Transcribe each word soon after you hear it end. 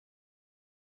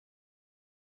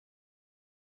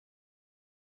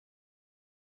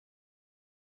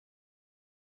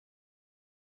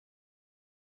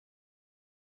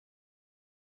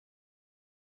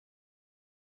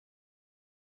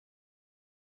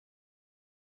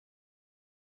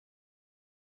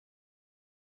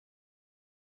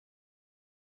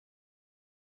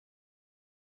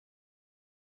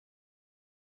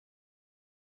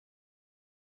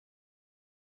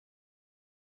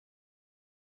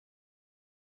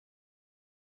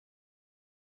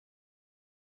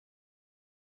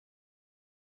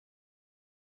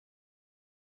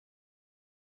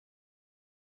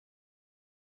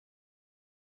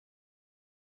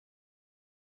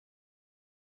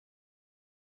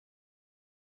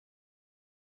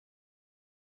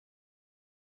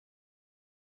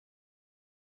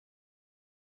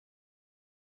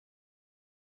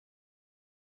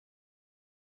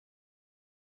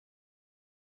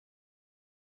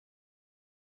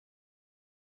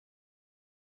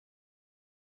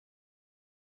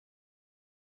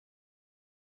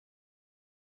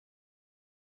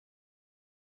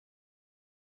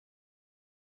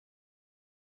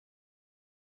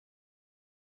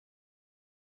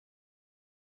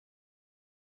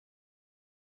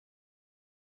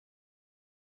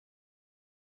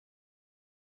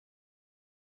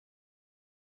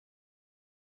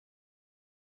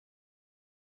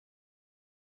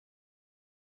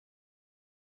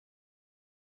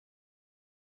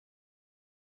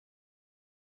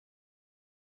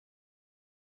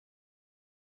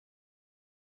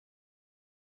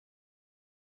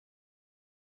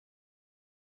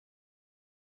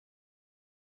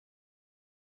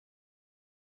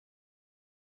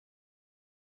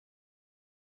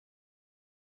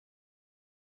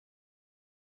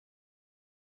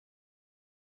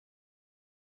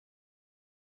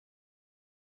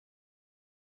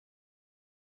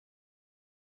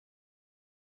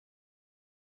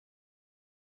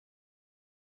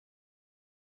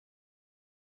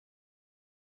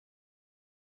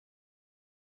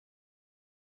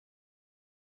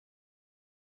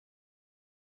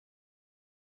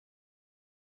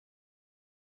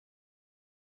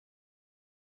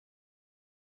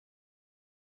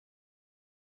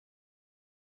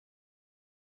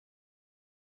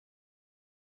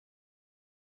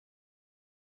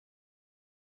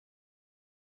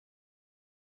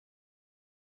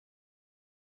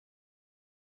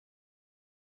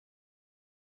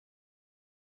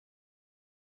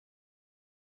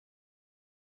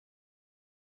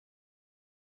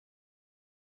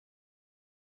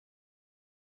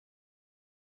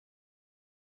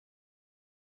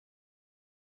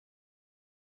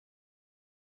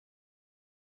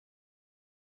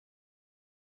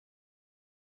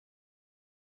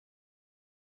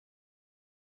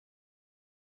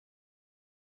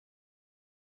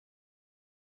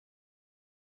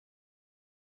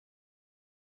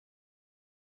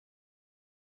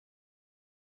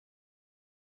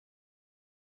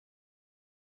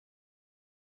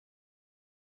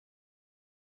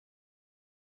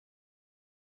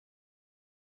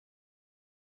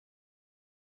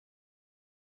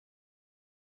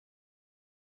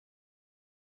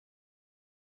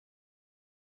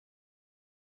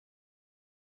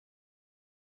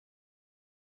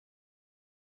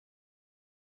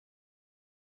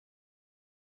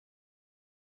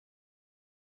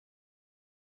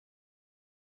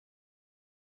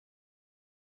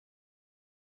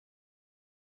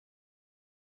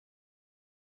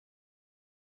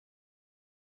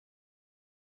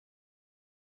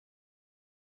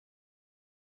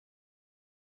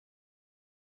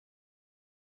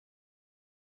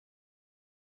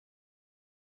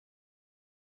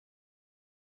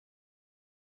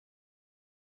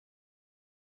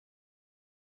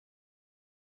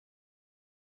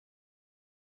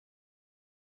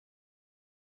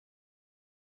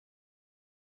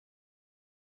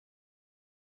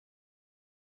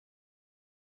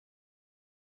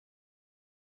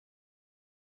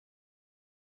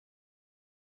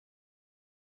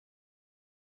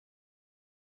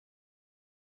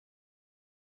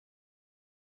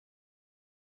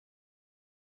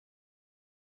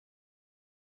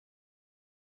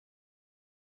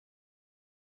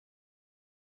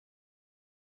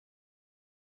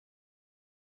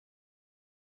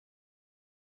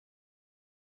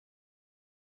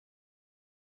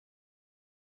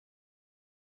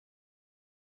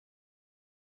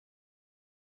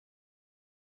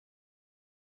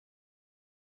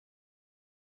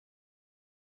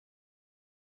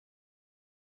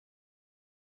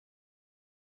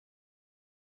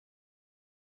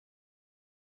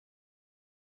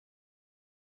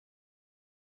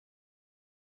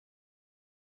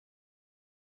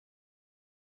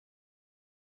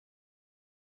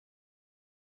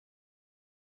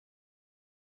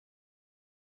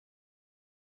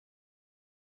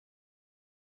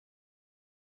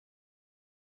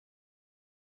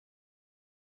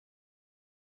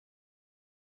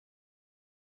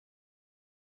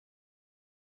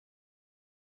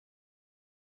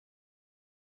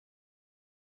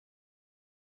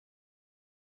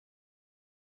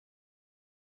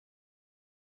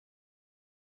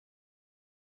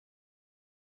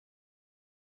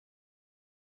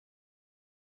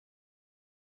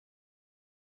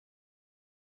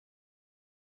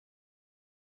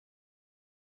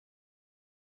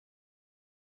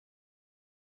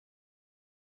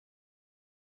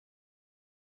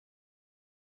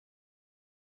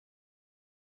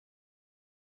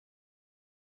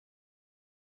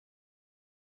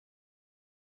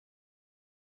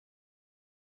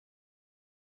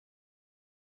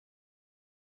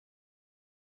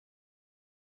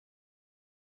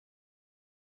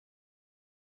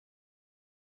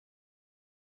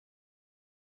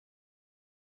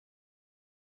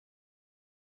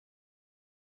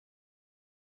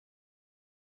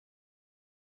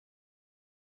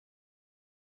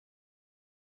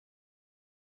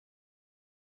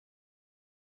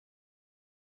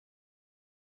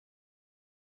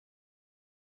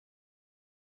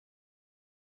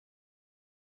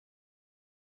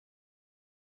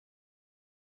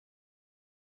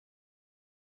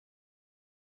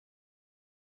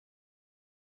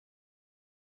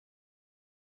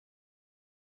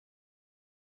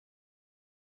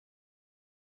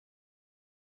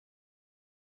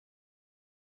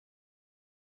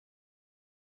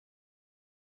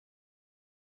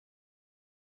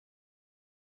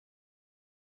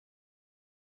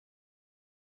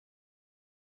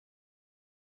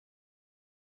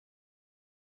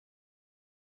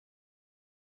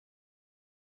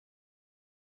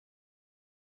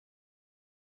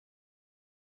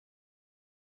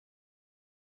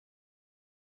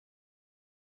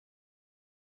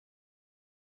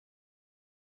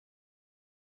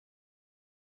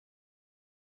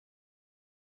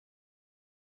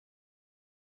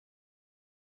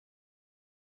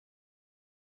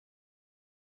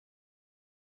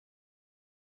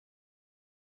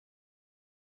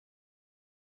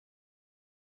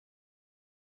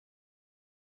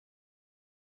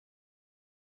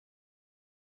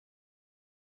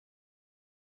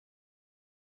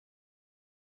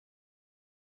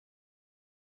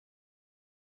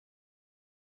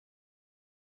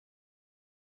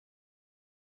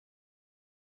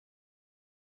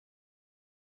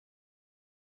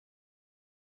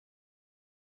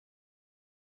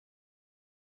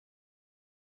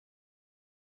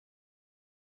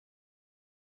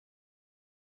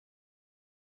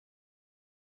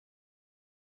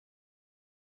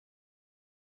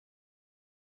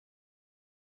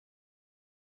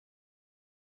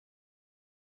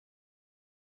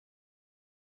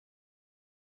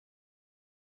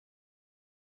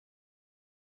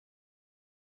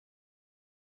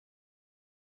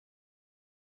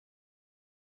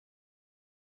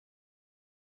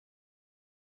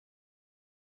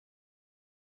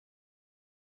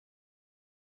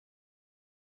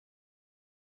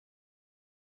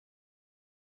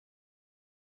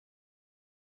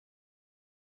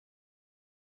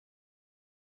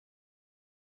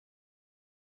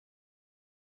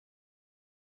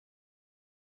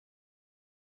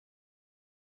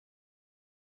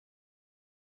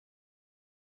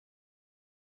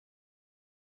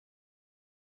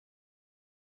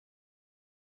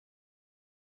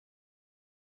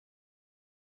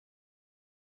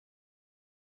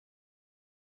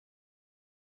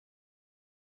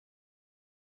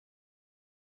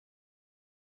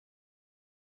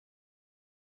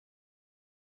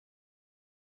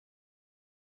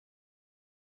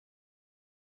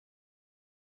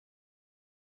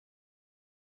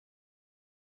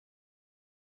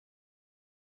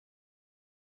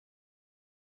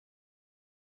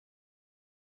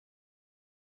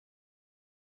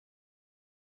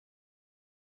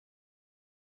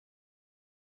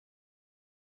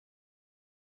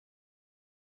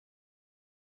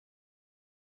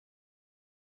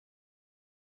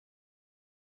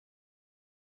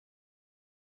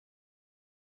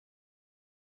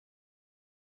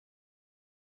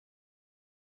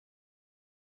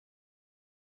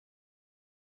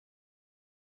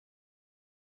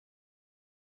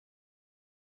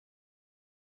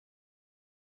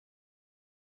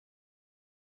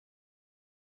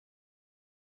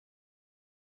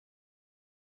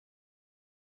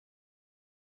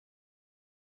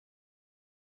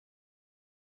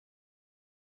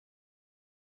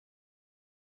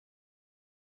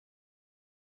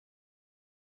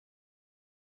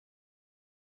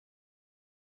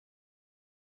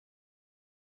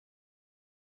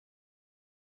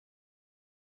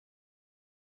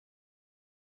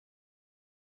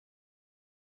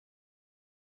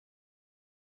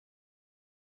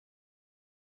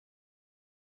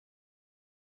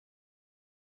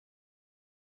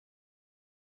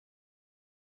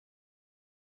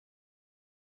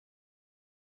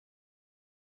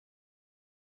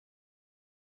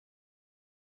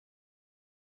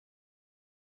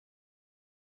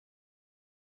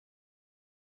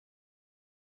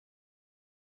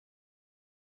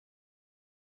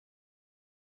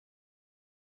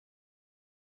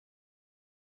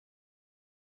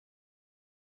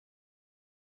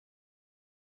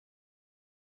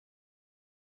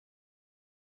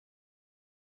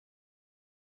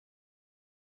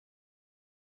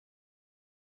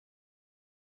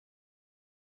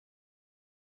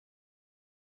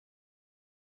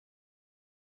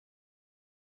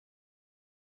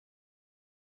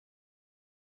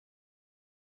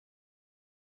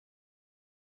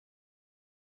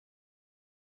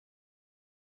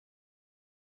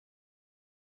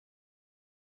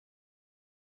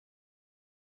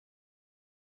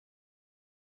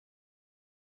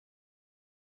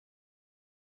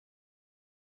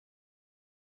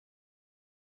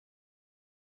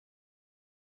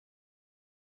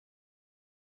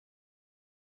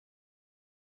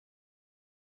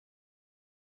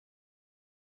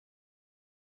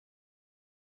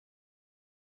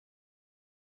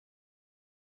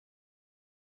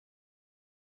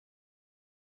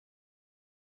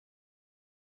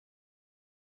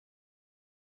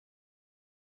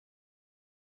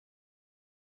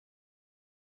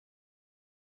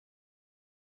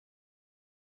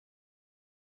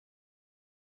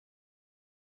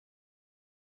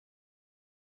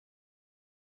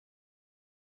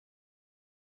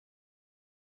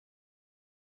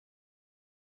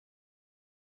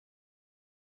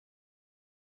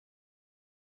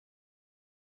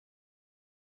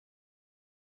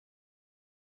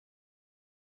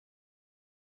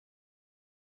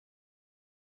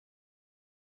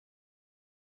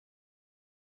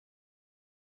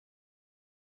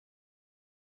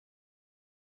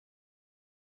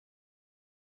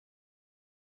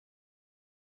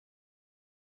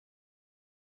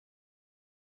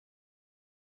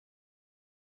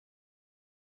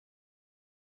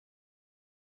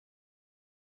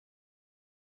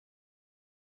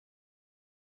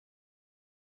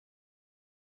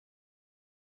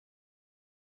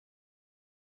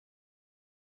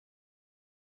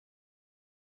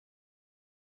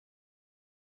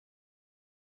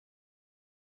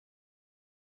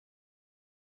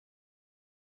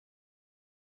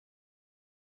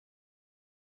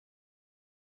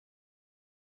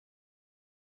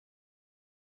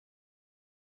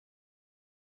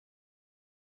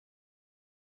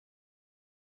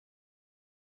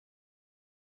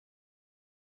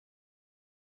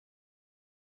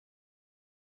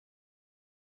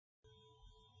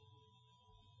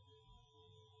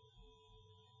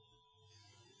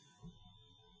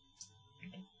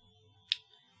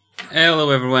Hello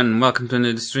everyone, welcome to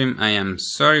another stream. I am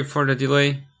sorry for the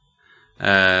delay,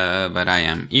 but I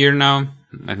am here now.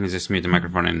 Let me just mute the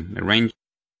microphone and arrange.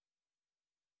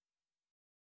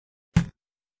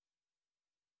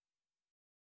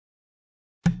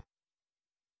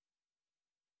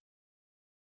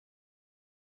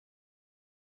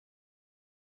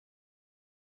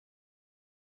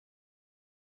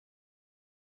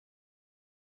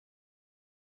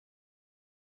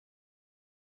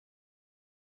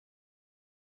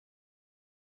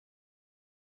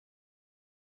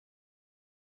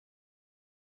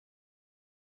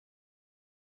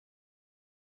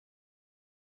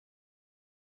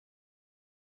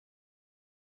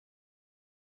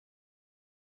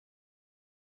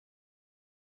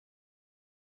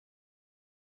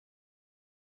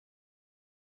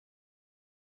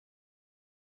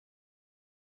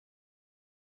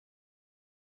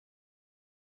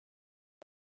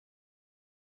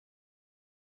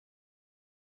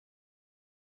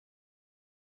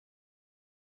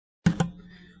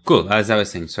 Cool, as I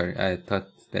was saying, sorry, I thought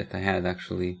that I had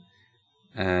actually,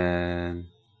 I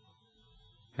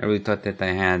really thought that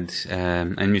I had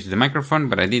unmuted the microphone,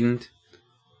 but I didn't.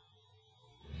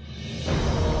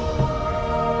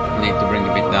 I need to bring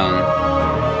a bit down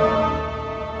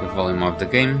the volume of the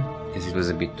game, because it was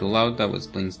a bit too loud. I was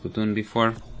playing Splatoon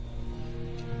before.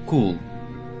 Cool.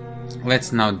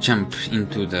 Let's now jump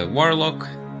into the Warlock.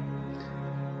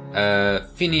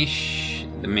 Finish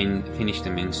the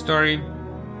main story.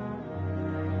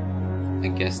 I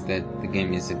guess that the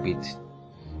game is a bit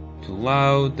too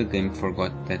loud. The game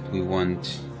forgot that we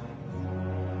want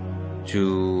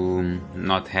to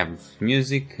not have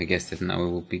music. I guess that now we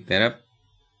will pick that up.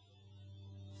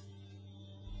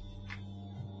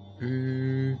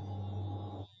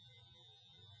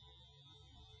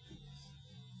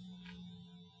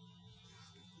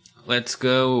 Let's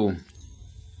go.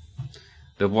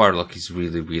 The Warlock is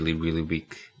really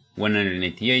big.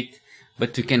 188.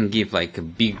 But we can give like a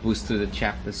big boost to the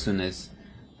chat as soon as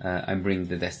I bring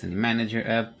the Destiny Manager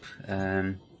up.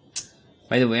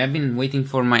 By the way, I've been waiting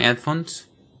for my headphones,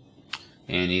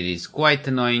 and it is quite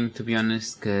annoying, to be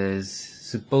honest, because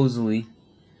supposedly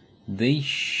they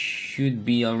should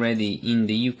be already in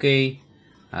the UK.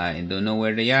 I don't know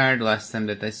where they are. The last time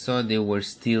that I saw, they were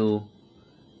still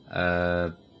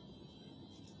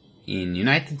in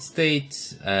United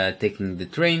States, taking the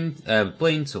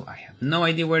plane, so I have no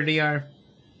idea where they are.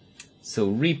 So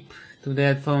rip to the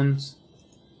headphones.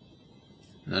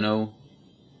 No.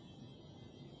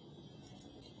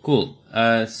 Cool.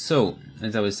 So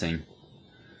as I was saying,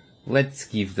 let's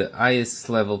give the highest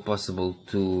level possible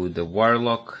to the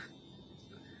Warlock.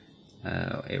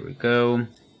 Here we go.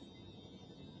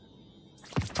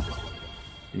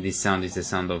 This sound is the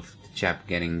sound of the chap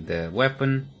getting the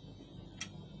weapon.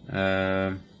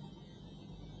 I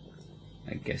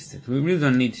guess that we really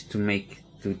don't need to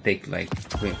take like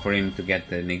for him to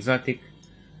get an exotic.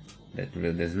 That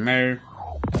really doesn't matter.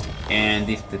 And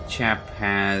if the chap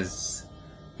has,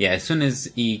 yeah, as soon as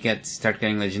he start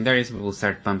getting legendaries, we will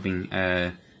start pumping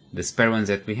the spare ones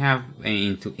that we have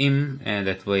into him, and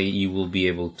that way you will be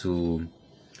able to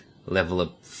level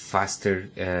up faster,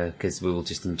 because we will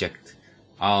just inject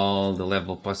all the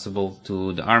level possible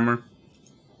to the armor.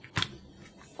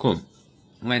 Cool.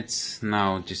 Let's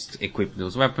now just equip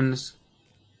those weapons.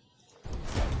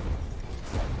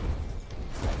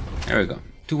 There we go.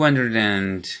 200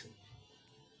 and...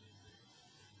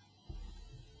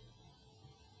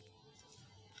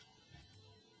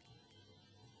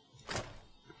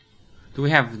 Do we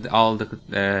have all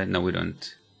the... no, we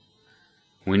don't.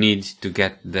 We need to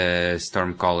get the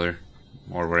Stormcaller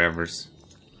or whatever's.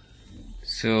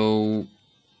 So...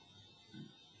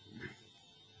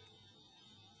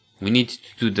 we need to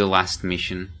do the last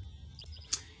mission,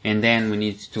 and then we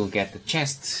need to get the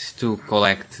chest to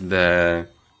collect the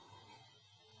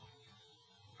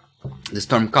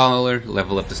Stormcaller,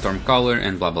 level up the Stormcaller,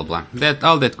 and blah blah blah.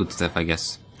 All that good stuff, I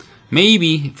guess.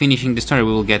 Maybe finishing the story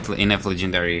we will get enough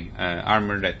legendary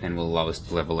armor that then will allow us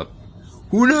to level up.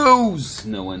 Who knows?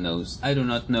 No one knows. I do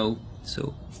not know.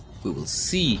 So we will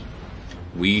see.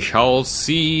 We shall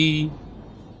see.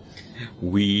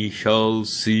 We shall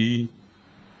see.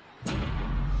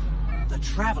 The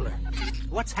Traveler.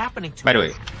 What's happening to By the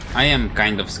way, I am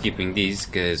kind of skipping these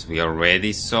because we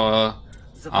already saw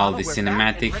all the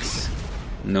cinematics.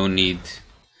 No need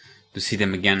to see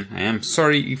them again. I am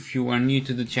sorry if you are new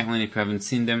to the channel and if you haven't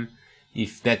seen them.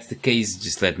 If that's the case,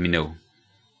 just let me know.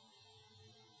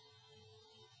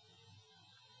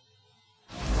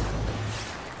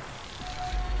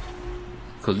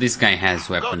 Cool, this guy has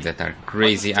weapons that are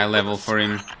crazy high level for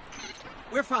him.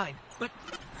 We're fine, but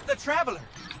the Traveler.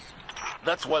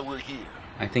 That's why we're here.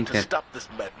 I think to that stop this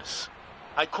madness.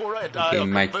 Ikora and I are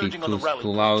might be converging on the rally too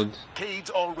point. loud. Cade's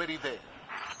already there.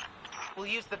 We'll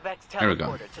use the Vex There we go.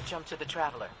 teleporter to jump to the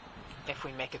Traveler, if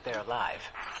we make it there alive.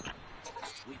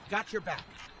 We've got your back.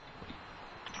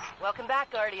 Welcome back,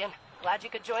 Guardian. Glad you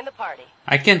could join the party.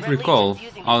 I can't Red recall Legion's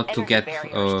using how these to energy get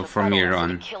barriers to from funnel here us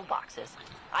into on. Kill boxes.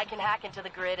 I can hack into the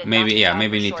grid and Maybe, knock you yeah, down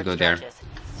maybe for need to short go there. stretches.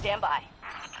 Stand by.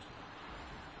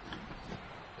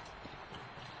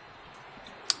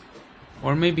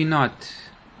 Or maybe not.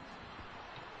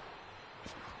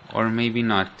 Or maybe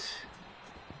not.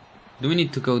 Do we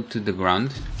need to go to the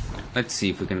ground? Let's see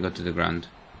if we can go to the ground.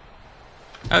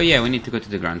 Oh yeah, we need to go to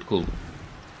the ground. Cool.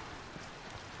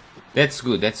 That's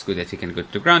good that we can go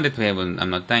to the ground, that we have. I'm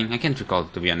not dying. I can't recall,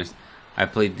 to be honest. I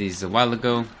played this a while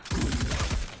ago.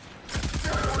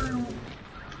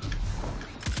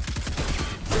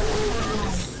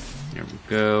 There we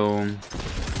go.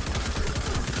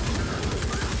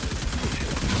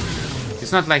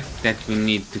 It's not like that we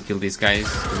need to kill these guys,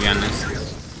 to be honest.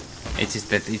 It's just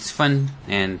that it's fun,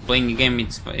 and playing a game,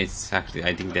 it's actually,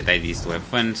 I think that idea is to have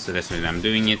fun, so that's why I'm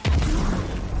doing it.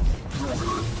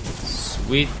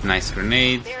 Sweet, nice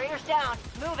grenade. Barriers down.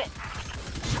 Move it.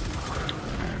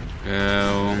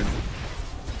 Go.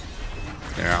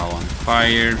 They're all on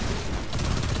fire.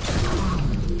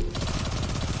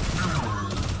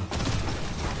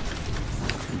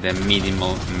 The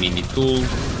minimal mini tool.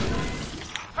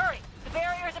 Hurry. The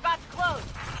barrier's about to close.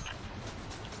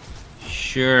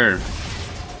 Sure.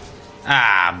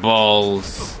 Ah,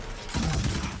 balls.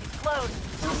 Close.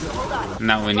 Hold on.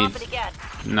 Now we Drop need. it again.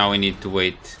 Now we need to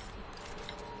wait.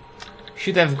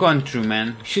 Should have gone through,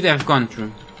 man. Should have gone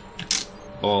through.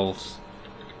 Balls.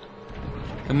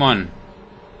 Come on.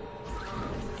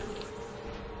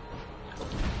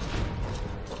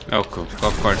 Oh, cool.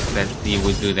 Of course, that he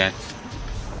would do that.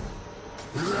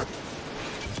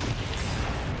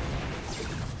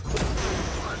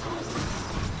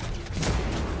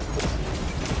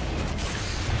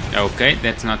 Okay,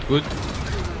 that's not good.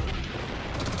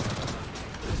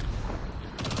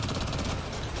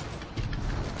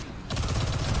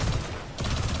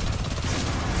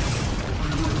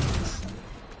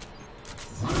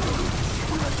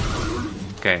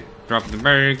 Okay, drop the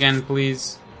barrier again,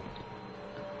 please.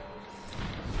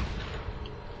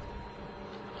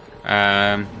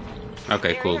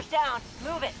 Okay, cool. Barrier's down.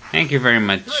 Move it. Thank you very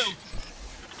much.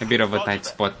 A bit of a tight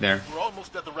spot there. We're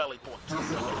almost at the rally point.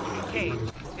 Cade,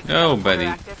 is the Oh, teleporter buddy.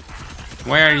 active?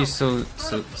 Why are you so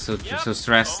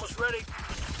stressed? Almost ready.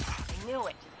 I knew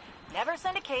it. Never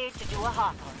send a cage to do a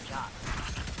Hawthorne job.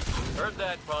 Heard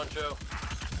that, Poncho.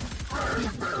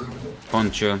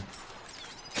 Poncho.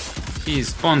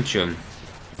 He's Poncho.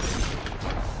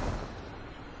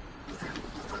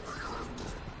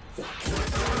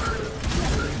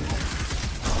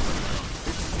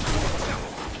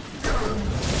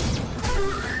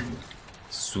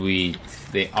 Sweet,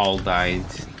 they all died.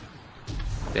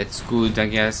 That's good, I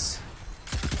guess.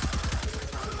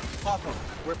 Hawthorne,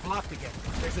 we're blocked again.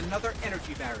 There's another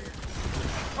energy barrier.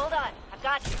 Hold on. I've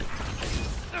got you.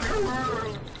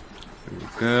 There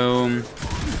we go.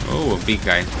 Oh, a big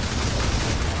guy.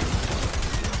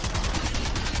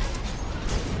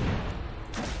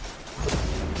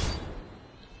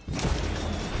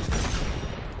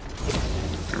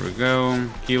 There we go.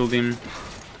 Killed him.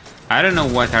 I don't know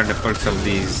what are the perks of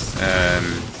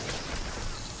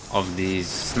these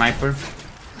sniper.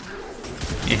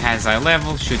 It has high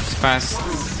level, shoots fast,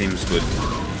 seems good.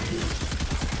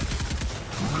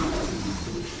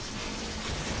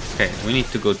 Okay, we need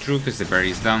to go through because the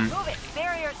barrier is down. Move it.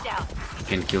 Barrier's down. We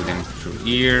can kill them through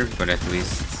here, but at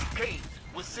least Cade,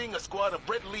 we're seeing a squad of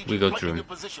Red Legion We go flanking through. your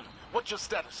position. What's your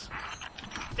status?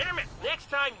 Damn it! Next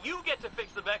time you get to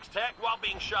fix the Vex tech while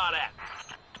being shot at.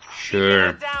 sure.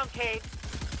 Head down, Cade.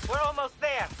 We're almost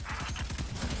there.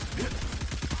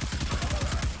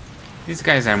 These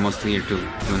guys are mostly here to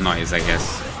do noise, I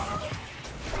guess.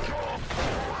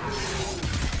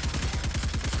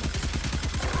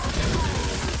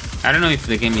 I don't know if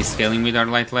the game is scaling with our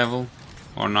light level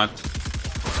or not.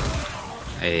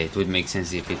 It would make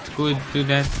sense if it could do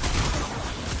that.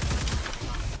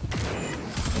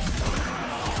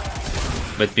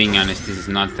 But being honest, this is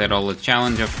not at all a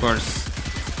challenge, of course.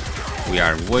 We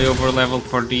are way over leveled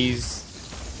for these.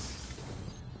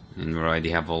 And we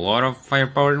already have a lot of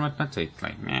firepower and whatnot, so it's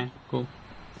like, meh, cool.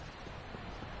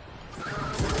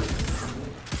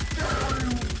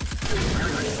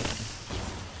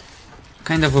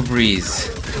 Kind of a breeze.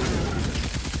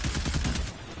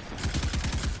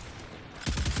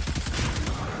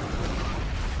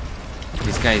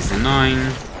 This guy is annoying.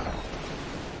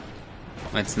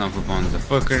 Let's knock upon the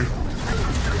fucker.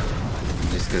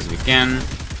 Just because we can.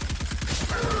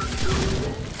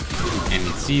 And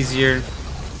it's easier.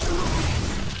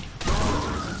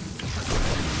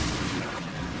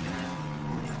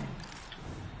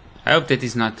 I hope that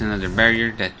is not another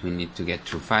barrier that we need to get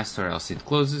through fast, or else it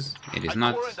closes. It is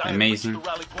not. Amazing.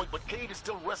 Rally point, but Cade is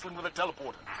still wrestling with a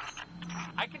teleporter.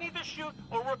 I can either shoot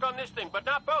or work on this thing, but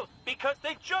not both, because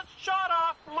they just shot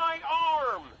off my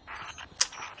arm.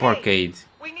 Poor Cade.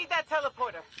 We need that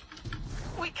teleporter.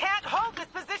 We can't hold this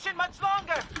position much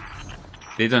longer.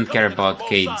 They don't care about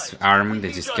Cade's arm,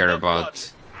 they just care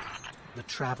about... The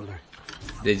Traveler.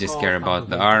 They just care about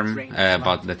the arm,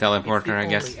 about the teleporter, I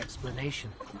guess.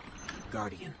 Explanation.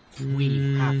 Guardian,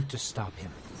 we have to stop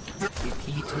him. If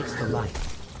he takes the light,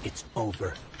 it's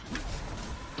over.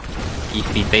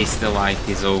 If he tastes the light,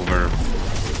 it's over.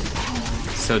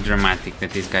 So dramatic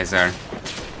that these guys are.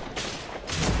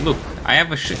 Look, I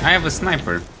have a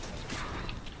sniper.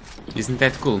 Isn't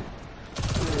that cool?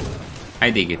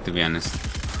 I dig it, to be honest.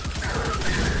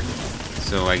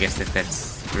 So I guess that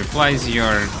replies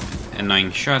your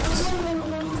annoying shots.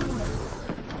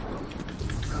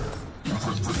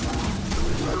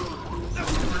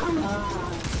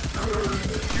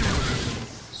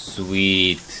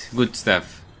 Sweet, good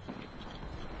stuff.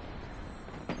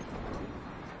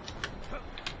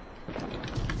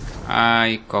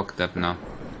 I cocked up now.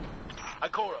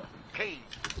 Ikora, Cade,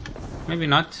 Maybe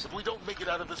not. if we don't make it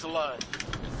out of this alive,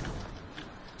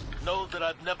 know that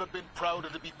I've never been prouder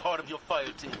to be part of your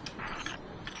fire team.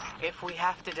 If we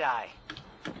have to die,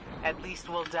 at least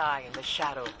we'll die in the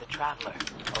shadow of the Traveler.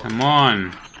 Come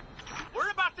on. We're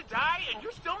about to die, and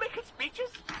you're still making speeches?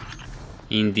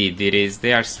 Indeed, it is.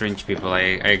 They are strange people. I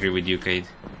agree with you, Cade.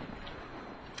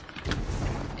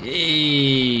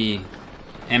 Hey.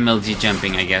 MLG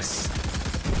jumping, I guess.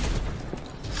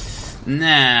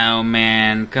 No,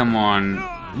 man. Come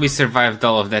on. We survived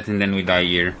all of that and then we die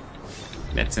here.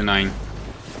 That's annoying.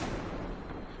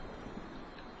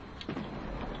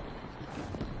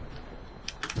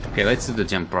 Okay, let's do the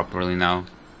jump properly now.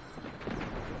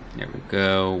 There we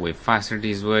go. Way faster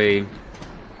this way.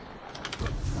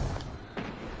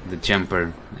 The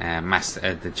jumper,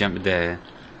 the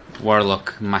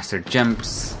warlock master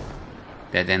jumps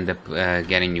that end up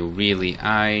getting you really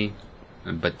high,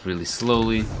 but really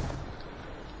slowly.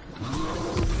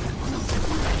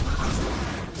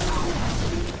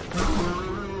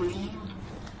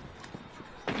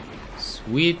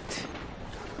 Sweet.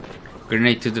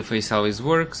 Grenade to the face always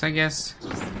works, I guess.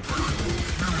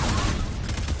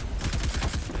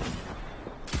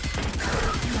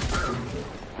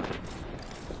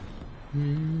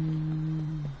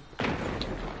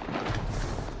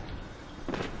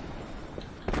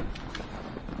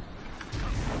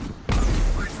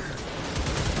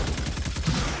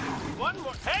 One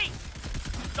more. Hey!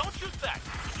 Don't shoot that!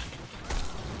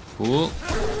 Cool.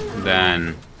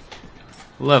 Done.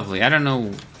 Lovely. I don't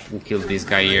know who killed this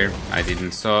guy here. I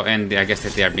didn't saw, and I guess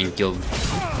that they are being killed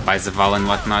by Zaval and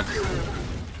whatnot.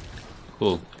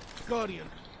 Cool. Guardian,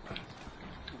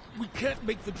 we can't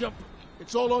make the jump.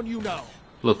 It's all on you now.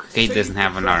 Look, Cade doesn't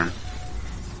have an arm.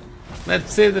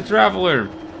 Let's save the Traveler.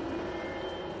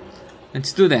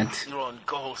 Let's do that. You're on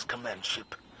Gaul's command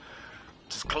ship.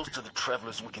 It's as close to the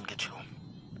Travelers we can get you.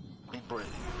 Be brave,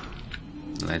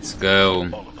 Let's go.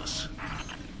 all of us.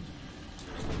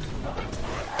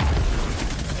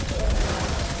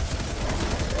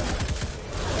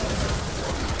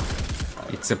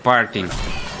 It's a party.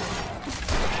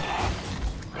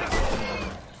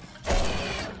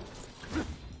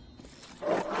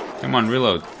 Come on,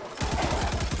 reload.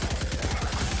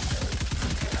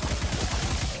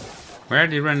 Where are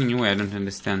they running away? I don't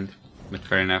understand. But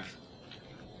fair enough.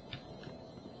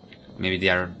 Maybe they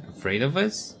are afraid of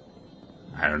us?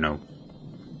 I don't know.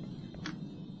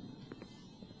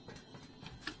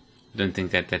 Don't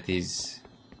think that that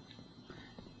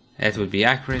would be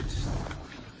accurate.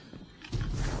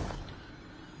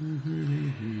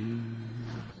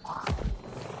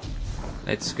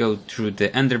 Let's go through the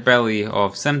underbelly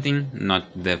of something, not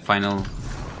the final,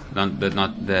 not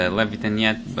the Leviathan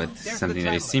yet, but There's something the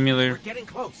that is Traveler. similar. We're getting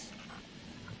close.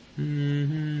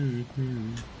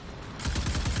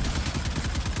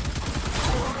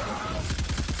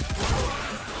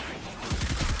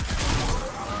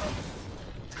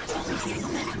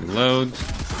 Reload.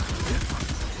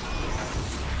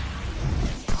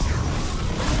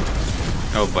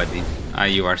 Oh, buddy,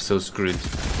 you are so screwed.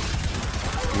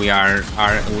 We are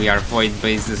void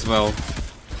based as well.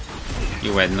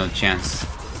 You had no chance.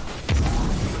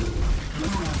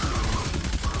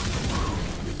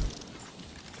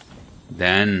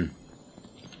 Then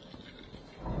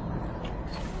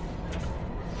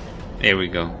There we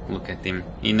go. Look at him.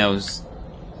 He knows.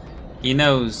 He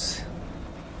knows.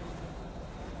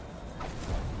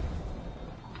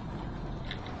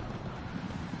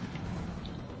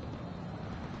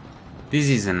 This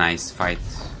is a nice fight.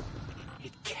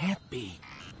 It can't be.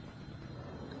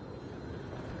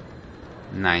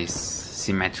 Nice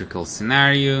symmetrical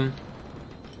scenario.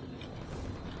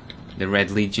 The Red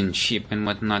Legion ship and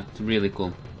whatnot. Really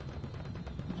cool.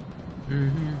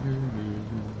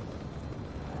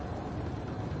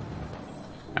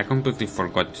 I completely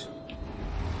forgot.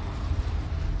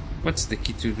 What's the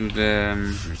key to do the...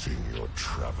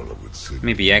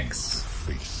 maybe X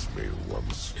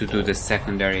to do the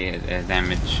secondary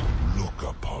damage. Look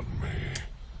upon me.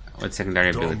 What secondary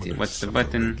ability? What's the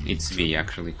button? It's V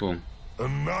actually. Cool.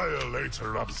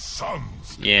 Annihilator of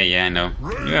suns. Yeah, I know.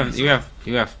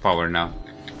 You have power now.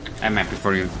 I'm happy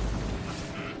for you.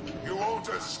 You won't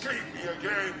escape me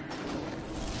again.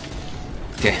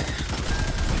 Okay.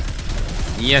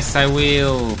 Yes, I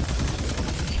will.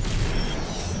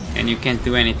 And you can't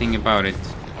do anything about it.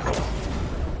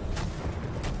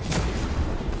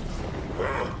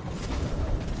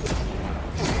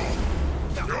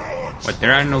 But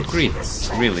there are no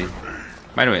crits, really.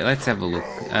 By the way, let's have a look.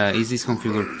 Is this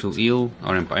configured to heal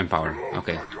or empower?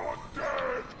 Okay.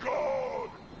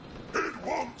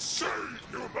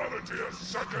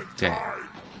 Okay.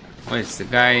 Where's the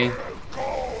guy?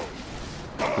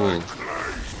 Cool.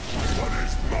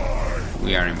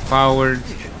 We are empowered.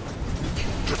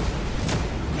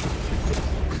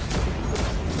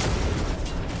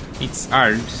 It's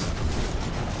hard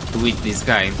to hit this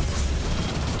guy.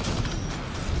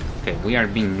 Okay, we are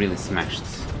being really smashed.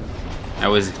 I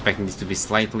was expecting this to be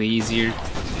slightly easier,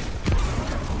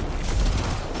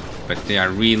 but they are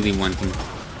really wanting to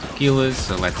kill us,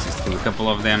 so let's just kill a couple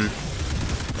of them.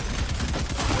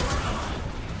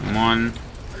 Come on.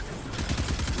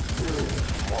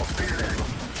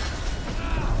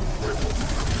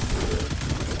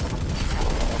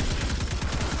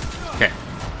 Okay,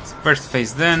 first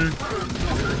phase done.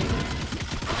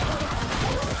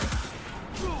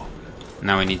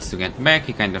 Now he needs to get back,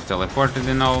 he kind of teleported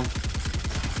and all.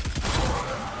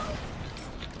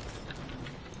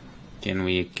 Can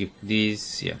we equip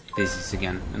this? Yeah, this is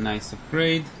again a nice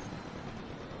upgrade.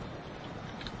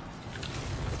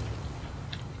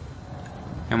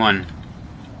 Come on.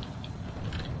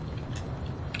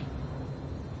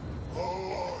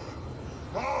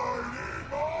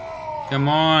 Come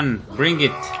on, bring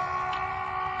it.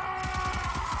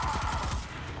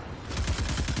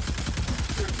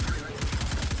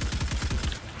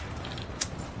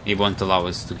 He won't allow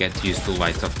us to get used to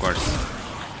light, of course.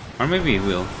 Or maybe he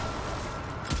will.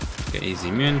 Okay, he's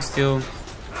immune still.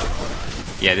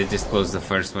 Yeah, they just closed the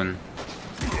first one.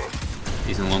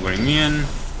 He's no longer immune.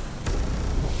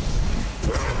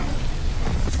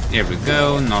 There we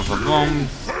go, Nova Bomb.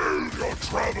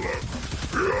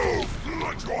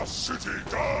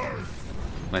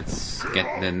 Let's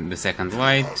get the second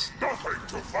light.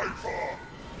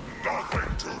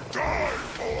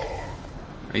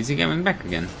 Is he coming back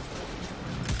again?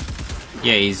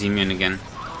 Yeah, he's immune again.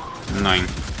 Annoying.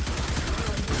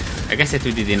 I guess that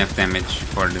we did enough damage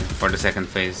for the second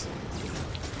phase.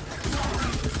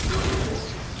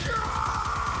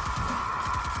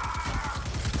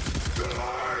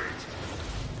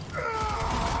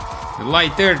 The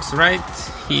light hurts, right?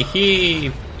 Hee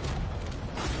hee.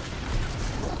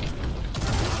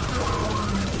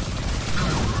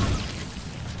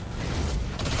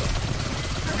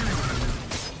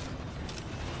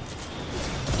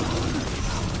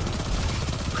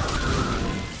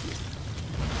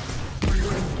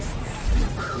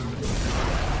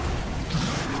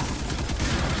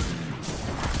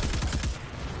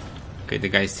 Okay, the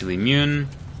guy's still immune.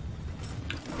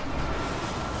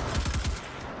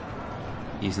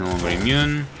 He's no longer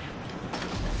immune.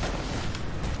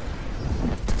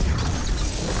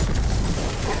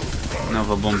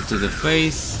 Nova bomb to the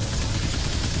face.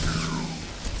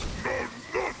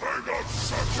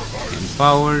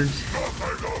 Empowered.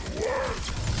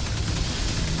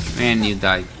 And you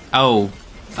died. Oh.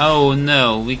 Oh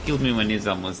no, we killed me when he's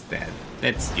almost dead.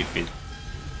 That's stupid.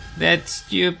 That's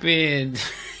stupid.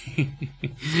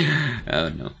 Oh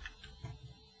no.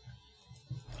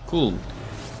 Cool.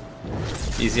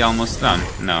 Is he almost done?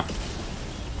 No.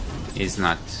 He's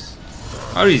not.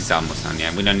 Or he's almost done,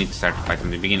 yeah. We don't need to start the fight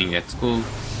from the beginning, that's cool.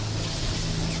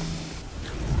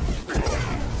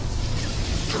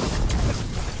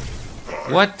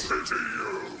 What?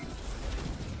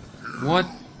 What?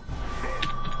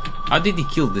 How did he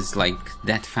kill this, like,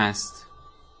 that fast?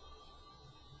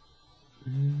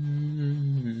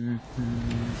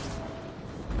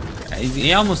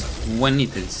 he almost one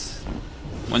hit. It's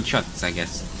one shot, I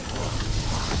guess.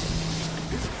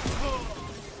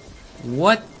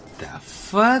 What the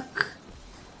fuck?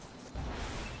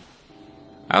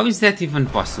 How is that even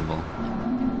possible?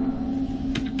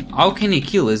 How can he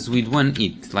kill us with one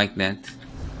hit like that?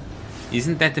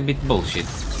 Isn't that a bit bullshit?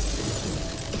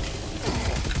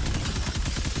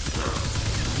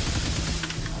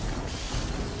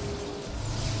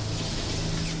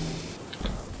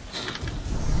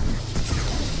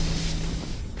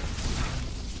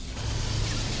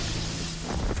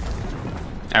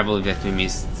 I believe that we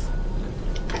missed.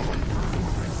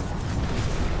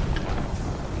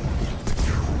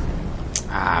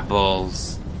 Ah,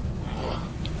 balls.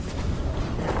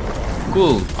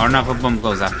 Cool, our Nova Bomb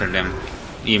goes after them.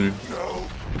 Him.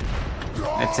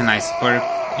 That's a nice perk.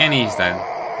 And he's dead.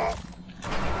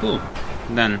 Cool.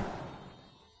 Done.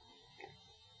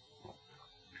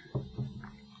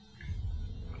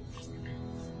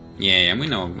 Yeah, we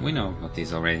know what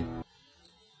this already.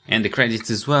 And the credits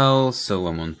as well, so I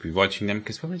won't be watching them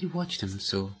because we already watched them,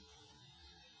 so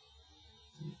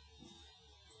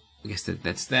I guess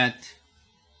that's that.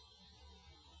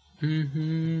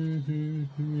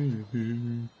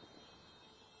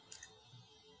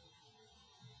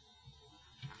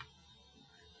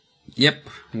 Yep,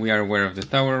 we are aware of the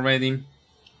tower already.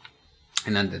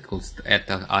 And at that cool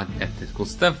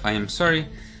stuff, I am sorry,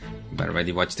 but I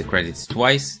already watched the credits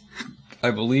twice,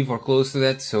 I believe, or close to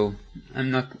that, so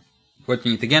I'm not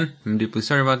watching it again. I'm deeply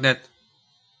sorry about that.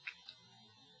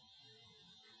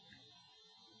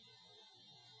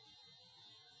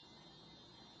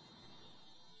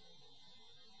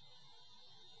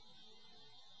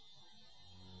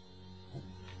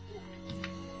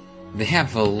 They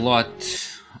have a lot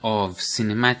of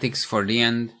cinematics for the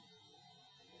end.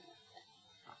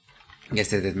 I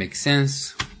guess that makes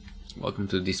sense. Welcome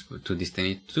to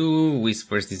Destiny 2.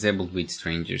 Whispers disabled with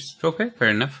strangers. Okay, fair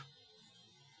enough.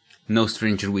 No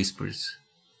stranger whispers.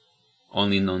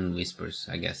 Only known whispers,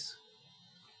 I guess.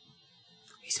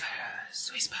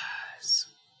 Whispers, whispers.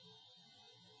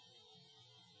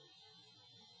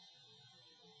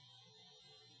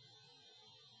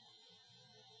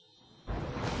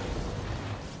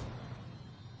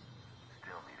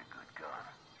 Still need a good gun.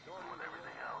 With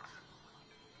everything else.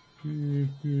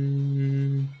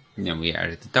 Now we are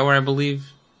at the tower, I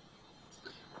believe.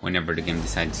 Whenever the game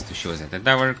decides to show us at the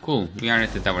tower. Cool, we are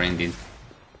at the tower indeed.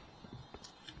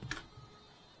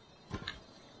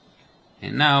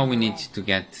 And now we need to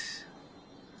get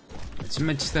as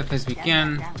much stuff as we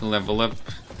can to level up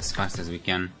as fast as we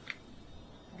can.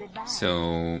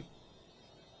 So,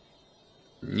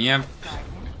 yep.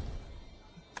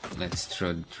 Let's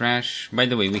throw the trash. By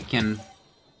the way, we can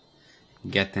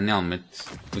get an helmet.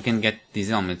 We can get this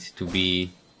helmet to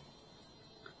be...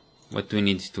 What do we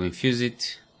need to infuse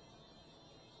it?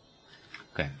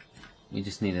 Okay, we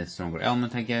just need a stronger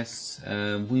helmet, I guess.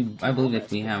 I believe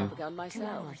that we have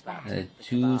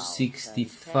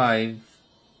 265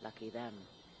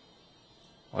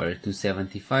 or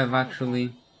 275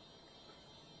 actually.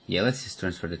 Yeah, let's just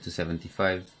transfer the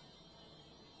 275.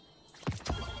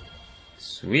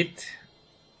 Sweet.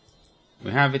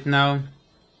 We have it now.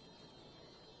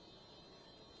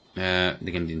 The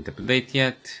game didn't update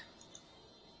yet.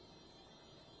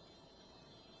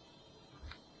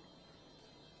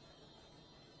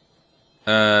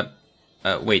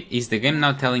 Wait, is the game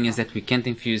now telling us that we can't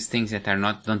infuse things that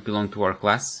don't belong to our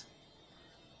class?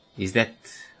 Is that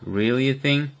really a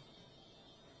thing?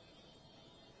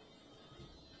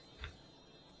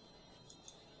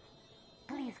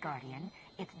 Please, Guardian,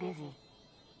 it's busy.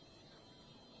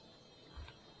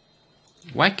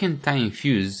 Why can't I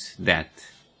infuse that?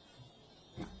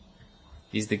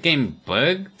 Is the game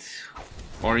bugged?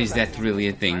 Or is that really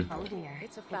a thing? Oh dear.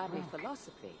 It's a family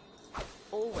philosophy.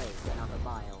 Always another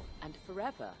mile, and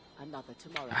forever another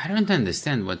tomorrow. I don't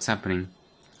understand what's happening.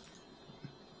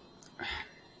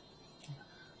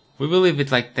 We will leave it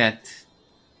like that.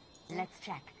 Let's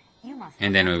check. You must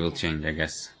And then we will change, I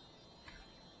guess.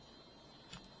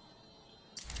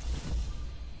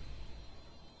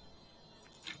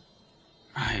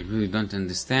 I really don't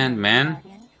understand, man.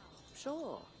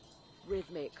 Sure.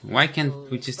 Rhythmic. Why can't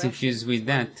we just infuse with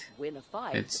that? Win a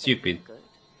fight. That's stupid. Good.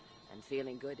 And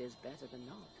feeling good is better than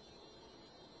not.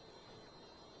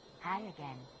 Hi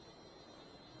again.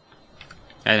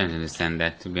 I don't understand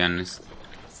that, to be honest.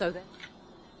 So then,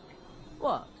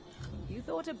 what? You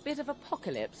thought a bit of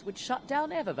apocalypse would shut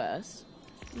down Eververse?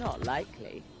 Not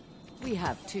likely. We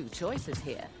have two choices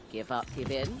here: give up,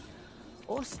 give in,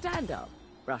 or stand up,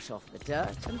 brush off the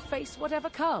dirt, and face whatever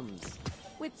comes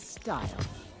with style,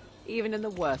 even in the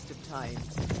worst of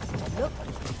times. Look,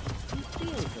 you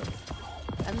feel good.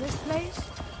 And this place?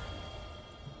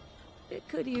 It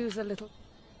could use a little...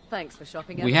 Thanks for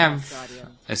shopping at We the have Guardian.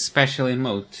 a special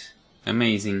emote.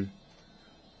 Amazing.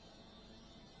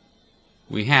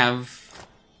 We have...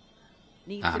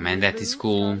 Need Ah some man, new that is rooms,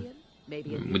 cool. Guardian?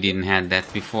 Maybe a new We didn't have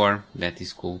that before. That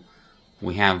is cool.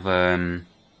 We have an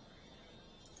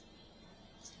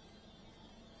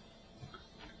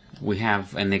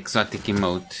exotic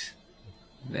emote.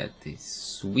 That is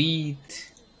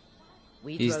sweet.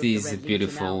 We Is drove the this Red Legion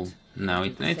beautiful? out. No, Do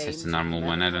the it's same just a to normal the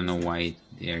one. I don't know Rebels. why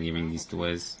they are giving this to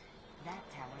us. That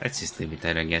tower. Let's just leave it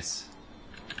there, I guess.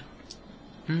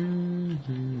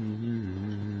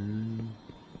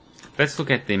 Let's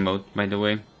look at the emote, by the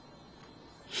way.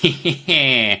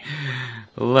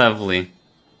 Lovely.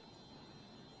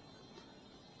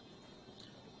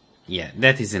 Yeah,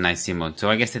 that is a nice emote. So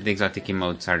I guess that the exotic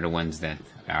emotes are the ones that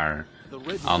are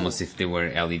almost if they were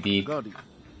LED. Guardian.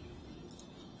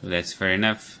 That's fair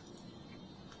enough.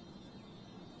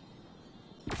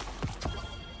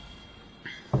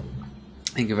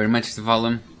 Thank you very much,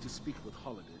 Svalum. To speak with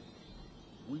Holiday,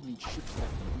 we need ships that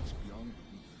can reach beyond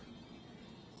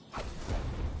belief.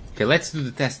 Okay, let's do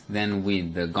the test then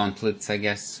with the gauntlets, I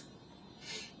guess.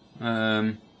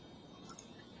 Do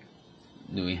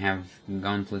we have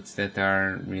gauntlets that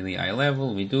are really high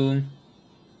level? We do.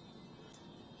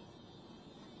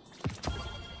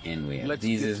 And we have Let's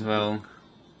these get as to well.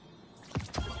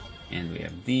 And we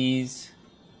have these.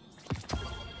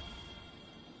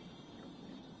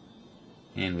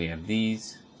 And we have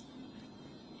these.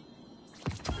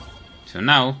 So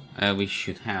now we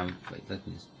should have, wait, let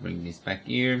me just bring this back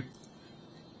here.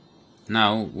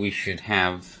 Now we should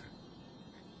have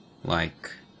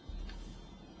like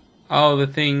all the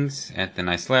things at a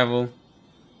nice level.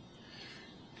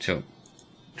 So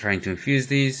trying to infuse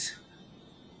these.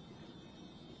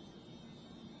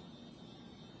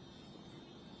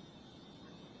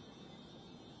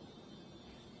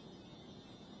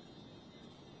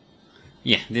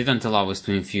 Yeah, they don't allow us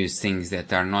to infuse things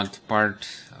that are not part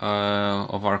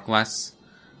of our class,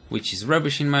 which is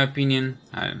rubbish in my opinion.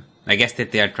 I guess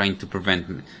that they are trying to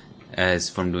prevent us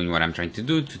from doing what I'm trying to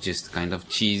do, to just kind of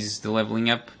cheese the leveling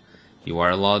up. You are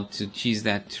allowed to cheese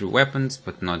that through weapons,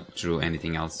 but not through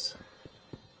anything else.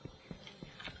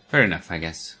 Fair enough, I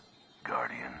guess.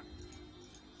 Guardian.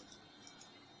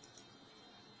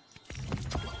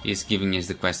 He's giving us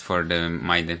the quest for the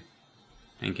Maiden.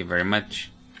 Thank you very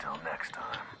much. Till next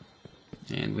time.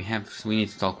 And we need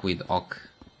to talk with Ock.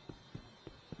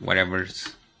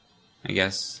 Whatever's, I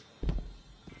guess.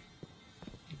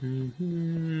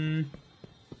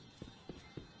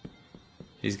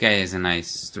 This guy has a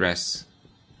nice dress,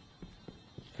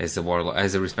 as a warlock,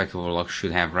 as a respectable warlock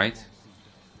should have, right?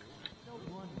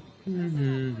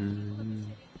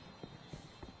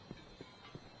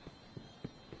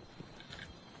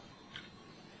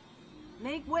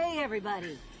 Make way,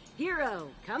 everybody. Hero,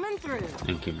 coming through.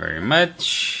 Thank you very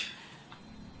much.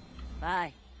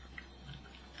 Bye.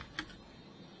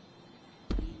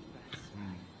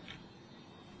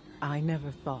 I never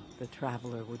thought the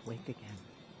Traveler would wake again.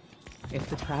 If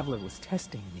the Traveler was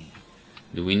testing me...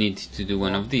 Do we need to do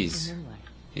one of these? in the light,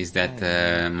 Is that I a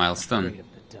am milestone? afraid of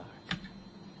the dark.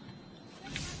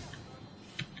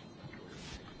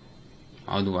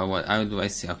 How do I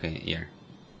see? Okay, here.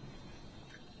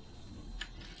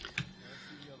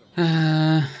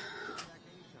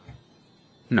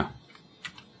 No,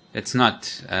 it's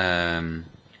not.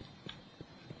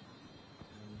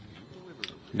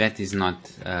 That is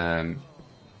not a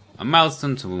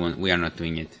milestone, so we are not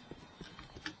doing it.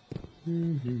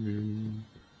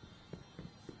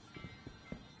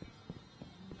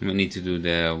 We need to do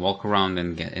the walk around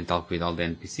and talk with all the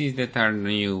NPCs that are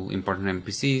new important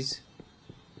NPCs.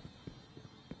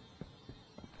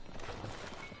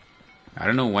 I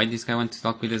don't know why this guy wants to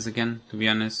talk with us again, to be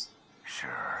honest.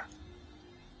 Sure.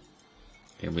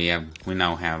 Okay, we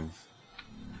now have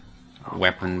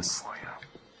weapons. For you,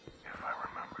 if I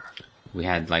remember. We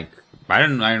had like I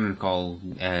don't recall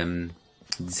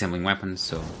disassembling weapons,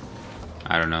 so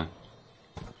I don't know.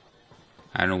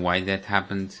 I don't know why that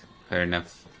happened. Fair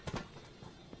enough.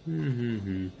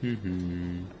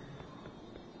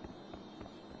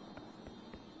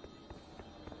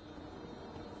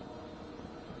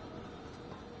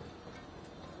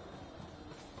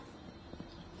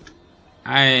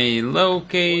 Hi,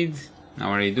 Locade. How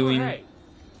are you doing? Oh, hey,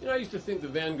 you know, I used to think the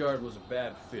Vanguard was a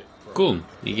bad fit for... Cool.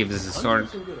 He gives us a I'm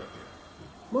sword. doing some good up here.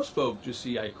 Most folk just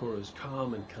see Ikora's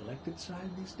calm and collected side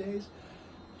these days.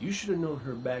 You should have known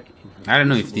her back in her... I don't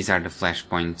know if peaceable these are the days.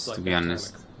 flashpoints, Like to be that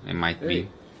honest. tonic. It might Hey, be.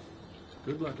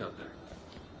 good luck out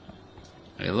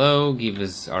there. Hello, give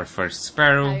us our first How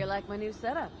sparrow. you like my new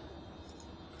setup?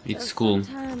 It's Though cool.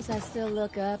 Sometimes I still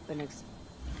look up and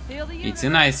feel the It's universe. a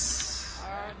nice...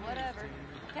 Or whatever.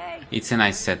 Hey. It's a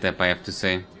nice setup, I have to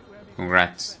say.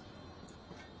 Congrats.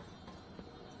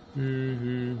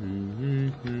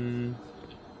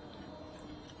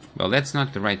 Well, that's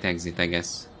not the right exit, I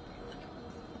guess.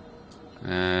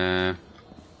 There,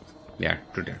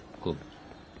 through there. Cool.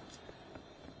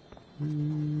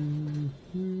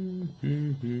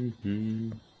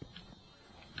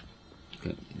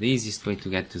 Okay. The easiest way to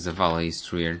get to Zavala is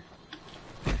through here.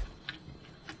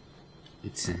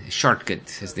 It's a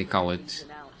shortcut, as they call it.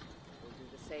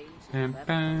 Pum,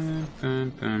 pum,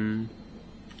 pum, pum.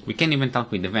 We can even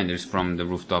talk with the vendors from the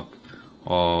rooftop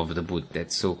of the booth.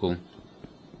 That's so cool.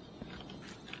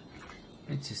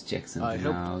 Let's just check something I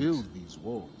helped out. build these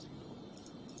walls.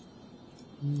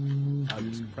 I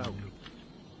was proud of them.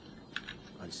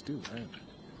 I still am.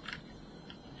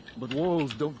 But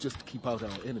walls don't just keep out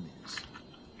our enemies.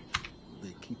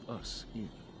 They keep us in.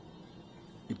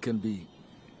 It can be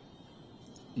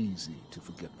easy to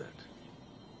forget that.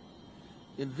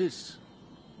 In this,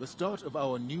 the start of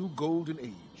our new golden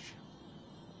age,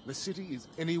 the city is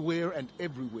anywhere and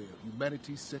everywhere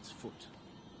humanity sets foot.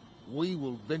 We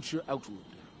will venture outward.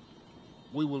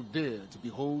 We will dare to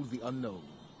behold the unknown.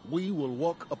 We will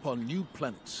walk upon new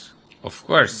planets. Of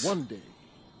course. One day,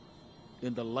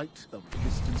 in the light of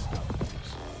distant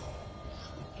stars.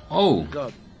 Oh,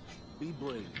 God, be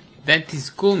brave. that is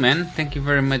cool, man. Thank you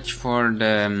very much for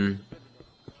the...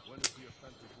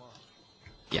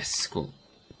 Yes, cool.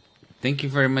 Thank you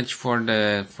very much for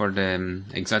the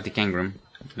exotic engram.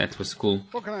 That was cool.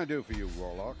 What can I do for you,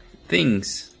 Warlock?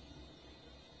 Things.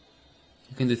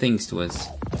 You can do things to us.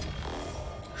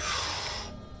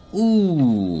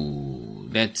 Ooh,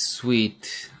 that's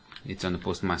sweet. It's on the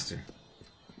postmaster.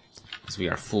 Because we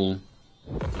are full.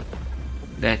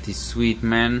 That is sweet,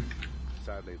 man.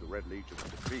 Sadly, the Red Legion's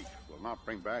defeat will not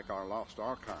bring back our lost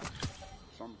archives.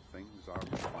 Some things are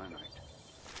finite.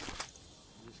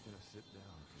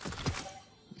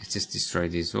 Let's just destroy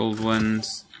these old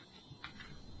ones.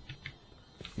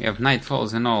 We have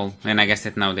nightfalls and all. And I guess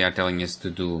that now they are telling us to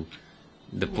do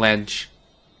the pledge.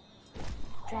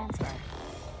 Transfer.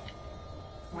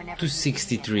 Whenever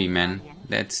 263, man.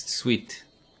 That's sweet.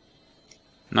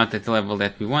 Not at the level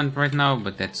that we want right now,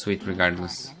 but that's sweet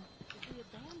regardless.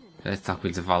 Let's talk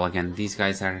with Zavala again. These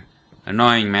guys are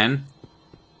annoying, man.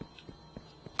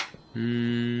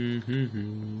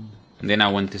 And then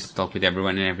I want us to talk with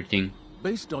everyone and everything.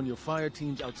 Based on your fire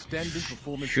team's outstanding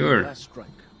performance Sure. in the last strike.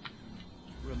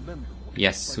 Remember what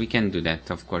Yes, we can do that,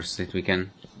 of course, that we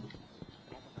can.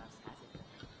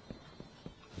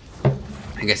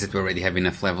 I guess that we already have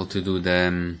enough level to do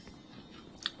the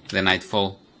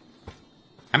Nightfall.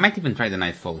 I might even try the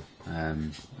Nightfall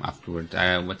afterward.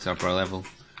 What's our pro level?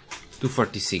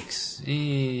 246.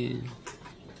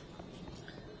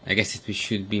 I guess it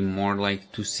should be more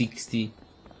like 260.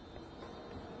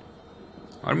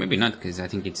 Or maybe not, because I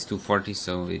think it's 240,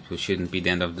 so it shouldn't be the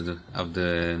end of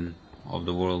the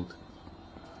world.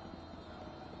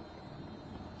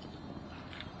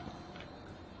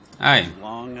 Aye. As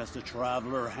long as the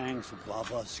traveler hangs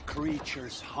above us,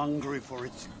 creatures hungry for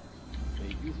its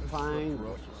find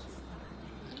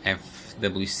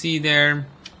FWC there.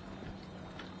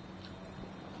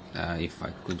 If I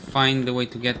could find the way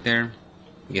to get there.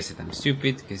 I guess that I'm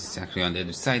stupid, because it's actually on the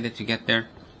other side that you get there.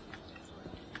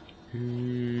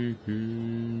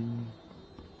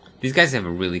 These guys have a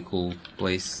really cool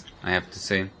place, I have to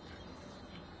say.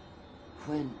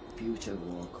 When future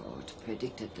war court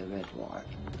predicted the Red War,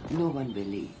 no one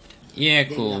believed. Yeah,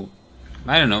 cool.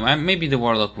 I don't know, maybe the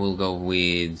Warlock will go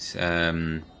with...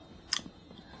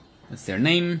 what's their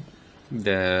name?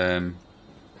 The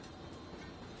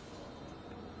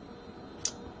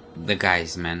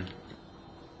guys, man.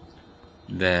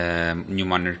 The New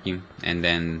Monarchy, and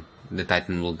then the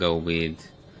Titan will go with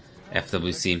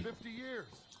FWC.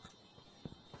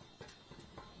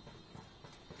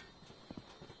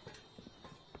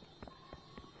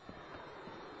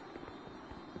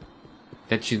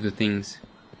 That should do things.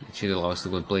 It should allow us to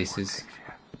go places.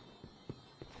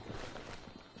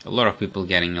 A lot of people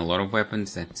getting a lot of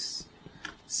weapons. That's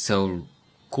so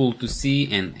cool to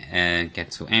see, and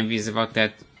get so envious about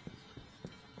that.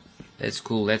 That's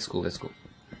cool, that's cool, that's cool.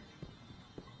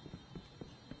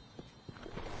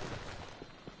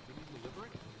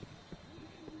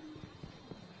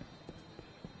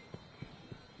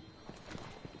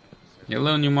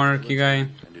 Hello, New Monarchy guy.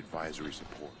 And advisory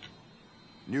support.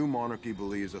 New Monarchy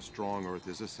believes a strong Earth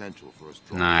is essential for a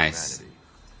strong Nice. humanity.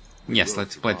 Yes,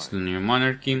 let's pledge to New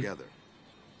Monarchy. Together,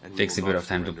 and Takes a will bit not of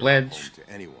time to surrender our pledge. home to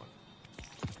anyone.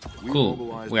 Cool,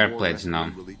 mobilized we are more pledged now.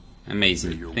 rescue relief. May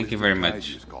Amazing, your thank you wisdom very guide much.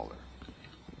 you, scholar.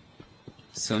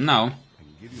 So now, I can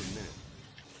give you a minute.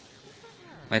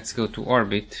 let's go to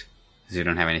orbit, because we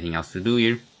don't have anything else to do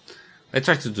here. Let's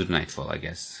try to do nightfall, I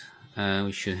guess.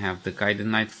 We should have the guided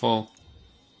nightfall.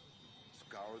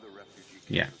 Scour the refugee camp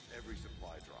Yeah. with every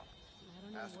supply drop.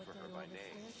 Ask for her by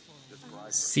name. Describe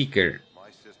her. Seeker, My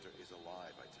sister is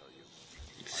alive, I tell you.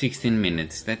 16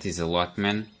 minutes, that is a lot,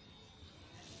 man.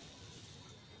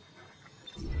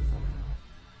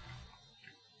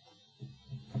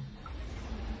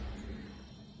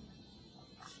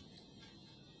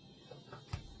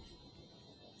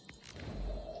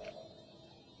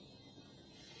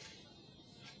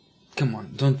 Come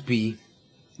on, don't be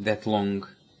that long.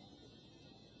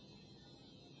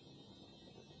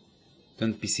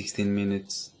 Don't be 16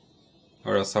 minutes,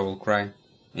 or else I will cry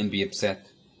and be upset.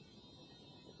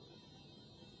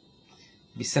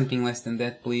 Be something less than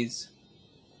that, please.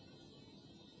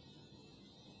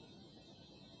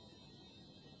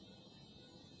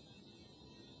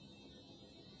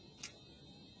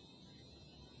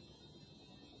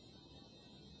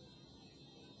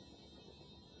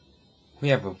 We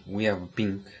have a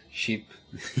pink ship.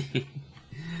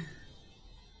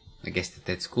 I guess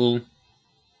that's cool.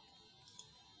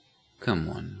 Come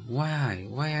on, why?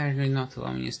 Why are they not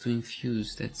allowing us to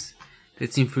infuse? That's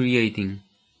infuriating.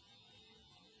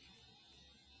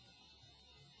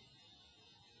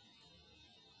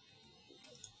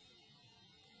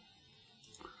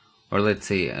 Or let's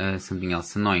say something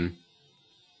else annoying.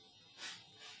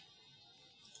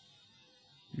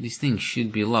 This thing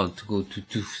should be allowed to go to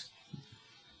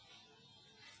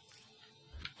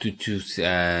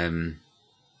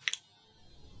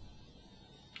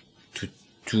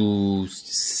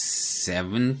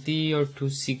 270 or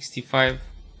 265.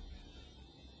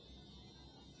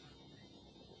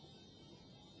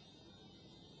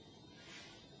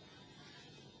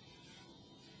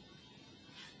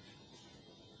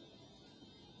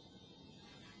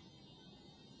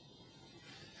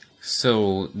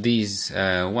 So this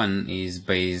one is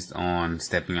based on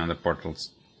stepping on the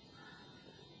portals.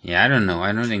 Yeah, I don't know.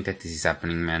 I don't think that this is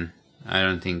happening, man. I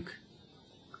don't think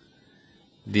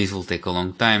this will take a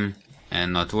long time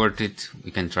and not worth it. We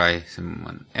can try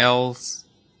someone else.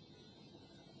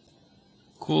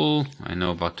 Cool. I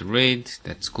know about the raid.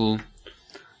 That's cool.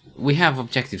 We have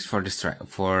objectives for this.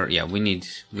 Yeah,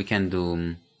 we can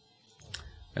do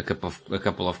a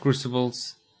couple of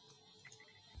crucibles.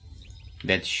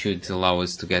 That should allow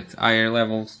us to get higher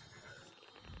levels.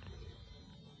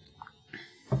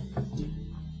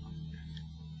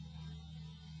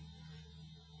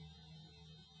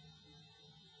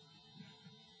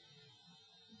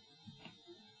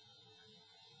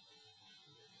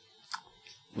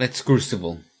 Let's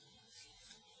crucible.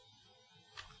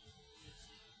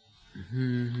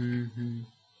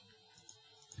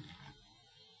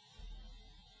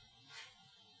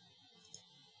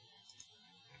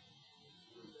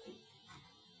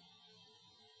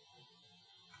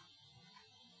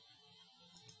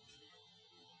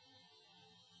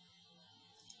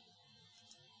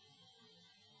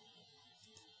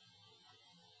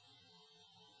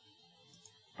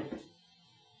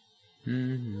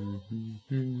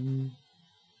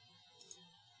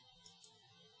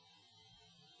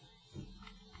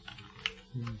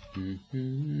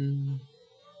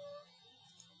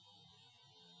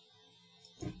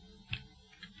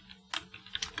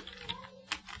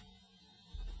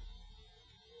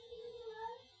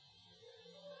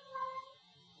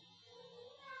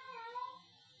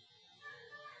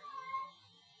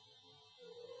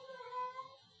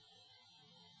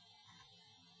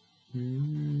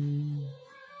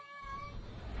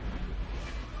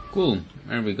 Cool,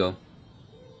 there we go.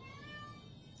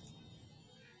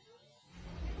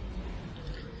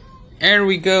 There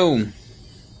we go.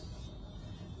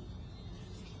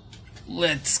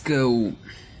 Let's go.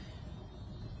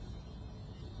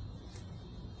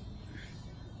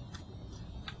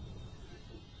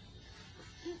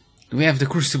 Do we have the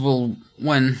Crucible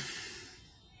one?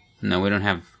 No, we don't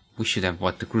have. We should have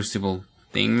what, the Crucible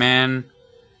thing, man.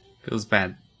 Feels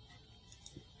bad.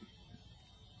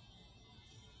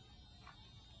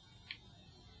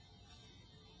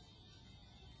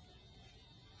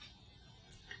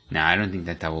 Nah, I don't think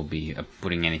that I will be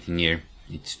putting anything here.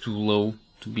 It's too low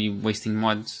to be wasting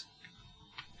mods.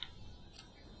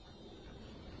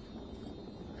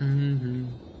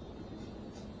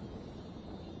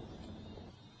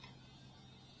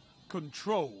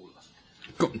 Control.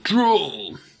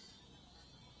 Control!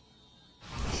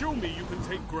 Show me you can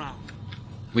take ground.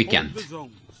 We Hold can't. the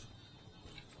zones.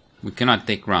 We cannot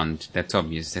take round, that's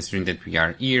obvious, considering that we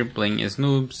are here playing as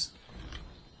noobs.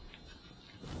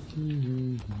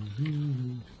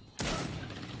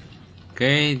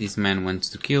 Okay, this man wants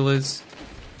to kill us.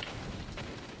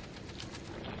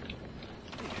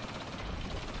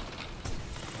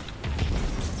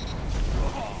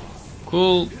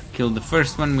 Cool, killed the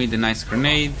first one with a nice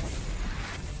grenade.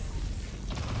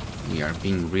 We are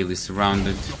being really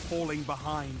surrounded. Falling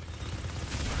behind.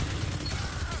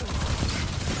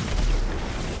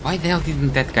 Why the hell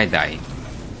didn't that guy die?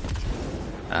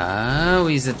 Oh,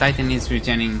 he's a Titan, he's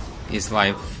regenerating his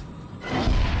life.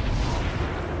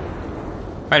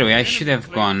 By the way, I should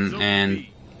have gone and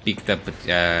picked up.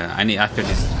 I need after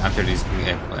this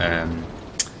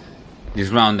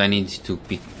round. I need to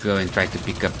go and try to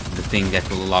pick up the thing that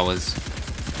will allow us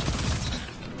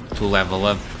to level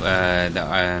up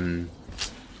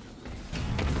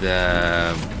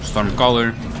the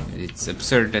Stormcaller. It's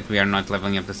absurd that we are not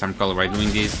leveling up the Stormcaller by doing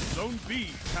this. Zone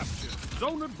B captured.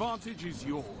 Zone advantage is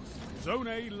yours. Zone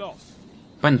A lost.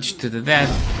 Punch to the death,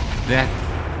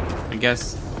 I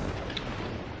guess.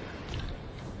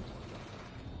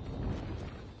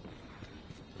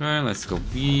 Well, let's go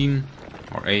B,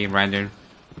 or A rather.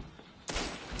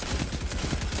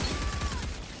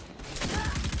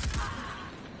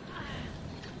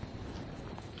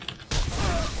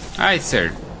 Alright,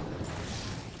 sir.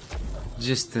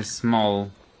 Just a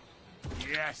small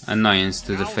annoyance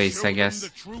to the face, I guess.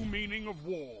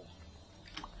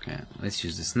 Okay, let's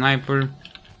use the sniper.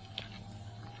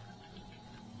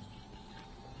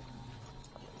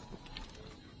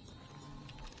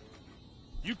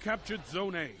 You captured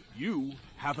Zone A. You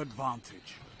have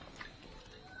advantage.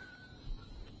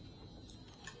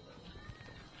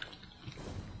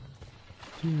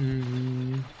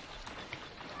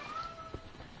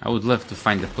 I would love to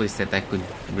find a place that I could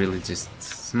really just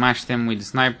smash them with the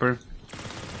sniper.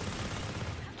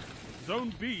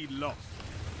 Zone B lost.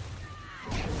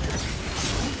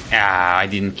 Ah, I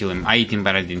didn't kill him. I hit him,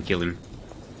 but I didn't kill him.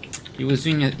 He was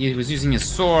using a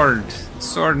sword.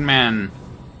 Sword man.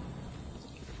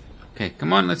 Okay,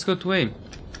 come on, let's go to A.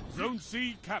 Zone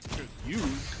C captured. You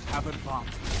have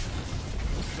advantage.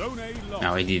 Zone A lost.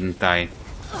 No, he didn't die.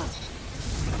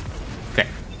 Okay.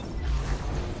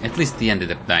 At least he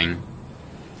ended up dying.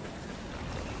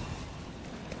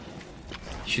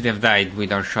 Should have died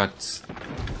with our shots.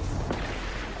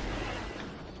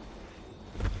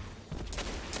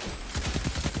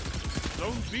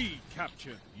 Zone B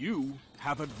captured. You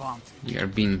have advantage. We are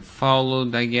being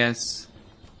followed, I guess.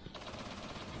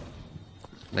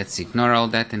 Let's ignore all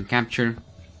that and capture.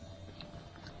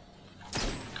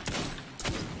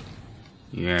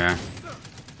 Yeah.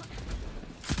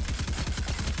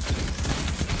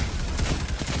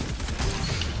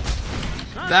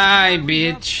 Die,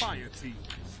 bitch!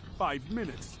 5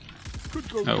 minutes. Could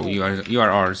go Oh, north. you are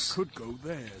ours. Could go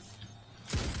theirs.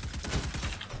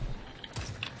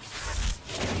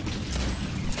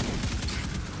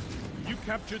 You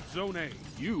captured Zone A.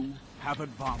 You have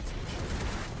advantage.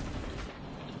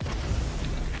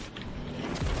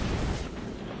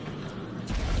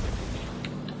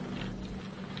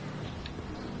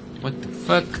 What the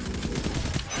fuck?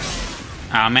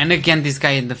 Ah man, again this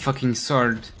guy had the fucking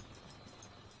sword.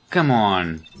 Come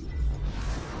on.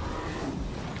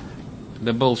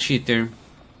 The bullshitter.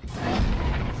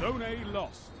 Zone A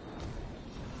lost.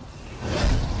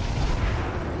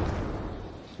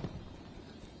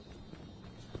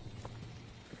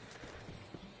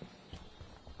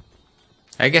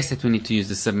 I guess that we need to use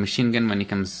the submachine gun when he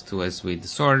comes to us with the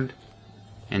sword.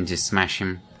 And just smash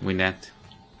him with that.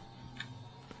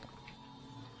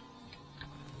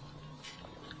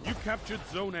 You captured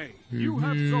Zone A. You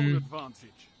have zone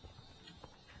advantage.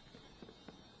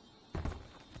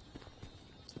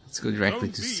 Let's go directly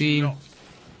Zone to B C. lost.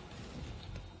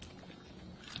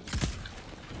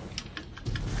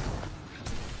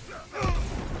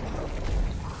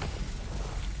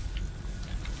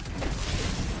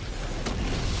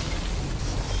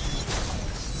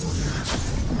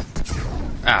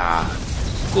 Ah,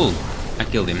 cool. I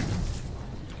killed him.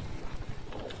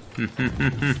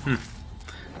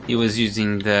 He was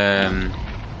using the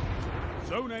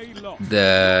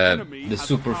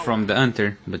super from the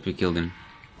hunter, but we killed him.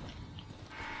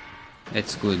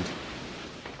 That's good.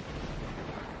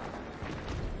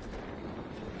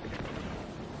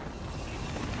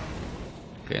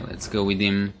 Okay, let's go with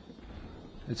him.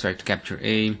 Let's try to capture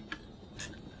A.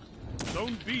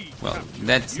 Well,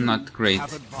 that's not great.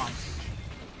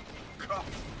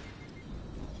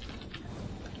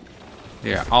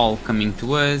 They are all coming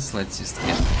to us. Let's just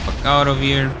get the fuck out of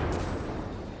here.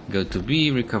 Go to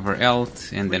B, recover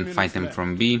health, and then fight them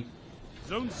from B.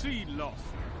 Zone C lost.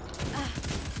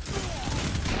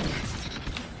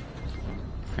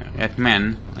 That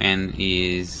man and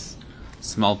his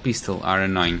small pistol are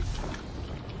annoying.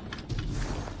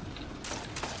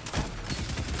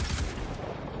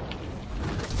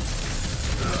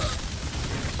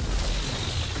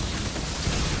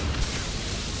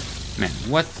 Man,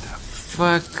 what the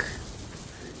fuck?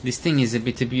 This thing is a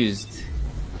bit abused.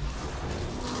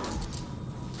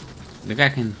 The guy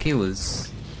can kill us,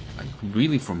 like,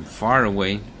 really from far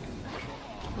away.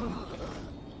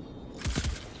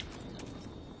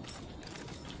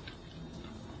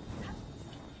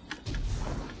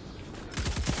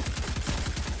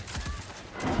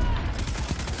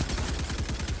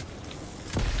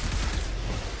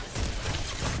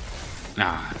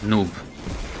 Ah, noob.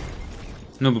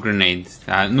 Noob grenade.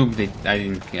 Noob.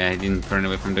 I didn't run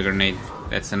away from the grenade.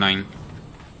 That's annoying.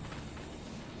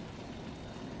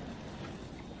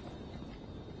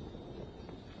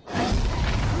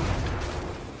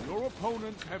 Your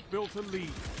opponents have built a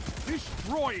lead.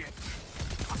 Destroy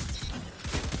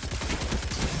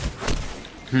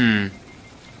it.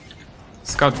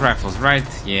 Scout rifles, right?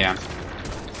 Yeah.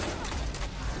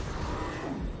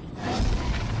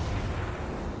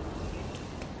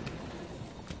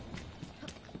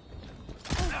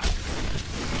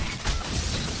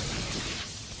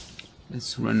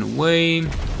 Let's run away.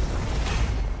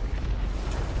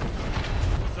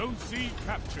 Zone C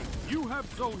captured. You have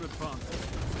zone advantage.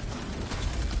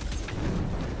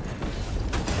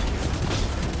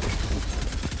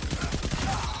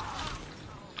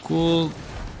 Cool.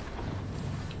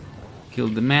 Kill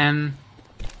the man.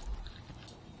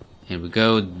 Here we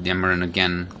go. Dameron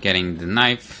again getting the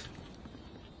knife.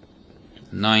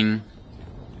 9.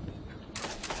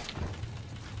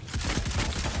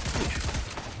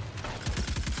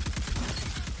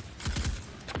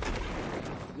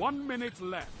 One minute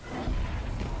left.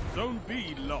 Zone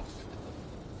B lost.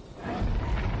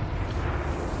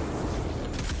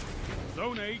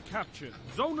 Zone A captured.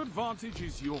 Zone advantage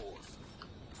is yours.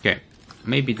 Okay,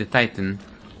 maybe the Titan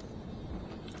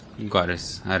got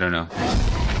us. I don't know.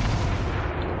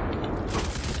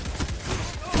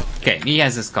 Okay, he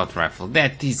has a scout rifle.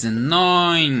 That is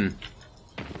annoying.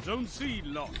 Zone C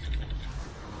lost.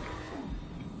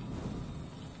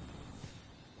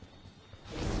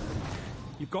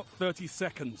 You've got 30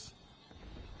 seconds.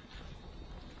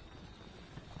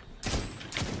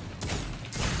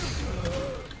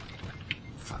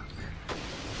 Fuck.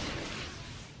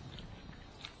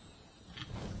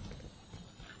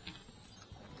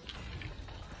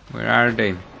 Where are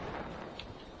they? 10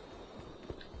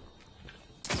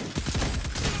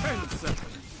 seconds.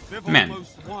 They've Man,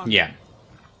 almost won. yeah.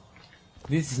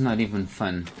 This is not even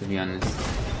fun, to be honest.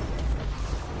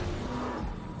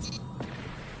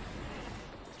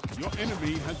 Your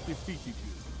enemy has defeated you.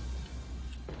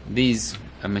 This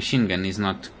machine gun is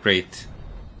not great.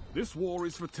 This war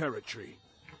is for territory.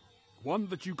 One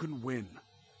that you can win.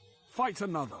 Fight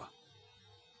another.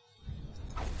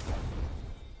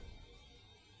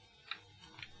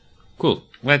 Cool.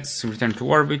 Let's return to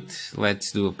orbit.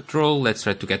 Let's do a patrol. Let's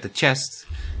try to get the chest.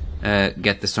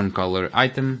 Get the Stormcaller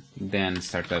item. Then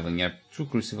start leveling up through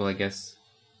Crucible, I guess.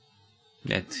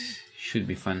 That should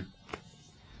be fun.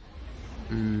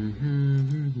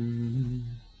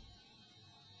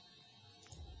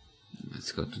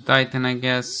 Let's go to Titan, I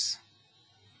guess.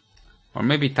 Or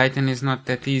maybe Titan is not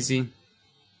that easy.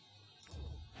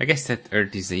 I guess that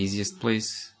Earth is the easiest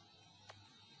place.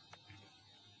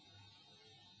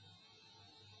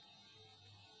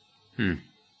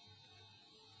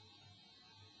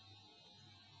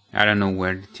 I don't know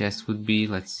where the chest would be.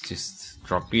 Let's just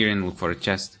drop here and look for a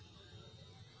chest.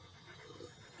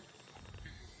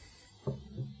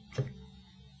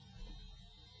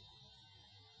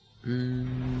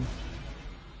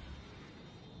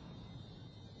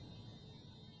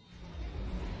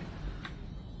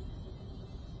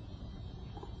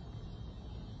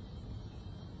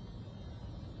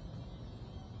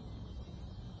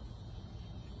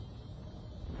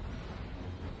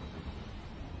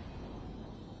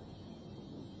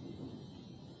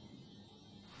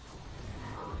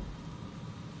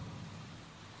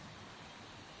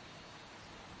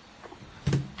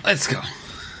 Let's go.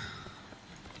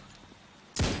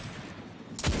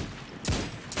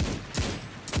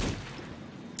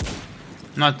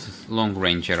 Not long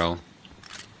range at all.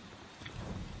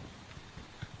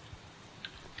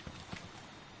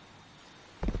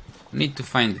 Need to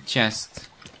find the chest.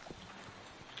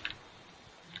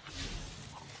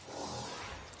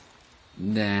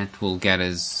 That will get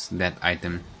us that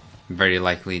item. very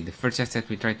likely the first chest that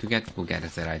we try to get will get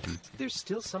us that item. There's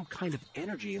still some kind of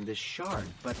energy in this shard,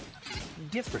 but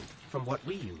different from what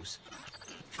we use.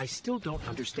 I still don't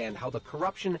understand how the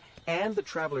corruption and the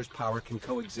Traveler's power can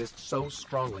coexist so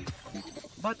strongly.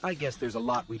 But I guess there's a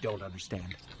lot we don't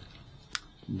understand.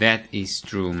 That is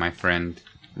true, my friend.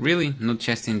 Really? No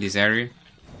chest in this area?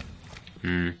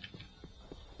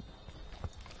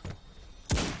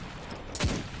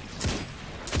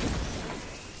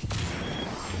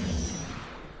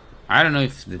 I don't know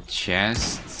if the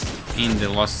chest in the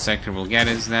Lost Sector will get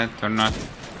us that or not.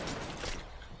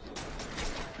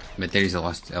 But there is a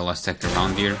lost sector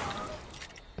around here.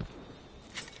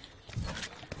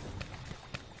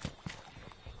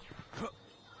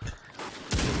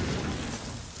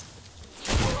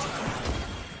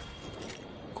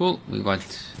 Cool, we got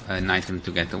an item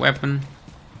to get the weapon.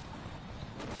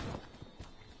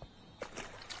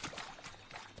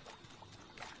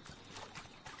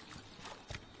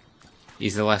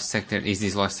 Is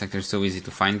this last sector so easy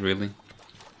to find, really?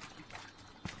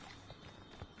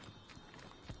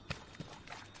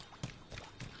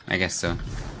 I guess so.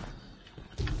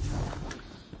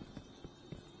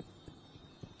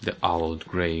 The Hollowed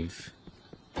Grave.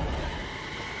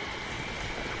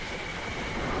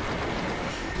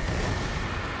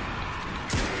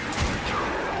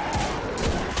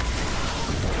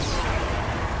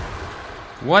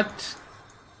 What?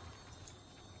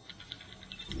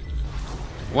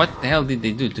 What the hell did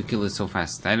they do to kill us so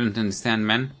fast? I don't understand,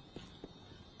 man.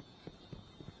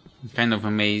 I'm kind of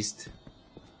amazed.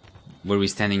 Were we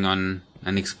standing on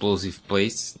an explosive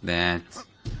place that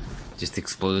just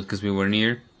exploded because we were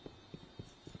near?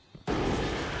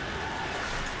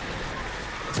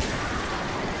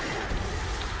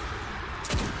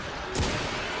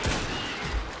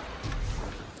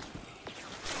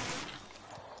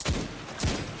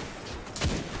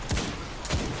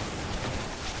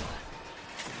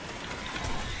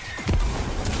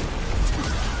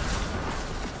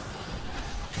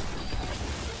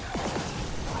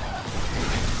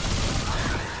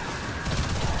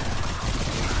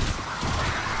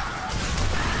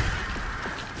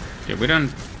 We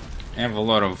don't have a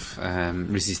lot of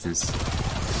resistance.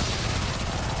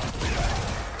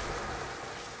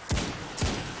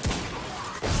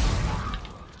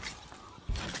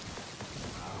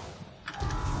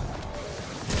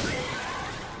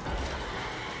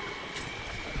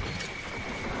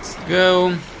 Let's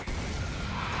go.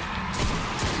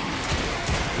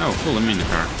 Oh, cool, a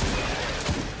minotaur.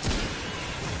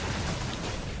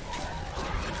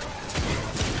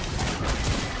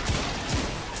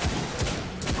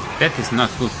 That is not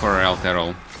good for our health at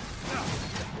all.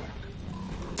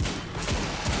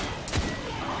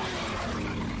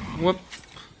 Whoop.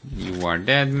 You are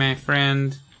dead, my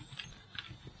friend.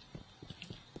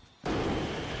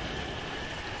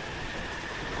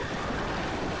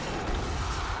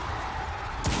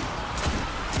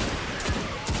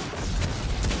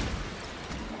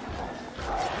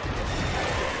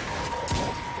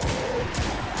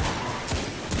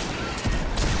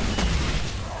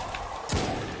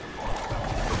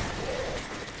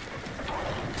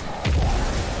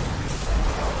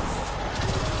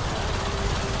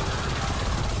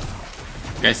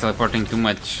 Guys teleporting too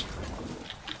much.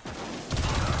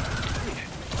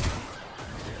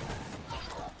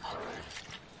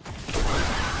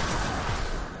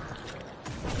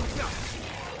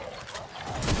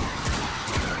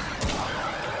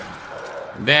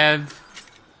 Dead.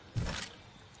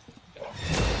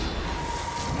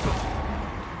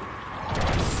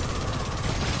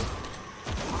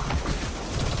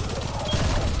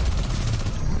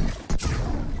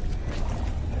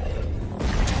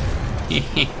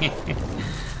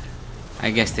 I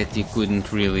guess that you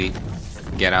couldn't really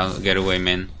get away,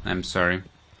 man. I'm sorry.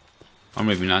 Or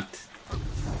maybe not.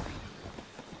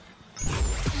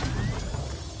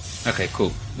 Okay,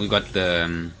 cool. We got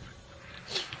the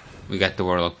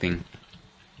warlock thing.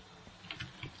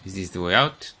 Is this the way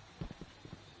out?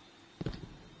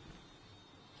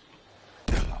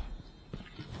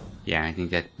 Yeah, I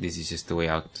think that this is just the way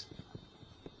out.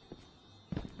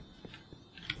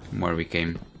 From where we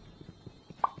came.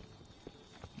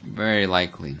 Very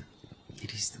likely.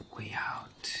 It is the way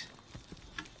out.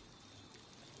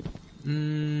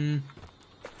 Yeah,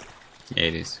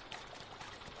 it is.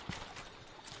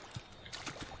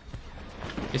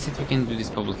 Guess if we can do this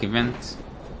public event.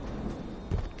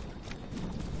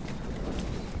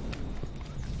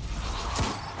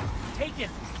 Take it!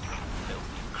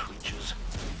 Filthy creatures.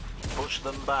 Push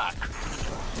them back.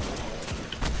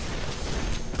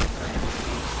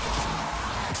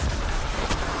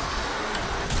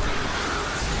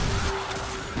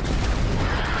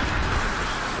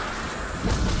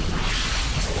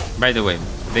 By the way,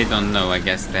 they don't know, I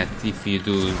guess, that if you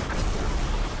do...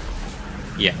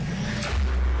 Yeah.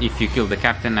 If you kill the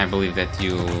captain, I believe that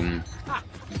you... Ha!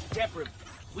 Deborah,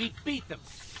 we beat them.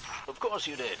 Of course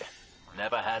you did.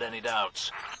 Never had any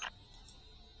doubts.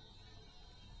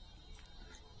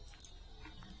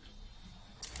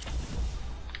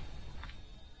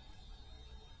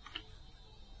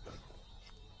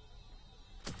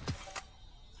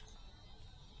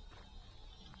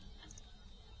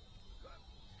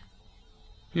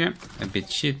 Yeah, a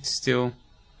bit shit still.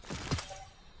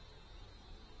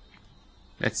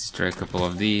 Let's destroy a couple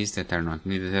of these that are not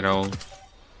needed at all.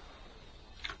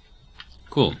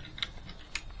 Cool.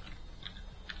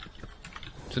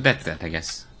 So that's that, I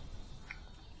guess.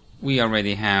 We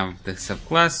already have the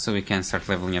subclass, so we can start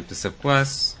leveling up the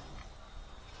subclass.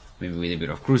 Maybe with a bit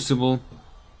of Crucible.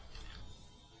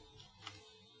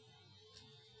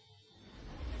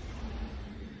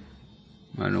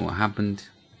 I don't know what happened.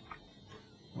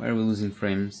 Why are we losing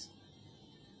frames?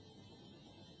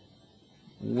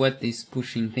 What is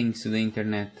pushing things to the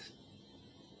internet?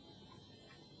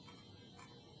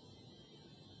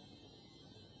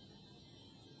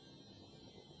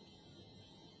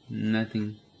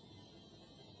 Nothing.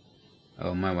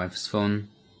 Oh, my wife's phone.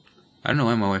 I don't know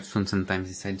why my wife's phone sometimes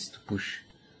decides to push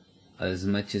as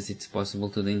much as it's possible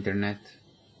to the internet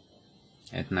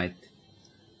at night.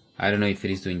 I don't know if it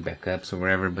is doing backups or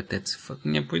whatever, but that's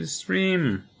fucking up with the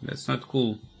stream. That's not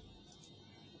cool.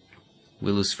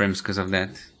 We lose frames because of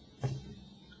that.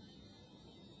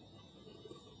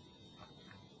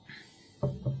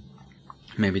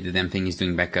 Maybe the damn thing is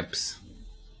doing backups.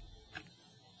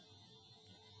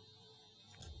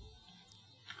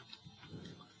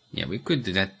 Yeah, we could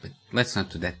do that, but let's not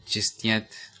do that just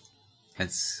yet.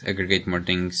 Let's aggregate more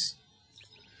things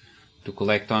to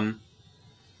collect on.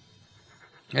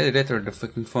 Either that or the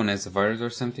fucking phone has a virus or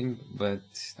something, but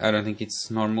I don't think it's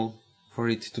normal for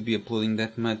it to be uploading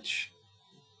that much.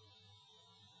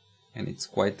 And it's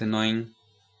quite annoying.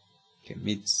 Okay,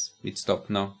 it stopped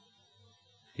now.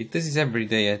 It does this every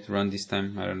day at around this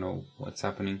time. I don't know what's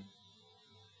happening.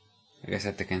 I guess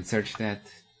I can search that.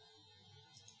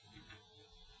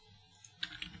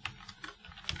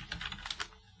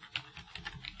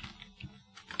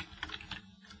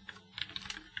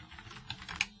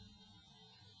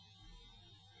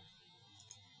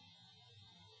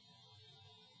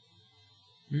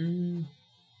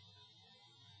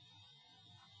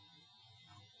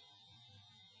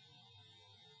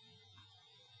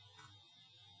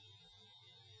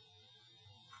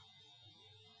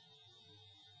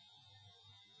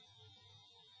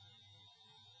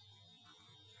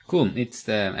 Cool, it's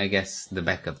the, I guess, the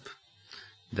backup.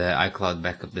 The iCloud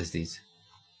backup does these.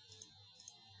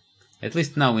 At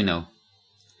least now we know.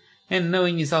 And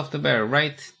knowing is half the battle,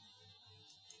 right?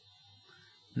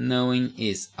 Knowing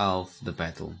is half the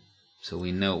battle. So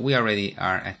we know, we already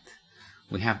are at,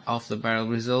 we have half the barrel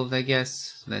resolved, I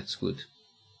guess. That's good.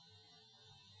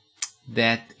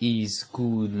 That is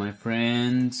good, my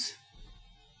friends.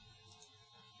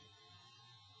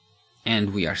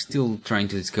 And we are still trying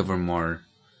to discover more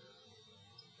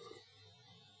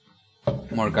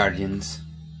guardians.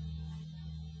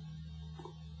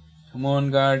 Come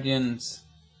on, guardians.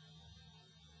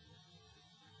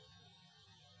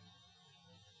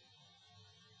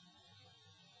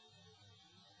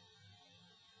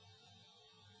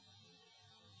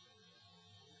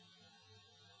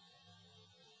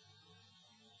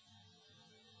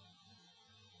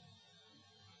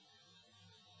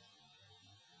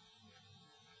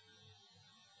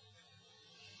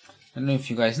 I don't know if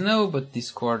you guys know, but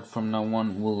Discord from now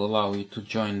on will allow you to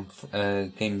join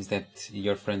games that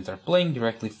your friends are playing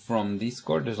directly from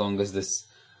Discord, as long as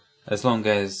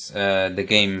the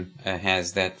game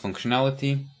has that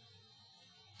functionality.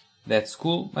 That's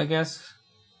cool, I guess.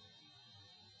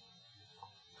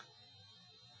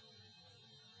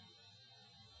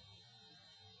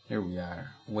 Here we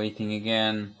are, waiting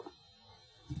again.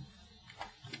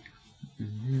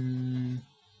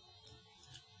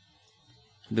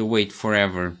 The wait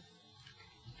forever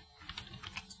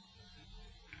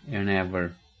and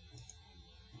ever.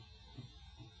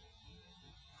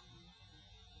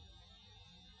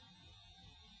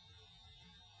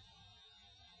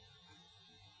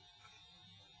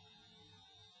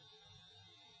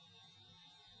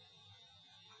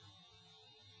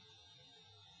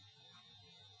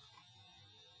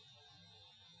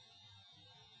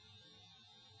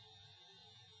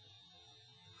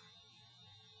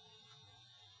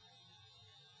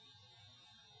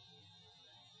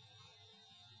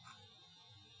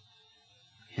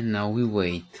 And now we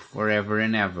wait forever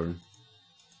and ever.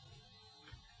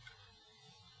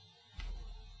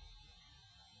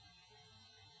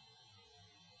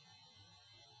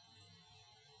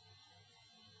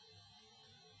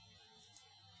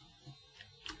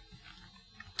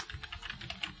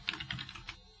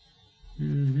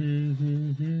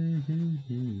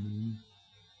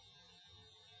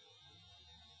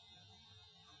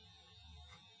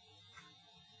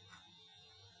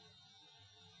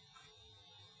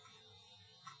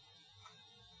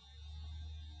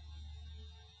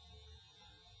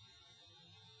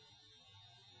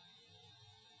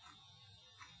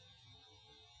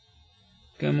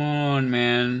 Come on,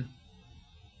 man.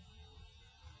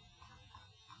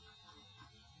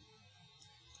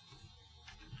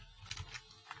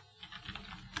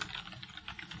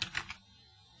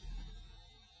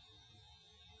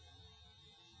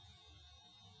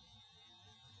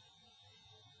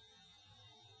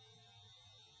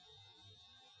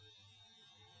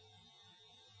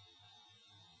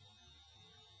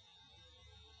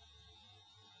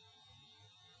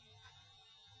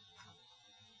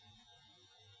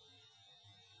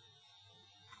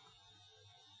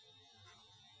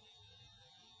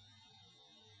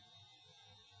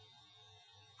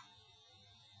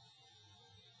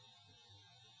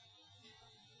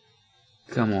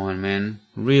 Come on, man.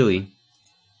 Really?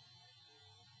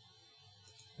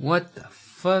 What the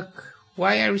fuck?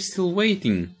 Why are we still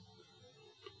waiting?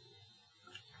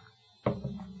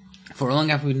 For how long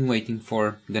have we been waiting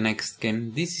for the next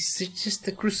game? This is just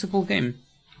a Crucible game.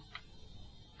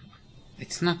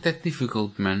 It's not that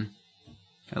difficult, man.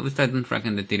 At least I don't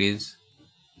reckon that it is.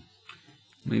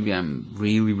 Maybe I'm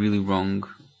really, really wrong.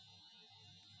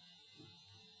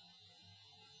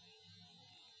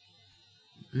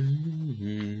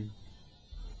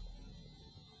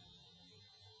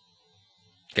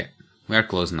 Okay, we are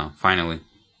close now, finally.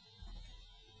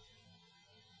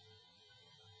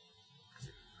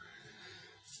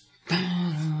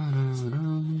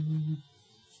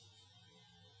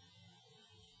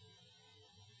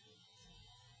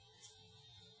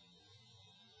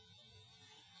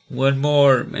 One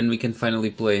more and we can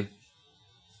finally play.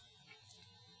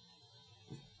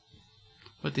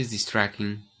 What is this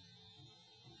tracking?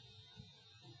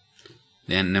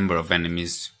 The number of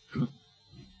enemies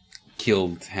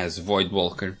killed has Void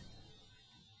Walker.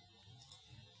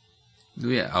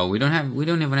 We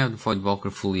don't even have the Void Walker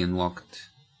fully unlocked.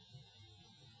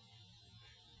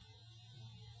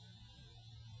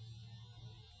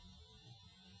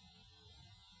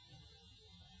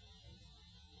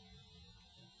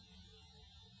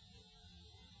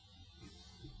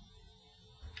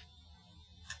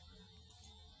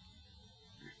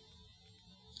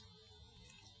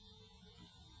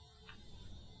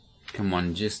 Come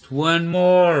on, just one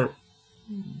more.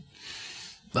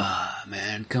 Ah,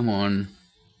 man, come on.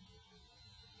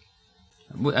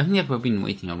 I think I've been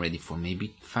waiting already for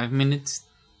maybe 5 minutes.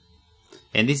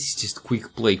 And this is just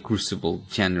quick play Crucible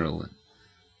general.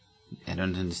 I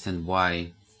don't understand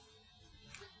why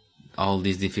all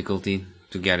this difficulty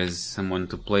to get us someone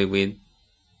to play with.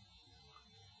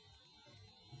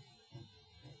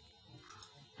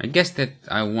 I guess that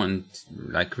I want,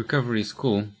 like, recovery is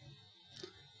cool.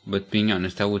 But being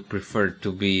honest, I would prefer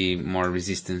to be more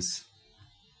resistance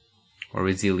or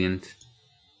resilient.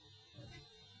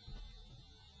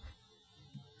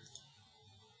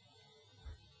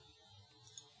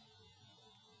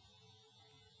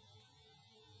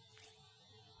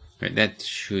 Okay, that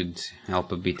should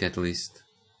help a bit at least.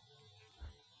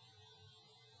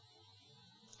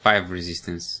 5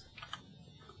 resistance.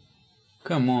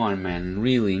 Come on, man,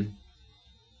 really?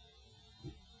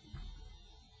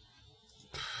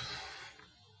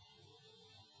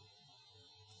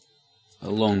 A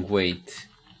long wait.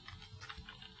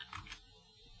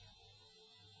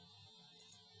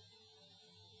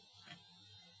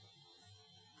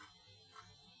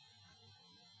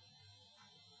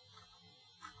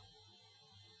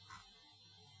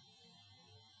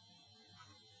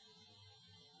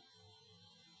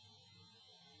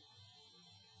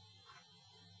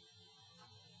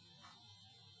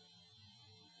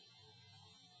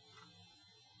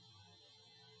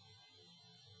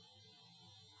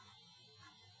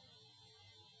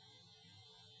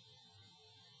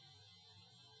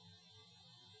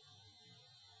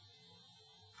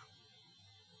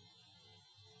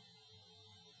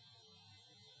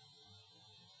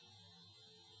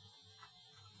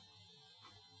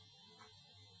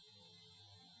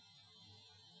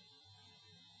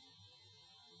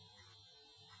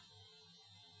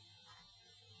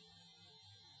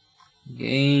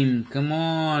 Game, come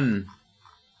on.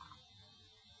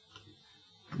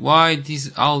 Why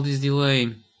all this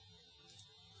delay?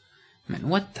 Man,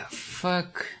 what the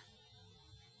fuck?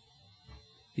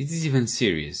 Is this even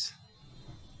serious?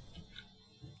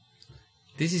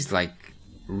 This is like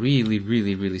really,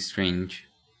 really, really strange.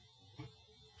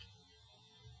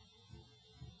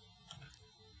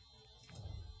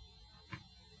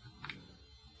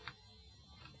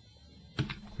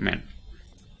 Man.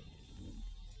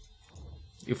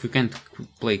 If we can't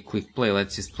play quick play,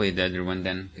 let's just play the other one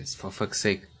then, because for fuck's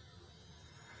sake.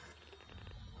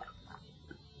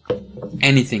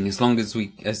 Anything, as long as we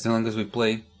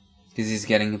play, this is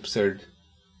getting absurd.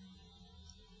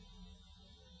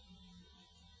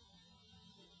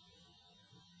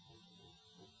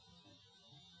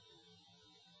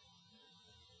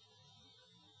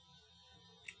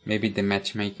 Maybe the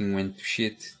matchmaking went to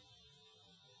shit.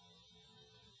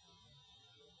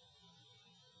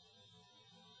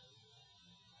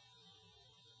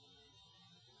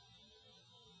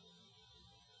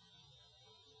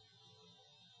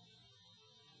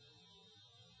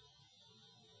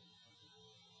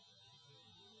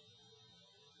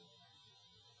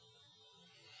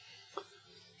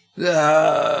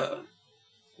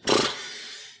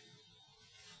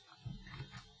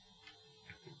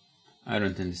 I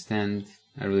don't understand.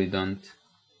 I really don't.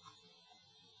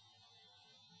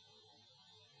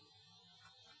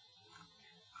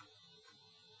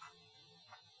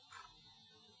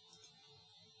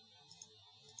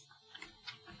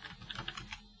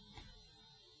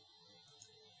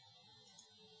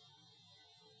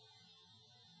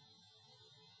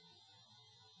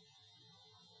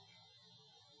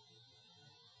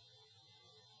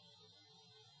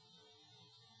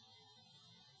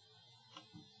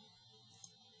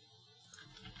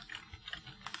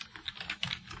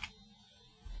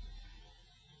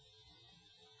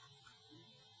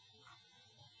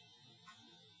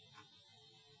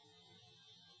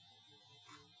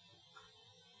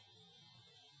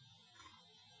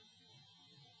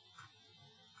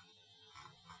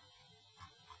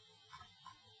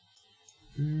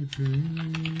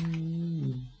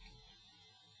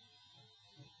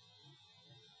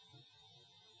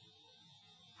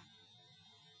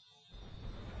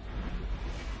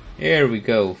 Here we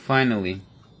go, finally.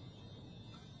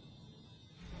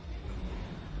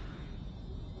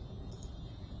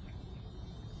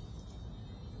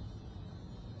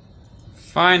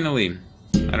 Finally!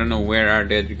 I don't know where are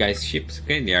the other guys' ships.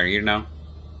 Okay, they are here now.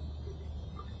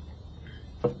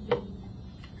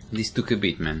 This took a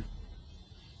bit, man.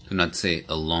 To not say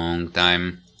a long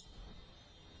time.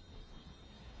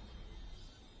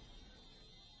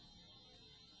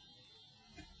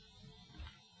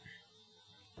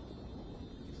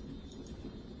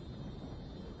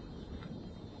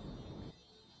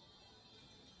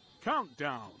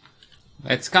 Countdown.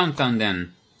 Let's count down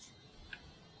then.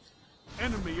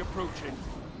 Enemy approaching.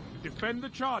 Defend the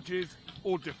charges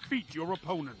or defeat your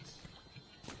opponents.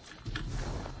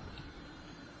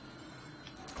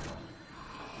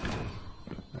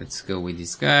 Let's go with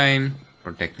this guy.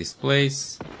 Protect this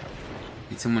place.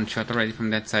 Did someone shot already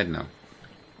from that side? No.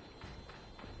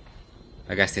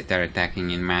 I guess that they're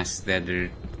attacking in mass the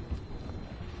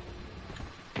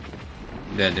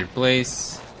other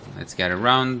place. Let's get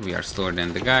around. We are slower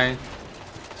than the guy,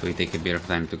 so we take a bit of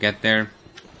time to get there.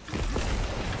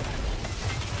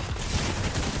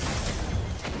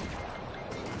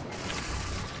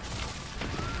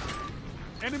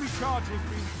 Enemy charge has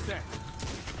been set.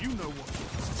 You know what.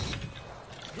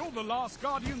 You're the last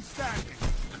guardian standing.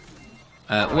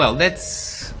 Well,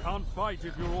 that's... Can't fight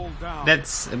if you're all down.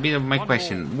 That's a bit of my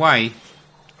question. Why?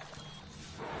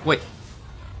 Wait.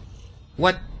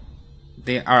 What?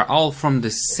 They are all from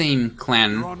the same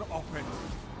clan. You're on offense.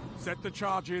 Set the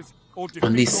charges or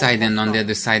on this side and on the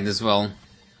other side as well.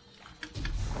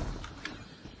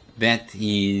 That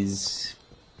is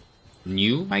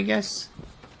new, I guess.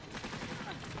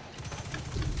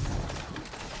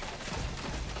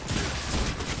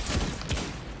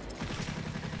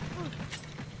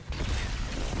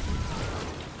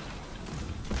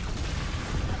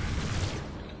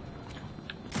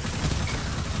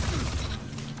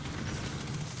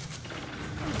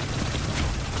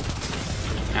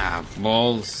 Ah,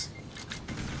 balls.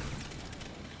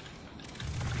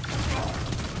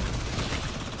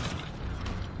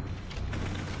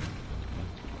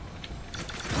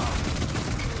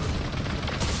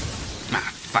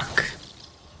 Ah, fuck.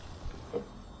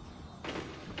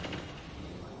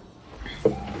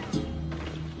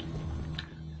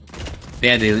 They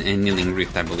had a kneeling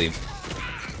rift, I believe.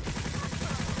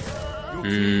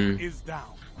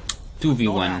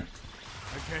 2v1.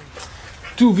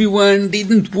 2v1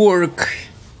 didn't work.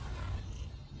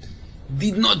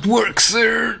 Did not work,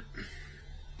 sir.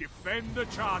 Defend the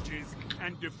charges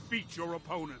and defeat your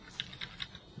opponents.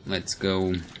 Let's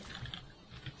go.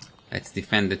 Let's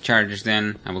defend the charges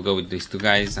then. I will go with these two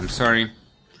guys. I'm sorry.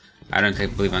 I don't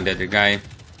believe on the other guy.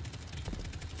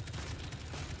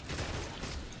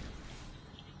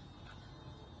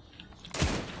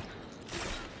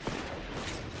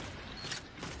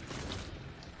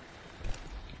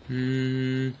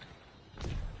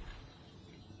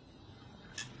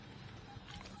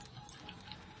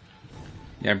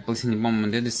 They are placing the bomb on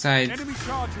the other side. Enemy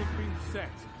charge has been set.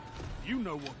 You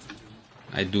know what to do.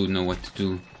 I do know what to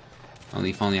do. Only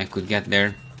if only I could get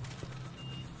there.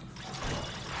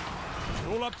 It's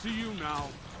all up to you now.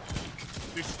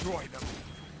 Destroy them.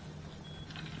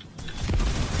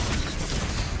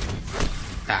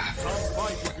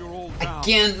 I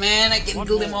can't, man. I can't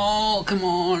kill them all. Come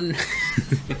on.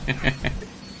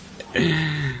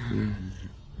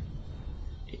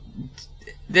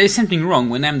 There's something wrong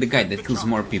when I'm the guy that kills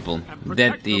more people.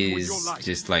 That is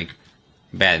just like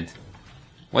bad.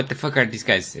 What the fuck are these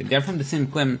guys? They're from the same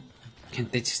clan.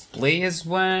 Can't they just play as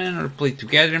one or play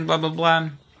together and blah blah blah?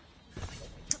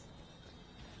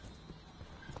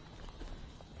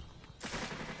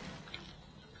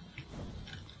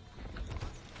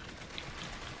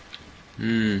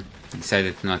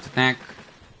 Decided to not attack.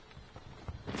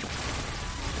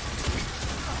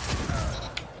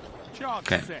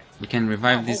 Okay, we can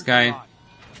revive this guy.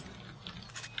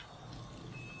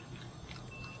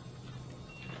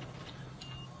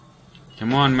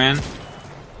 Come on, man.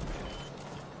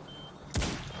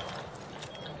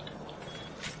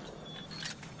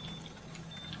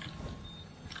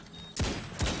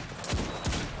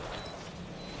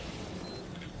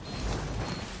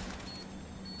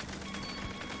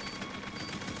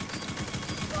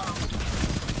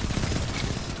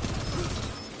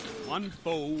 One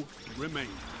foe remains.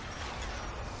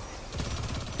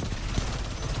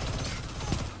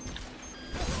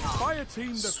 Fire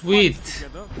team that Sweet. fights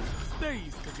together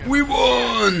stays together. We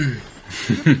won!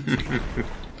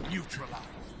 Neutralized.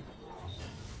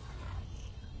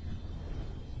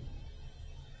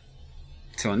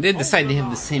 So on the other side they have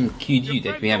the same QG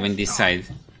that we have on this side.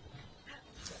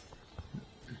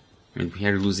 And we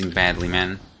are losing badly,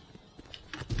 man.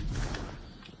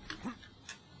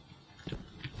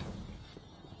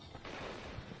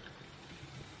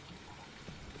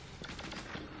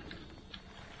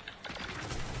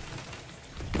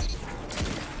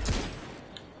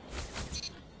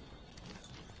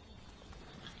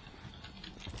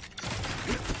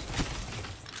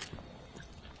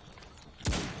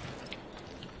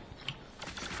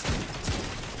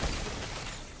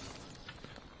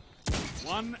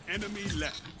 One enemy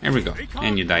left. There we go.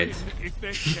 And you died. If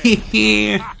they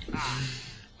can.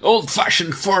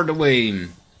 Old-fashioned for the way.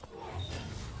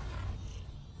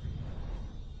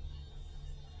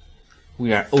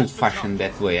 We are old-fashioned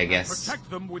that way, I guess. Protect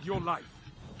them with your life.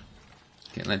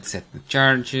 Okay, let's set the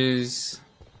charges.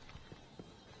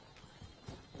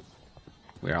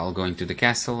 We're all going to the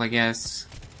castle, I guess.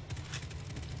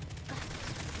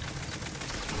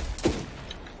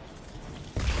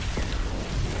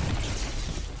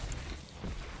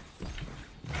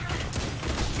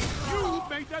 You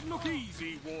made that look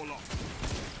easy, Warlock.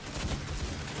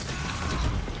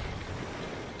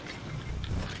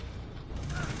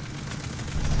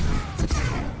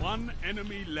 One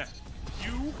enemy left.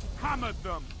 You hammered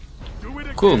them. Do it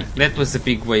again. Cool, that was a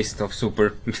big waste of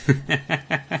super.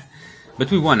 But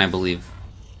we won, I believe.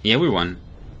 Yeah, we won.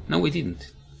 No, we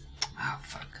didn't. Oh,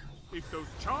 fuck. If those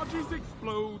charges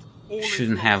explode, all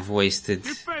Shouldn't is have wasted.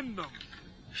 defend them.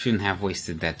 Shouldn't have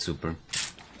wasted that super.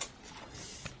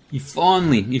 If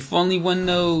only one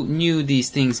knew these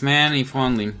things, man. If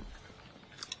only.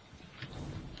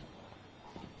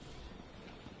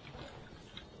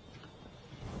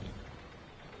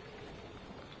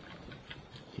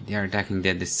 They are attacking the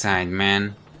other side,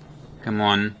 man. Come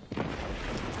on.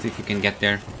 See if you can get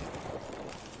there.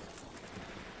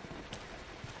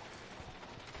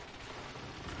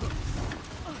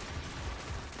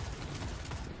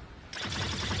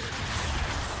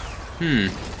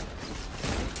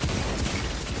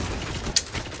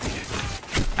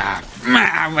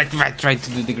 I tried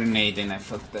to do the grenade and I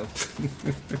fucked up.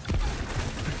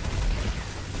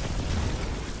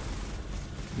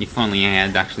 If only I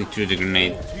had actually threw the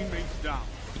grenade.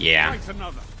 Yeah.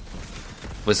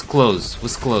 Was close,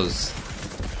 was close.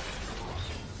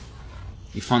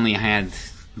 If only I had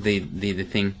the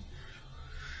thing.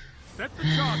 Set the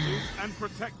charges and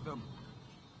protect them.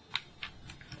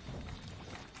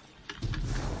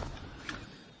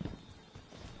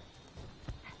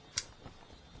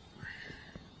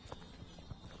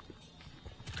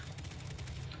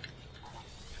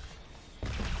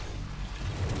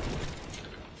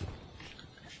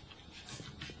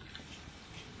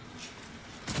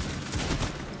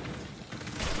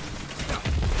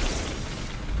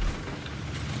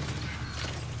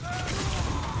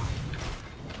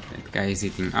 Guy is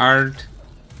eating hard.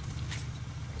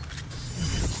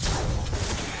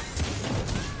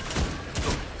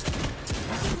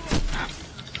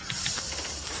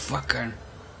 Fucker.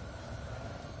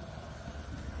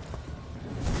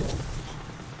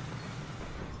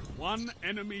 One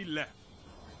enemy left.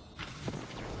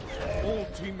 All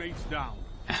teammates down.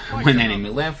 One enemy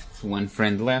left, one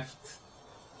friend left.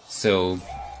 So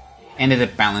ended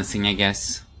up balancing, I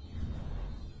guess.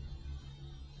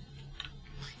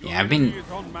 Yeah, I'm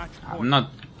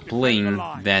playing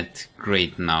that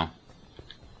great now.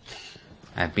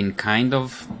 I've been kind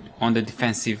of on the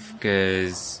defensive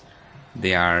because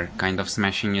they are kind of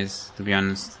smashing us, to be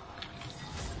honest.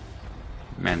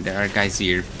 Man, there are guys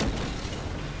here.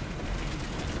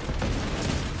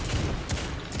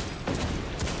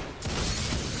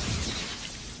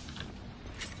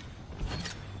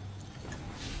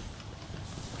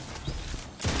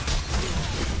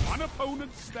 One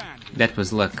opponent standing. That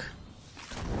was luck.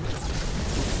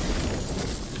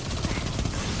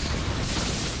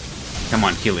 Come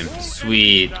on, kill him.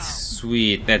 Sweet,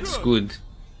 sweet, that's good.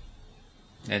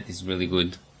 That is really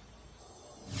good.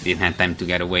 Didn't have time to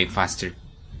get away faster.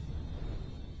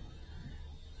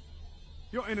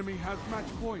 Your enemy has match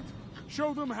point.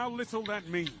 Show them how little that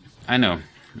means. I know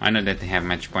that they have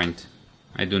match point.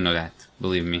 I do know that,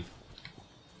 believe me.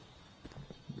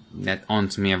 That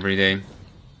haunts me every day.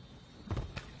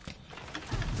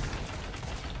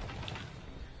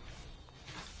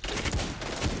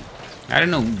 I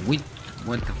don't know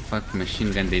what the fuck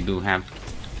machine gun they do have.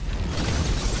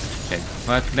 Okay,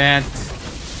 fuck that.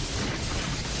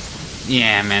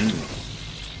 Yeah, man.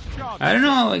 I don't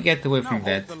know how I get away from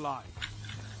that.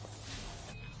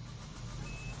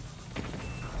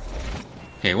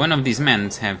 Okay, one of these men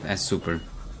have a super.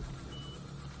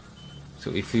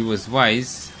 So if he was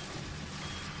wise,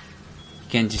 he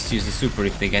can just use the super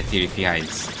if they get here if he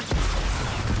hides.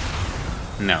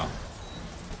 No.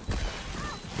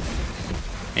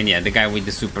 And yeah, the guy with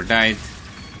the super died.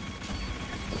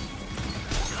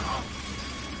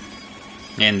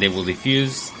 And they will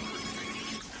defuse.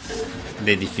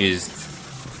 They defused.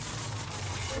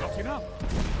 Not enough.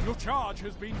 Your charge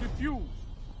has been defused.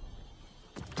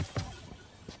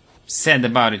 Sad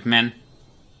about it, man.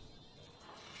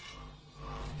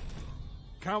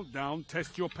 Countdown,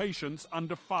 test your patience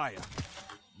under fire.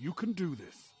 You can do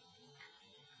this.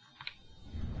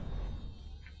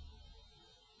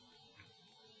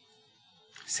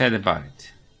 Sad about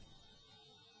it.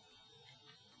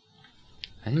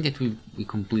 I think that we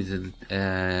completed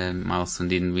milestone,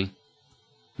 didn't we?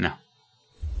 No.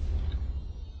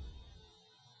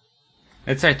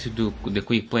 Let's try to do the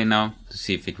quick play now to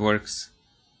see if it works.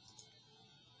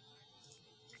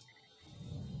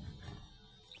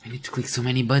 I need to click so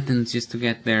many buttons just to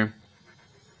get there.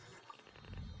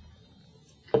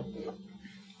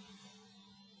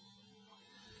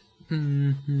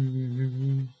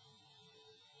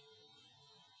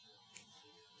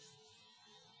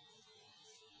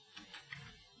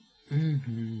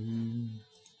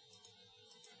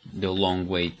 The long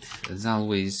wait, as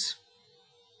always.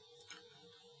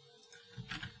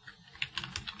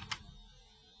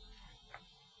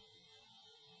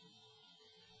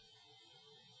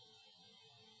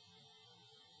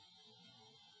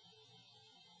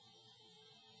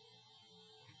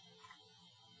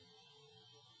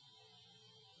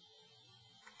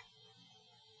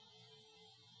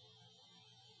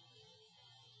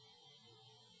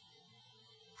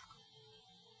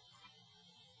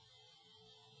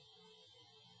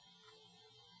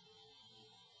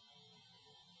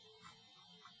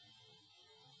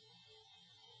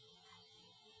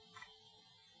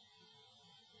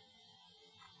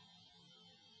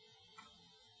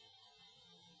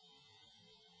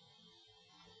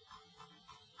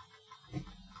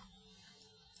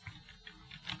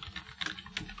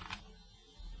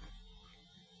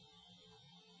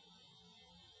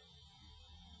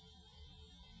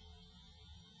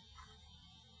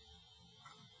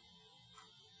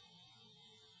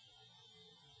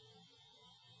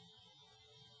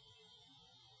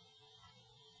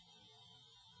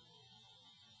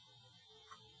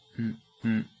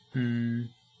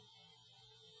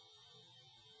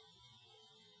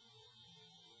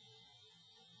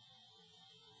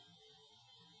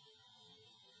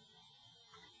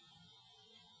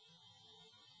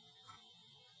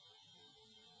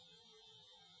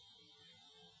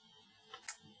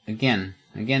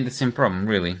 Again, the same problem,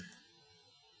 really.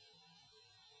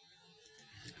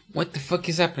 What the fuck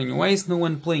is happening? Why is no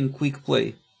one playing quick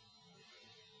play?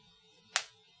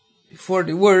 Before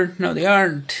they were, now they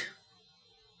aren't.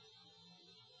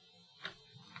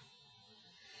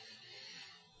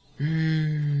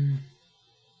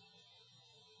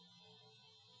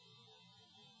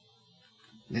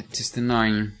 That's just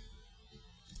annoying.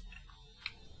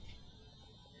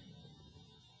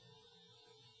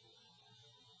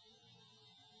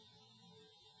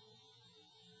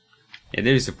 Yeah,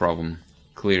 there is a problem,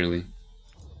 clearly.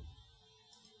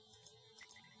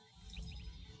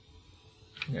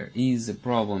 There is a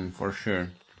problem for sure.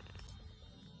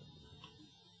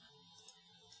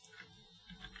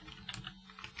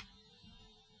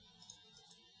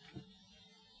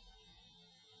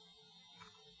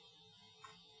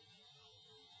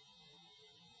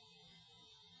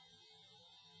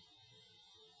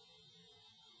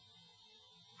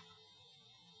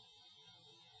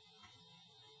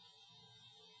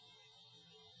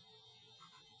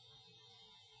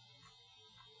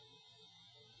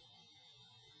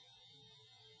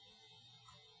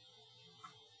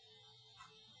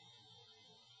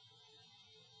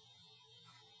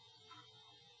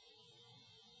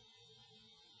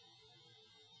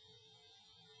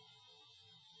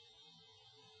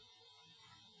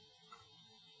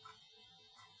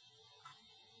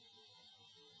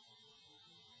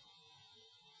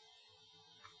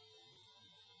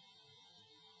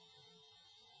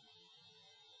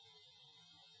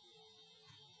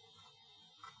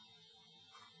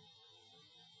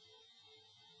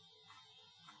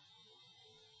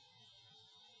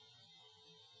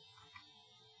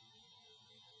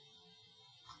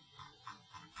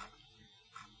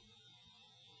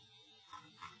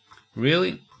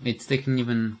 Really? It's taking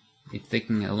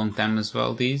a long time as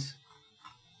well, these?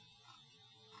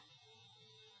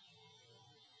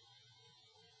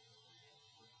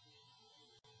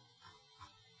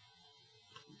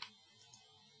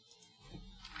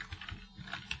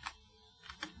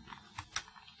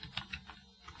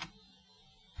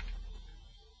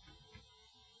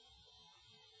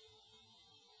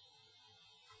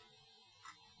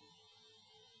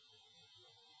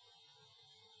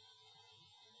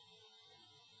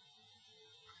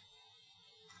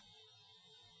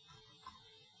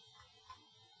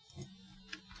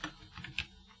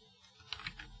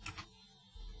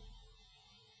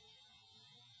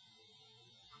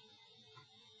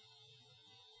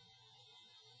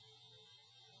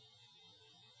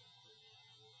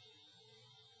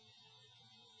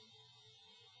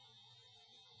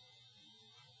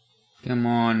 Come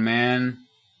on, man.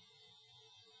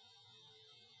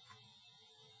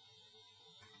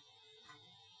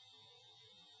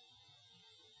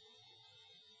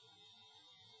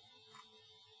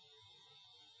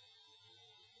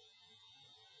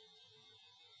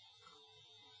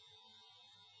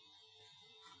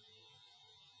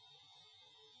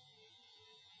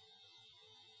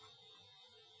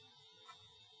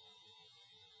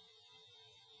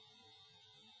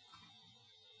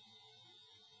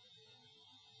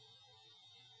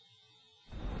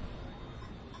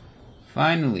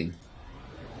 Finally.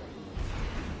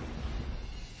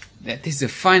 That is a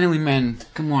finally, man.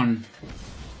 Come on.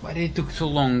 Why did it took so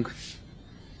long?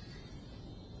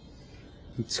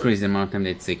 It's crazy the amount of time that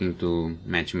it's taking to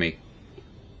matchmake.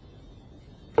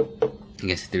 I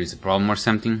guess there is a problem or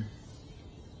something.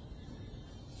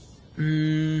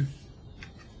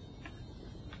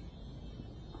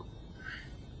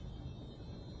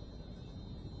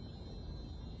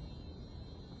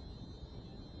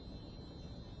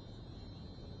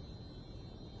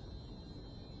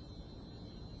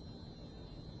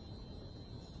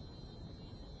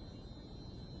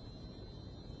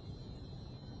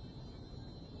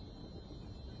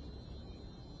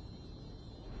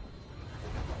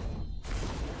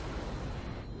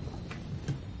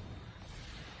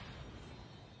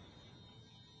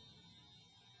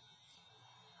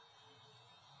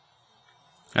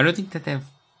 I don't think that I've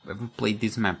ever played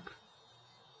this map.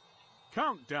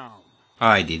 Countdown. Oh,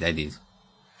 I did. I did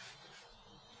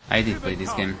play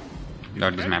this game.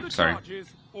 Not this map, sorry.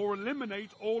 Or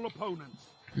eliminate all opponents.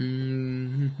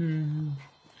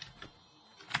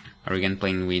 Are we again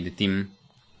playing with the team?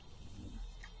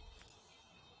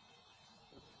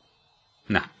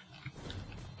 Nah.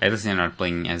 I don't think we're not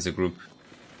playing as a group.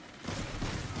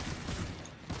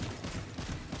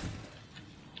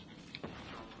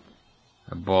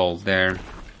 A ball there.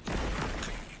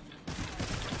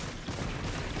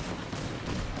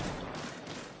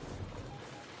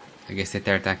 I guess that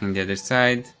they're attacking the other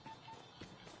side.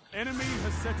 Enemy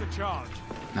has set a charge.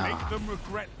 Make them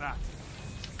regret that.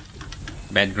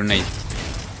 Bad grenade.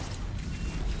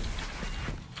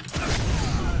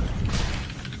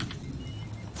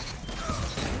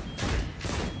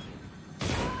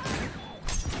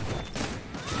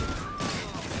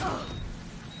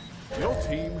 Your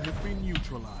team has been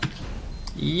neutralized.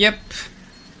 Yep.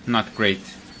 Not great.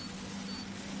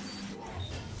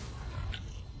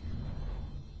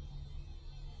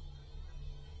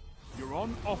 You're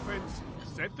on offense.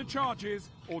 Set the charges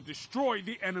or destroy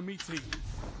the enemy team.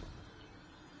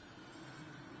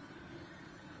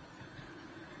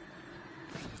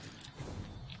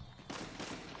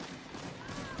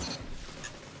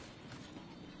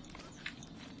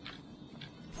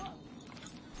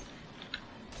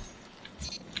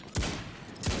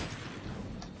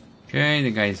 Okay,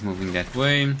 the guy is moving that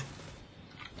way.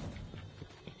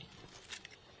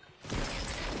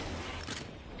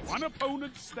 One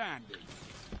opponent standing.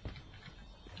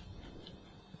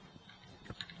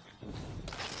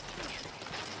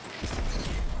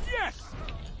 Yes!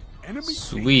 Enemy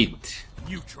Sweet.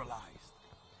 Neutralized.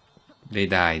 They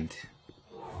died.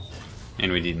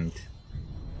 And we didn't.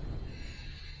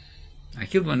 I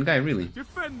killed one guy, really.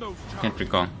 Defend those Can't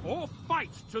recall. or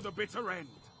fight to the bitter end.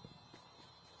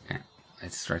 Okay,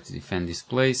 let's try to defend this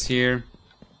place here.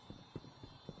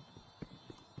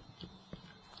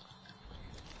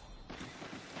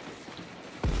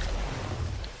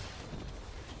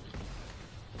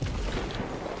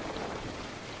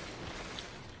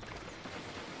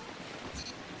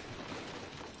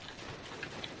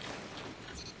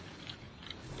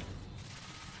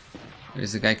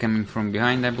 There's a guy coming from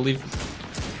behind, I believe.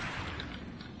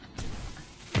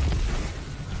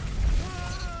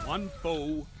 One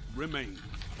foe remains.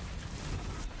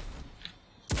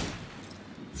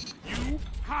 You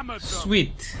have Hammered them.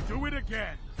 Sweet. Do it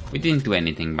again. We didn't do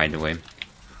anything, by the way.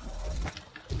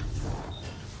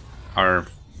 Our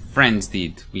friends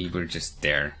did. We were just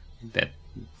there. That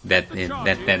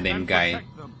damn guy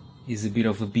is a bit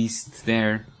of a beast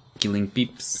there, killing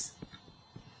peeps.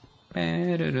 Now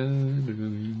we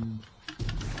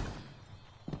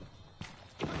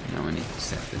need to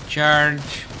set the charge,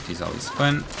 which is always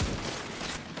fun.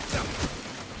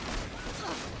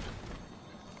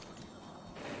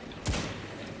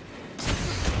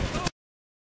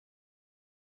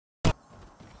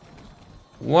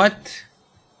 What?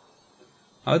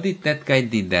 How did that guy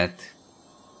did that?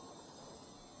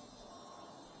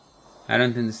 I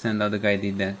don't understand how the guy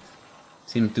did that.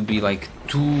 Seemed to be like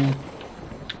too...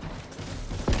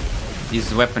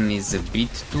 His weapon is a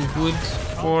bit too good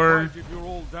for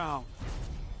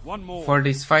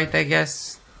this fight, I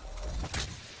guess.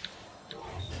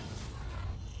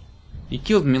 He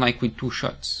killed me like with 2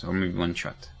 shots, or maybe 1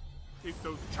 shot. If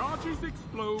those charges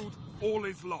explode, all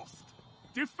is lost.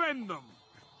 Defend them.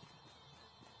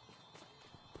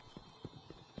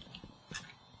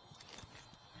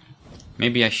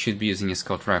 Maybe I should be using a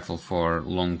scout rifle for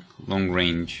long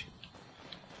range.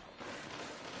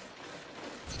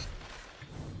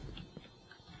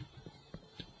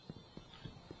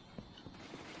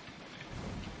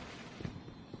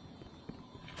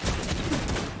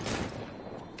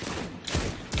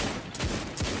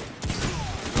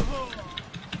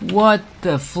 What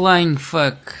the flying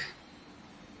fuck?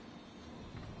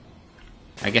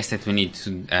 I guess that we need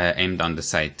to aim down the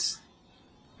sights.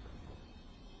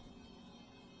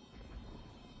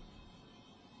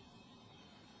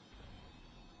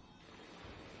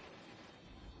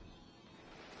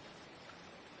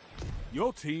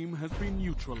 Your team has been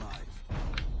neutralized.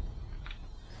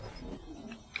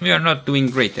 We are not doing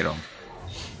great at all.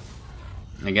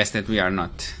 I guess that we are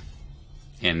not.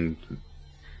 And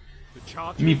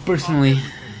me personally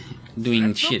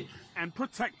doing shit. And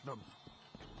protect them.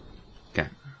 Okay.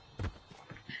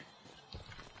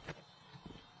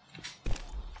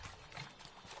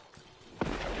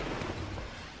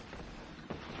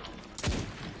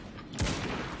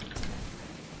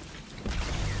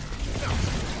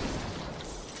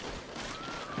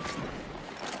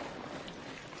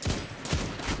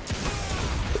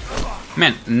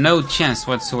 Man, no chance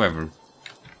whatsoever.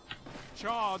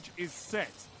 Charge is set.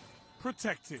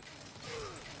 Protect it.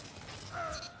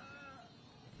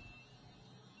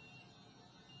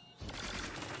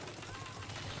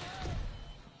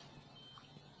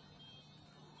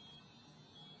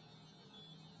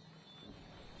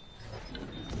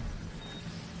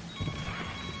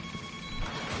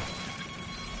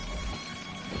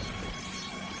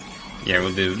 Yeah,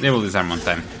 they will disarm on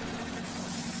time.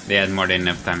 They had more than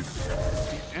enough time.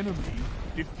 The enemy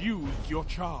diffused your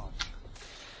charge.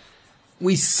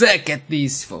 We suck at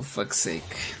this, for fuck's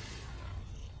sake.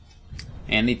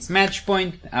 And it's match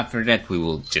point. After that we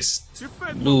will just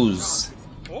lose.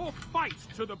 Or fight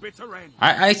to the bitter end.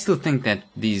 I still think that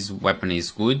this weapon is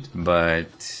good,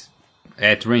 but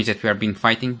at range that we have been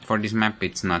fighting for this map,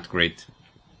 it's not great.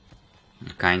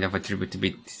 Kind of attribute a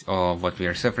bit of what we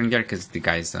are suffering there, because the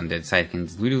guys on that side can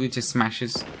literally just smash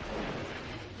us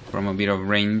from a bit of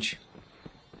range.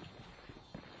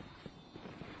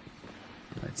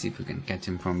 Let's see if we can catch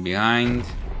him from behind.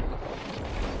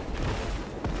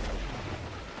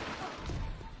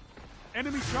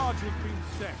 Enemy charge has been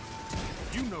set.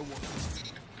 You know what.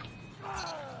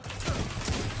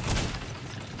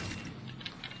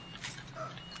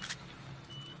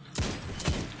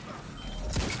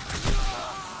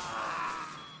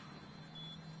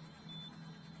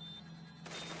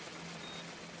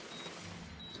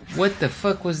 What the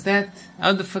fuck was that?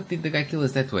 How the fuck did the guy kill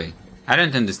us that way? I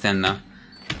don't understand now.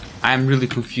 I'm really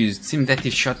confused. It seemed that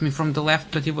he shot me from the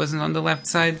left, but he wasn't on the left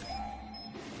side.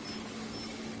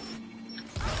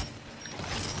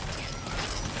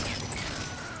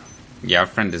 Yeah, our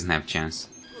friend doesn't have a chance.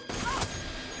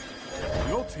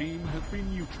 Your team has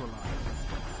been neutralized.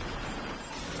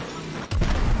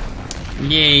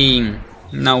 Yay!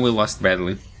 Now we lost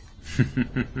badly.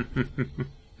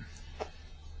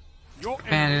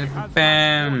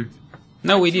 Bam!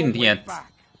 No, we didn't yet.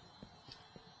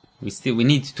 We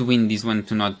need to win this one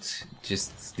to not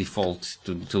just default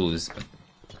to lose, but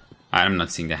I'm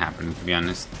not seeing that happening, to be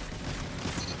honest.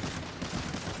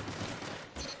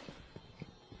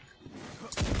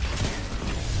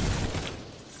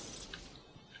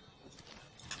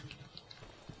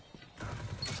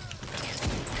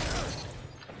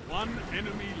 One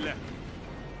enemy left.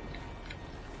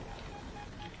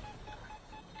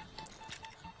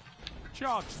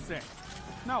 Charge set.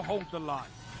 Now hold the line.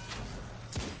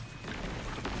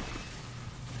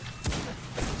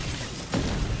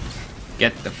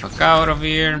 Get the fuck out of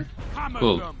here.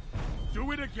 Cool.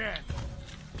 Do it again.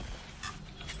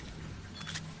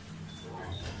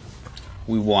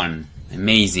 We won.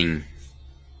 Amazing.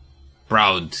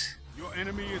 Proud. Your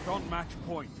enemy is on match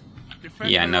point. Defend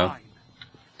Yeah, the no. line.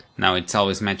 Now it's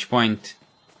always match point.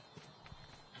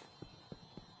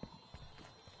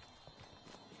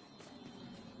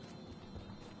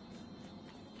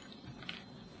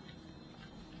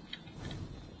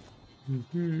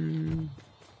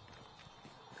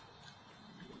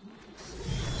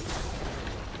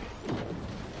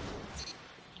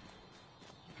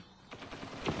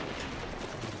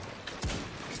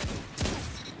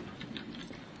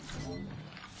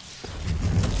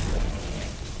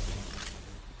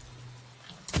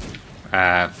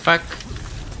 Fuck.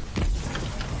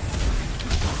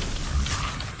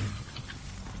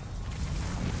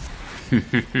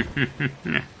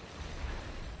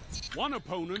 One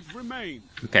opponent remains.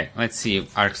 Okay, let's see.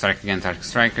 Arc Striker against Arc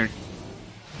Striker.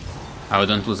 Oh,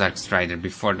 don't lose Arc Strider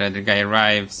before the other guy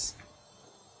arrives.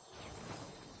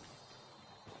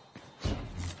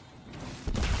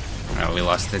 Oh, we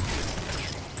lost it.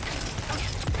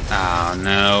 Oh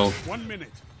no. 1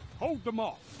 minute. Hold them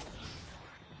off.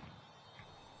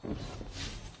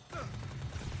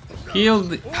 Kill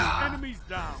the... All enemies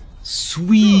down.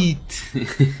 Sweet!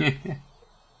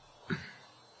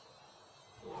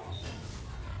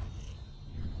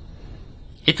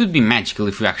 It would be magical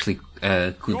if we actually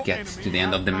could get to the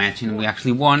end of the match and we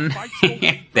actually won.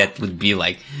 That would be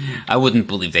like... I wouldn't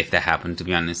believe if that happened, to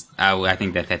be honest. I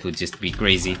think that would just be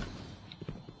crazy.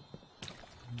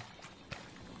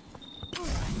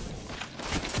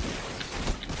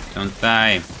 Don't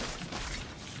die.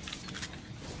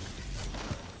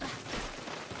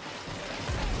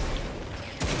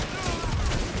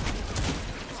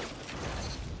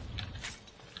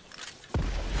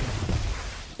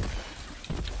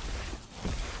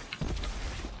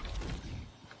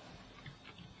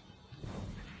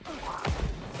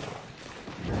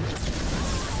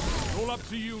 All up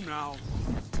to you now.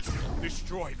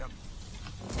 Destroy them.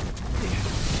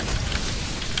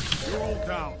 You're all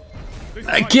down.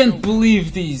 I can't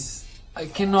believe this. I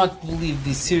cannot believe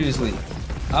this, seriously.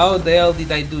 How the hell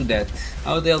did I do that?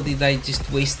 How the hell did I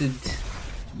just wasted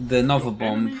the Nova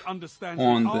Bomb on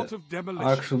the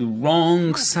actually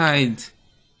wrong side?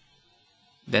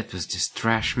 That was just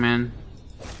trash, man.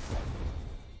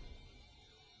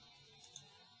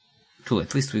 Cool,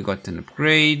 at least we got an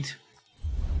upgrade.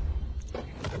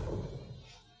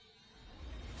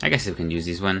 I guess we can use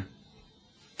this one.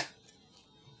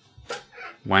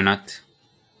 Why not?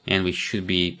 And we should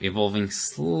be evolving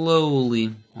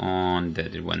slowly on the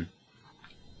other one.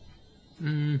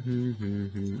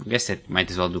 I guess that might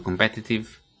as well do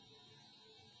competitive,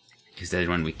 because the other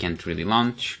one we can't really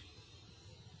launch.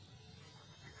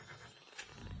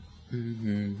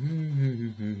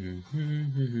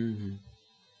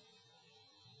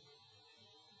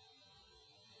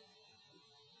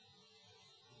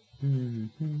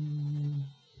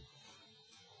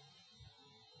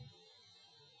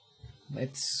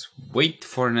 Let's wait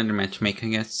for another matchmaker, I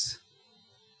guess.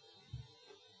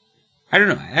 I don't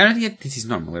know. I don't think this is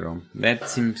normal at all.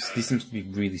 This seems to be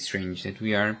really strange that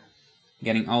we are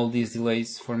getting all these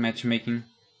delays for matchmaking.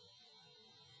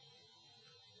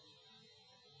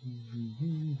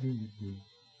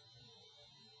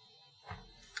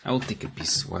 I will take a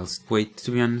piece whilst wait,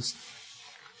 to be honest.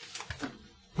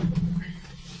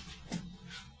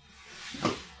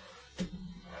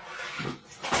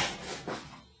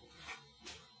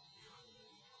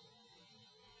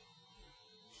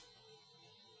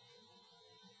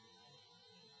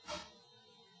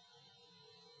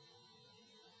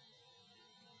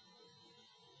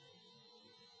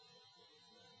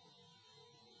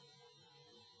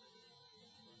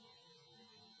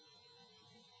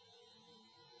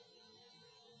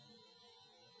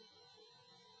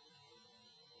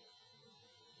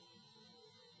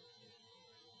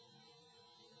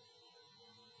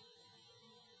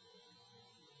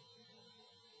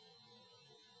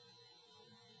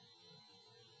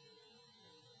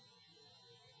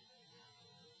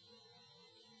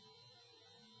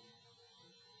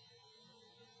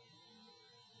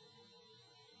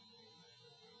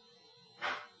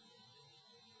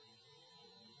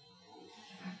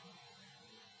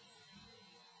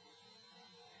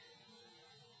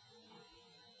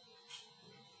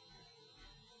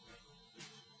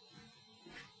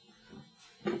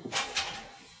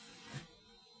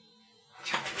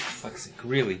 Fuck's sake,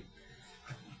 really?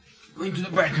 Going to the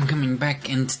bathroom, coming back,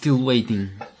 and still waiting.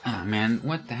 Ah, man,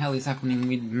 what the hell is happening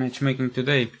with matchmaking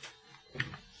today?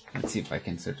 Let's see if I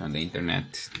can search on the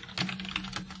internet.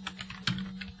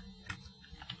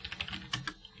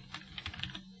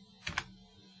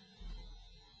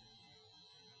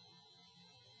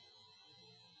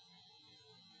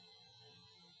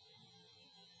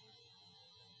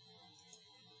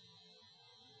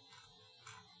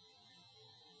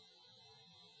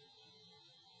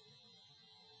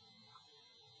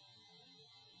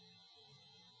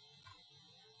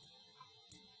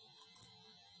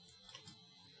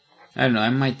 I don't know, I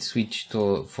might switch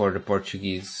to for the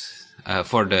Portuguese,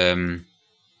 for the...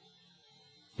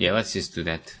 yeah, let's just do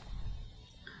that.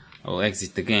 I'll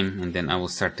exit the game and then I will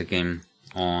start the game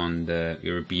on the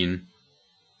European.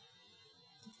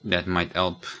 That might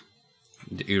help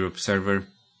the Europe server.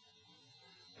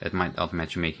 That might help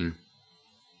matchmaking.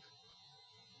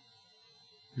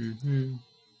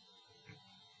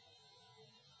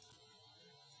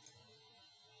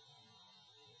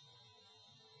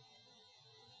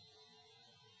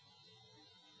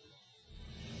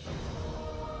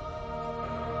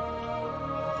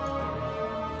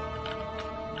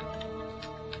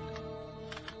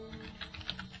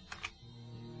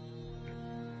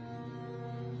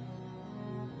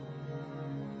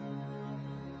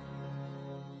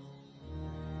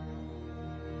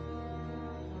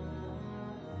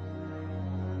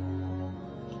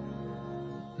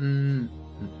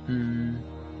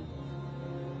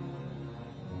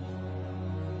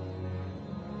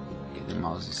 Yeah, the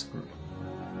mouse is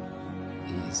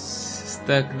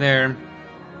stuck there.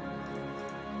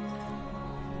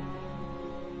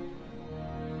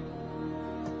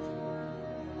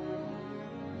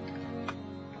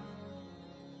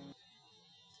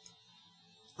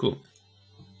 Cool.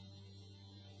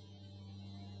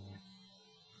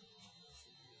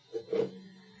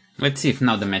 Let's see if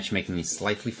now the matchmaking is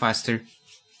slightly faster.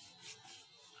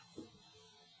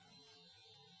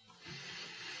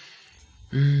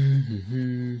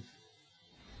 We're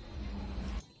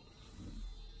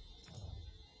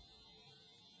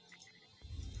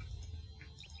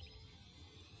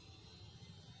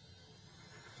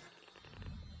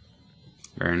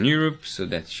in Europe, so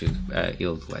that should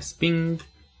yield less ping.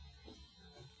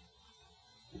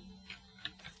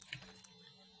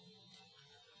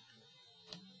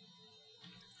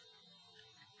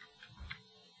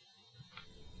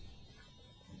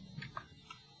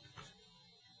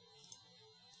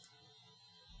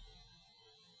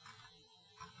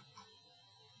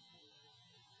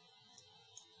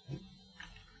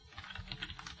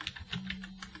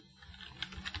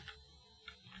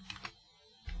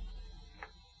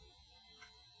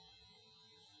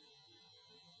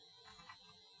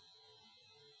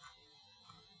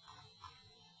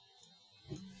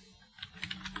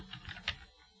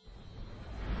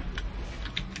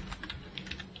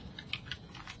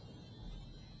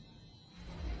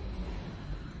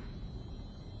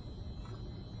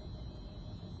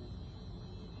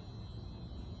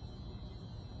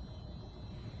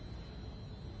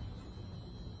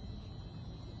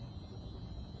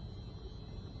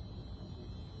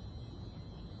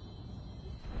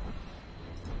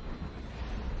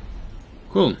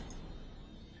 Cool.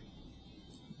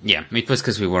 Yeah, it was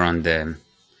because we were on the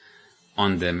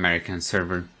American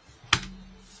server.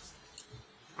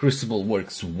 Crucible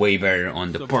works way better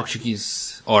on the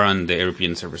Portuguese or on the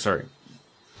European server. Sorry.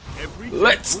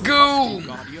 Let's go.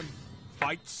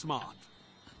 Fight smart.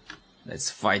 Let's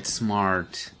fight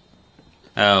smart.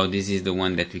 Oh, this is the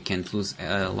one that we can't lose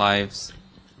lives.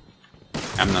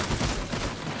 I'm not.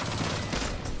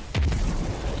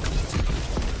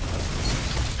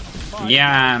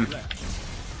 Yeah,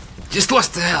 just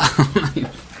lost the hell.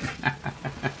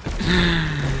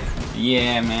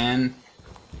 Yeah, man,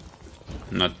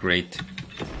 not great.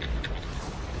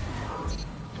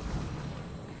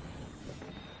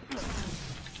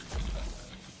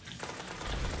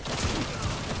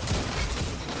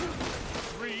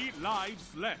 Three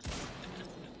lives left.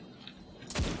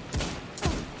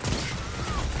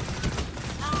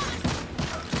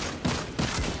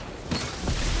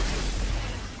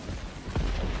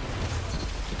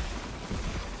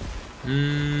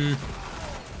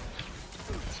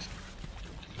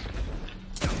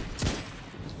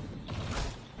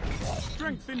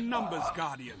 Strength in numbers,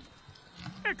 Guardian.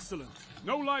 Excellent.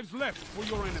 No lives left for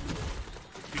your enemy.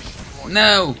 Destroy.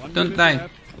 No, 1 don't minute die.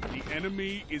 left. The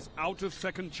enemy is out of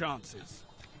second chances.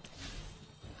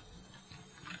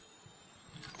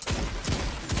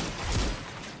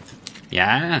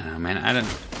 Yeah, man, I don't.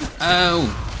 Oh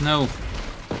no.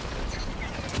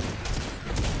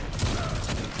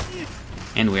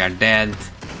 And we are dead.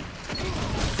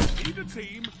 Either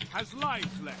team has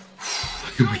lives left.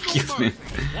 We killed him.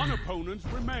 One opponent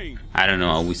remains. I don't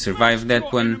know how we survived that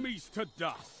Your one, enemies to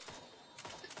dust.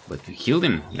 but we killed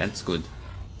him. That's good.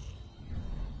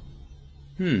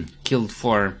 Killed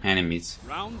 4 enemies.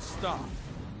 Round start.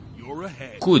 You're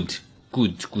ahead. Good,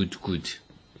 good, good, good.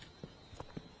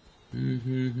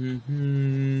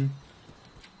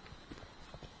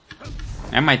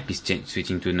 I might be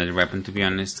switching to another weapon, to be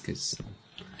honest, because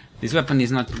this weapon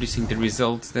is not producing the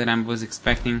results that I was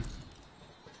expecting.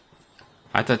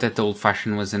 I thought that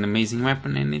old-fashioned was an amazing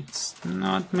weapon, and it's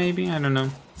not, maybe? I don't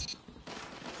know.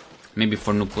 Maybe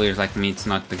for new players like me, it's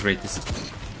not the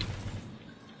greatest.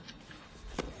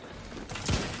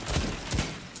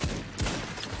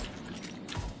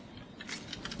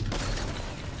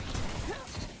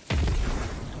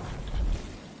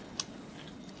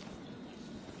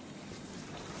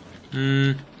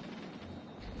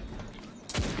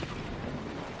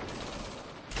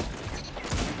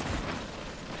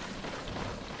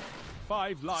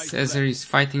 Caesar is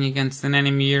fighting against an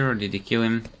enemy here, or did he kill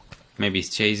him? Maybe he's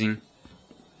chasing.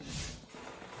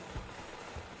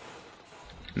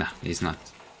 No, he's not.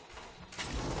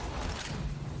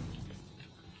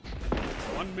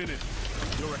 1 minute.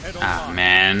 You're ahead on Ah time.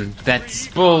 man, that's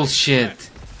bullshit.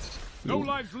 No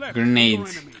lives left. Grenade.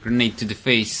 Grenade to the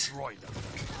face.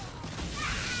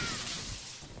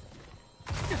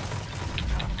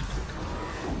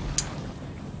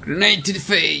 Grenade to the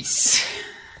face.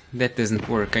 That doesn't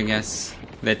work, I guess.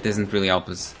 That doesn't really help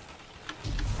us.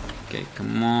 Okay,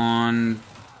 come on.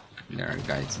 There are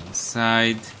guys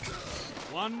inside.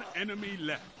 One enemy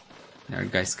left. There are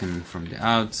guys coming from the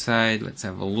outside. Let's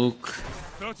have a look.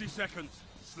 30 seconds.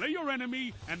 Slay your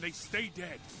enemy and they stay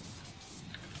dead.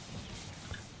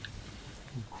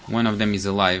 One of them is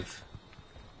alive.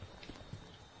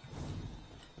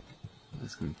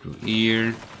 Let's come through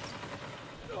here.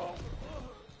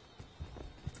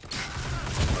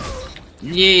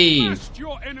 Yay! Blast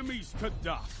your enemies to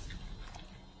dust.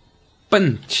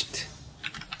 Punched.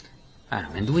 I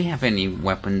don't know, do we have any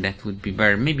weapon that would be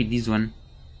better? Maybe this one.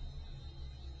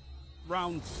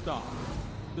 Round start.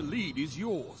 The lead is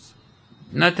yours.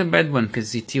 Not a bad one,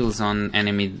 because it heals on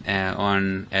enemy,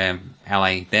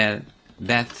 ally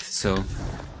death. So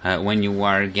when you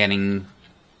are getting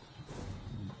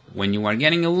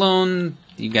alone,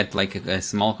 you get like a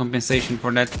small compensation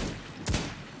for that.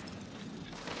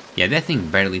 Yeah, that thing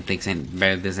barely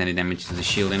does any damage to the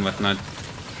shield and whatnot.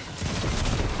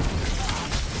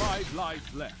 5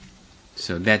 lives left.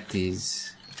 So that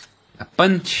is a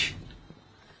punch.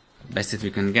 Best that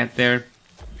we can get there.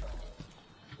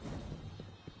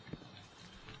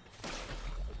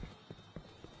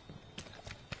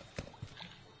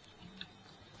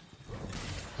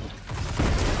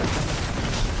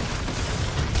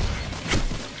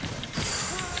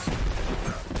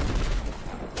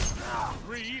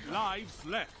 Lives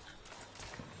left.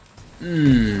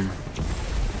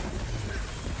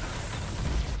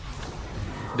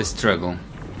 The struggle.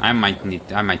 I might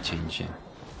change, yeah.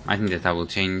 I think that I will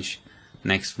change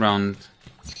next round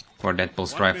for that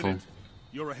pulse 1 rifle. minute.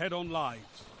 You're ahead on lives.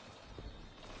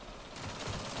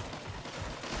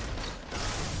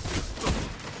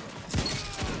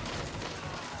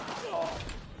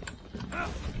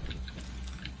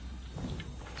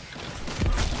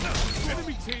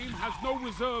 Enemy team has no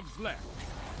reserves left.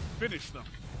 Finish them.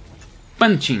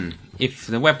 Punching. If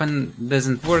the weapon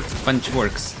doesn't work, punch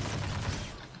works.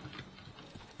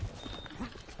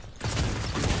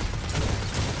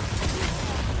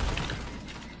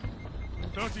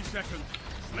 Seconds.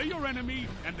 Slay your enemy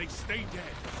and they stay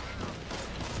dead.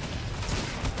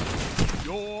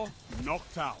 You're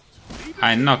knocked out.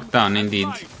 I knocked down indeed.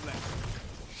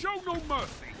 Show no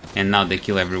mercy. And now they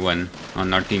kill everyone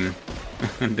on our team.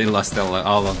 They lost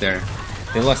all of their.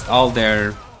 They lost all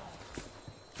their.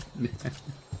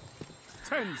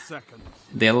 10 seconds.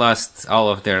 They lost all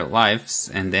of their lives,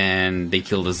 and then they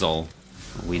killed us all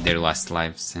with their last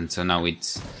lives. And so now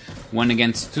it's 1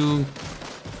 against 2.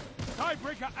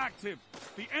 Tiebreaker active.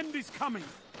 The end is coming.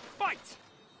 Fight.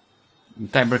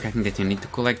 Tiebreaker, I think that you need to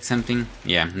collect something.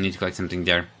 Yeah, you need to collect something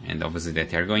there, and obviously that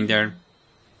they are going there.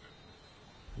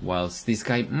 Whilst this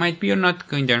guy might be or not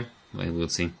going there. Well, we'll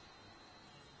see.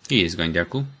 He is going there,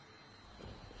 cool.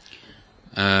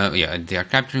 Yeah, they are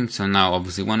capturing, so now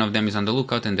obviously one of them is on the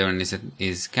lookout and the other one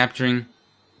is capturing.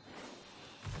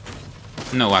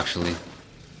 No, actually.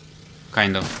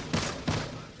 Kind of.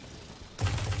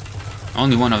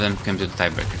 Only one of them came to the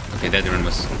tiebreaker. Okay, the other one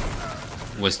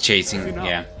was chasing,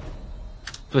 yeah.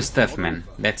 It was tough, man.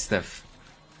 That's tough.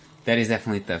 That is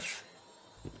definitely tough.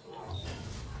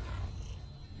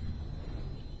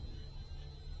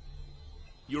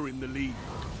 You're in the lead.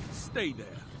 Stay there.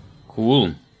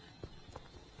 Cool.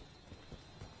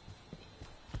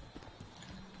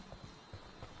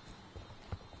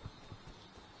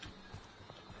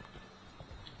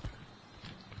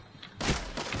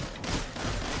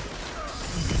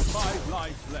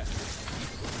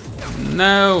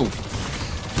 No!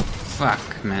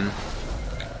 Fuck, man.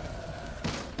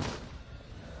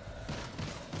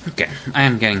 Okay, I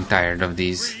am getting tired of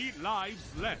these. 3 lives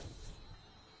left.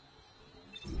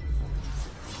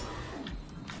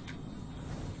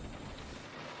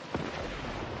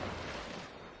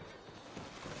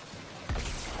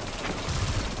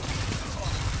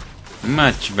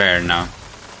 Much better now. 2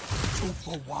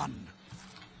 for 1.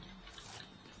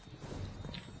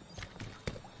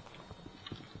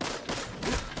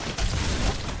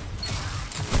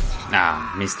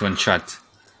 Ah, missed one shot.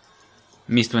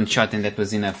 Missed one shot and that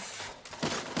was enough.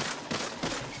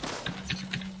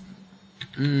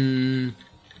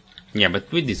 Yeah,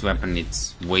 but with this weapon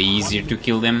it's way easier to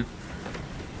kill them.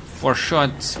 4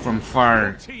 shots from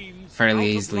far,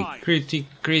 fairly easily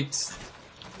crits.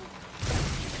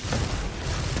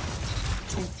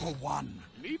 2 for 1.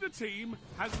 Neither team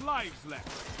has lives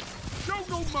left. Show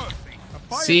no mercy. A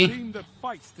fire See? team that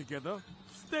fights together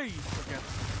stays together.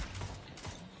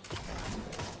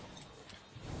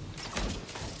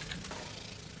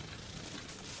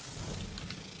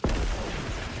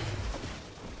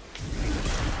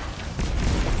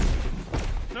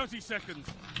 Seconds.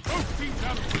 Both teams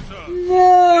out of reserve.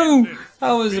 No!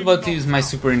 I was about to use my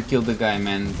super and kill the guy,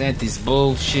 man. That is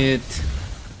bullshit.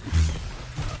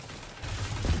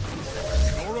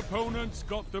 Your opponents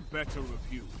got the better of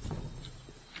you.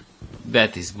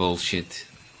 That is bullshit.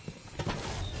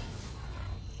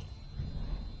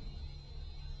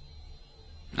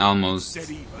 Almost. Dead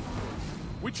even.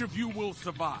 Which of you will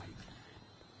survive?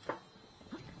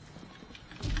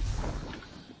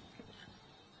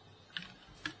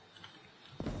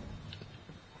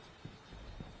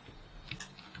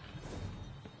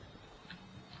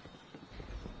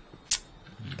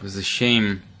 It was a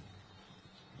shame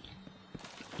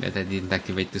that I didn't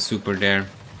activate the super there.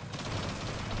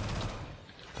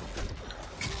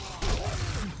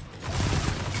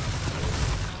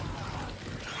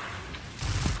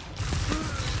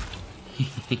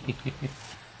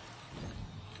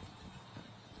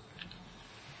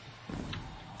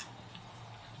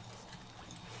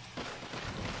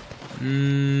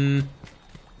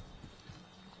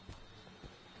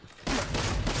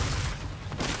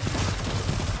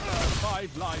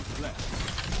 Lives left.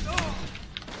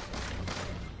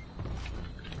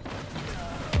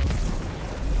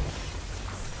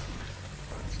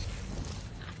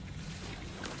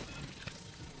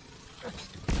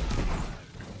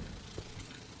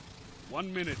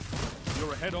 1 minute.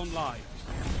 You're ahead on lives.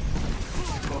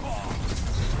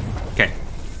 Okay.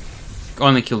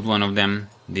 Only killed one of them.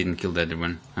 Didn't kill the other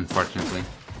one, unfortunately.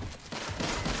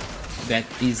 That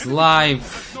is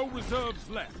live. No reserves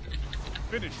left.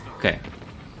 Finish them. Okay.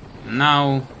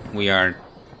 Now we are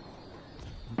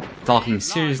talking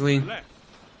seriously.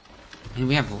 And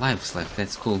we have lives left.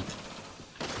 That's cool.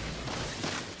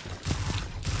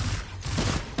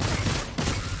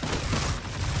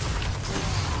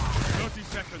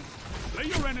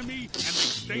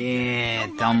 Yeah,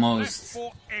 almost.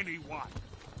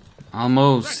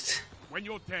 Almost. When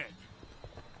you're dead.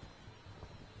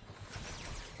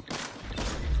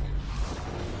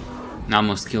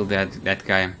 Almost killed that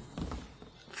guy.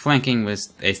 Flanking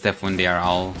was a stuff when they are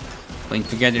all playing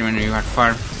together when you are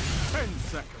far. 10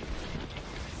 seconds.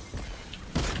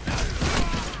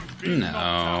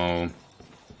 No.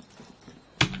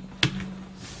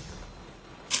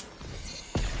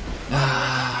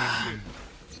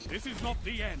 This is not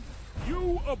the end.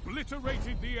 You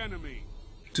obliterated the enemy.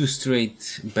 2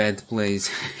 straight bad plays.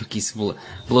 Kiss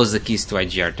blows the keys to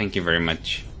IGR. Thank you very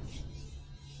much.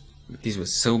 This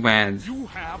was so bad. You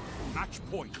have match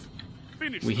point.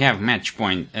 Finish We have match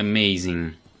point.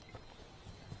 Amazing.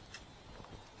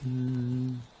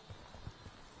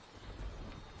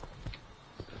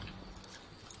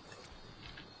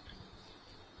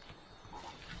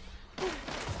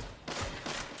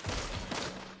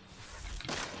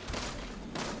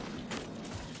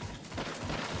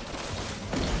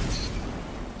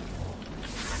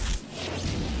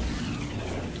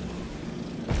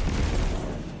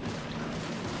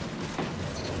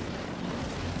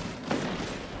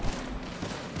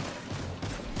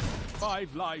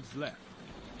 Five lives left.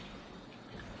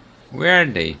 Where are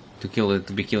they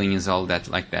to be killing us all that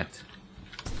like that?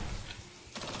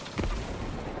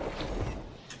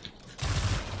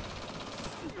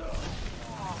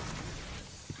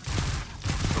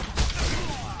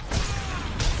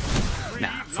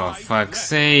 Nah, for fuck's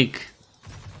sake.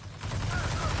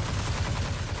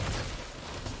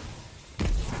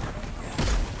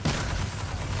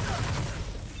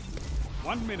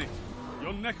 One minute.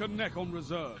 You're neck and neck on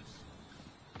reserves.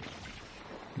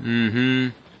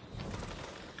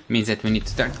 Means that we need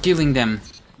to start killing them.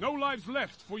 No lives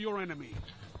left for your enemy.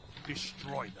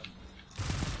 Destroy them.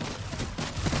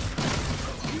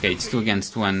 Okay, it's 2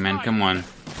 against 1, man. Come on.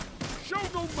 Show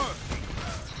no mercy.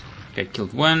 Okay,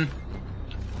 killed 1.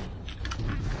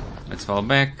 Let's fall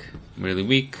back. Really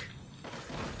weak.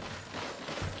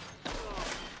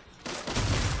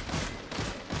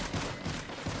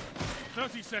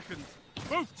 30 seconds.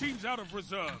 Both teams out of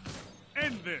reserves.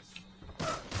 End this. 2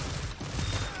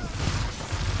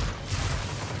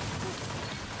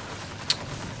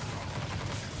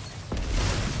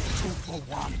 for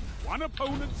 1. One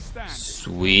opponent standing.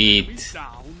 Sweet.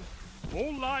 Down.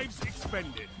 All lives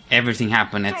expended. Everything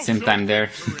happened at the same time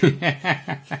there.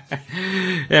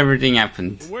 Everything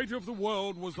happened. The weight of the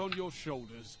world was on your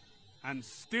shoulders, and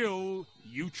still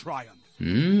you triumphed.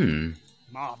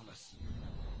 Marvelous.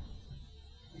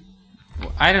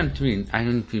 Well, I don't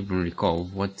even recall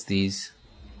what's these.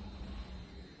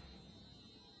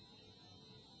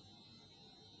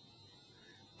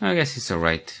 I guess it's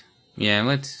alright. Yeah,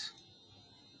 let's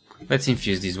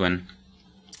infuse this one.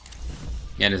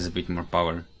 Yeah, there's a bit more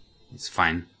power. It's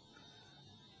fine.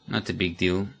 Not a big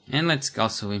deal. And let's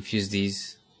also infuse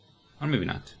these. Or maybe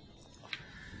not.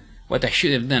 What I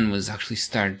should have done was actually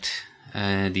start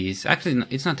these. Actually,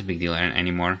 it's not a big deal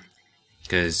anymore.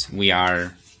 Because we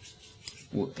are...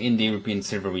 in the European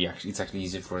server, it's actually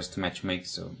easier for us to matchmake.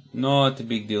 So, not a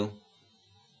big deal.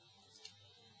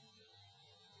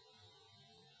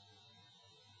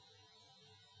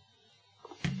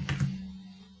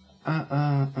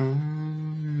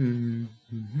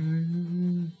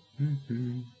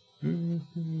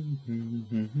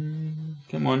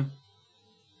 Come on.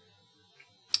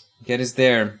 Get us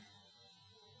there.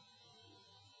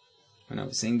 When I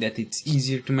was saying that it's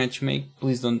easier to matchmake,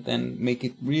 please don't then make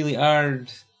it really hard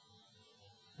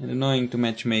and annoying to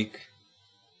matchmake.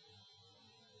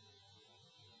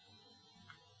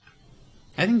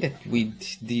 I think that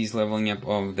with this leveling up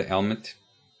of the helmet,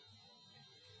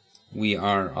 we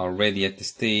are already at the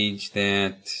stage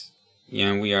that,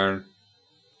 yeah, we are,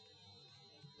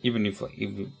 even if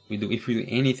we do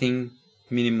anything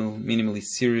minimally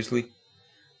seriously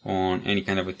on any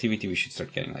kind of activity, we should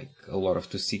start getting like a lot of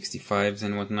 265s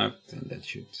and whatnot, and that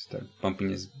should start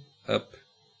bumping us up.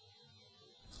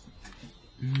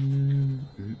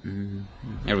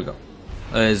 There we go.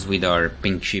 Us with our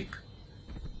pink ship.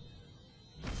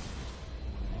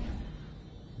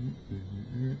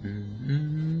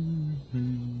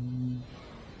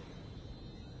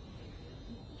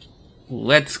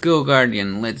 Let's go,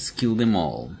 Guardian. Let's kill them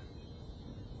all.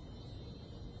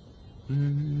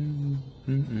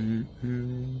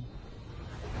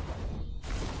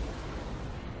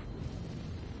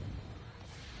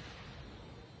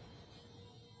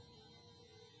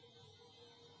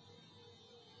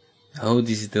 Oh,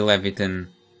 this is the Leviathan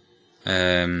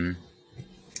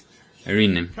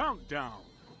arena.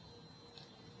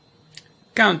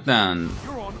 Countdown.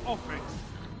 You're on offense.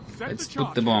 Let's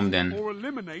put the bomb then. Or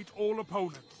eliminate all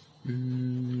opponents.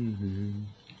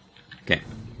 Okay,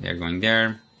 they're going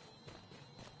there.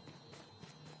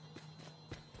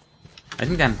 I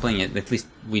think I'm playing it at least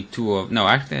with two of... No,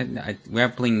 actually, we are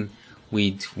playing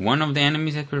with one of the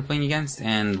enemies that we're playing against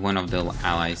and one of the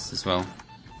allies as well.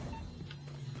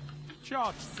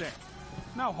 Charge set.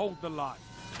 Now hold the line.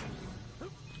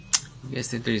 I guess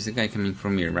that there is a guy coming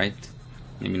from here, right?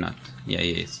 Maybe not. Yeah,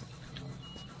 he is.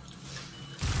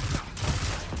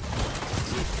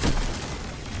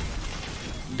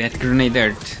 That grenade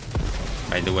hurt,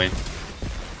 by the way.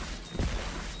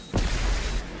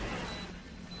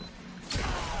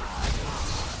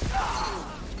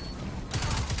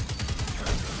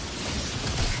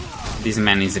 This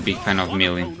man is a big fan of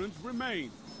melee.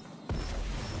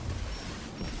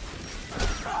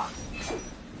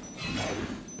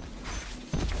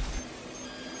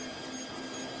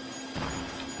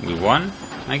 We won,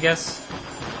 I guess.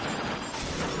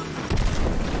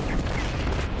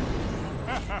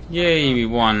 Yay, we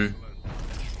won.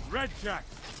 Red Jack,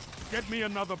 get me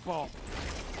another bomb.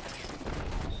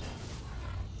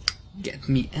 Get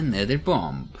me another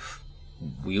bomb.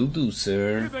 Will do,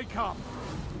 sir. Here they come.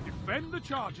 Defend the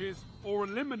charges or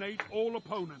eliminate all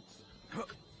opponents.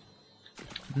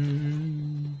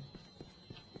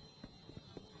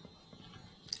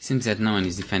 Seems that no one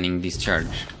is defending this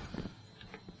charge.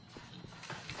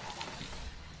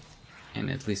 And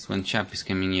at least one chap is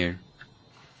coming here.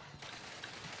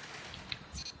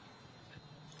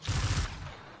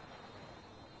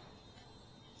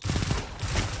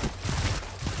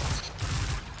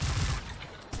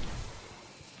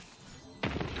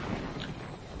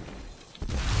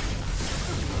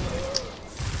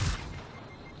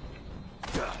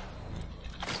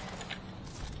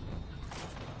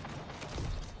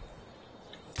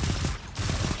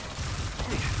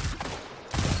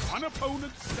 One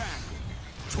opponent standing.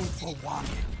 2 for 1.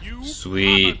 You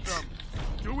sweet.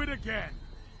 Do it again.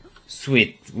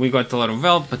 Sweet. We got a lot of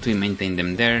help, but we maintained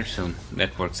them there, so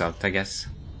that works out, I guess.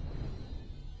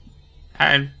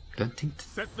 I Don't think.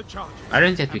 Set the charges. I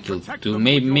don't think we and killed protect two. them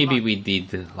Maybe with your life. we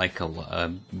did like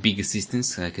a big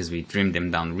assistance because we trimmed them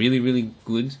down really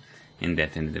good, and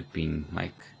that ended up being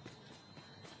like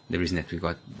the reason that we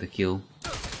got the kill.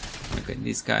 Okay,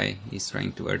 this guy is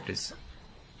trying to hurt us.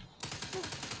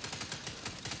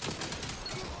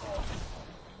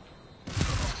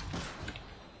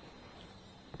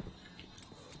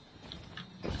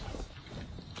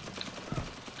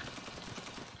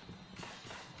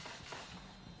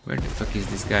 Where the fuck is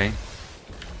this guy?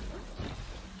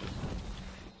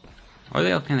 Or the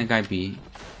hell can a guy be?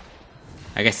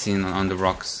 I guess he's on the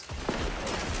rocks.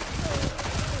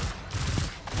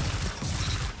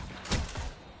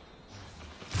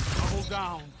 Double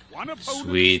down. One opponent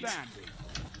Sweet. standing.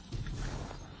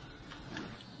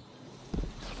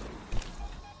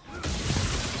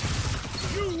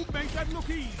 You make that look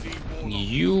easy, Warlock.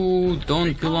 You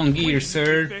don't belong here,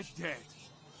 sir. They're dead.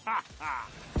 Ha ha.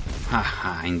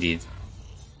 Haha, indeed.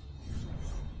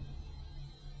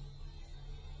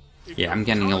 Yeah, I'm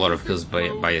getting a lot of kills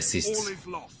by assists. All is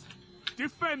lost.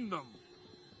 Defend them.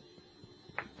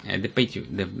 Yeah, the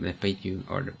Patyu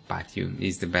or the Patyu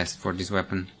is the best for this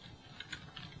weapon.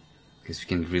 Because we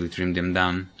can really trim them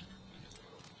down.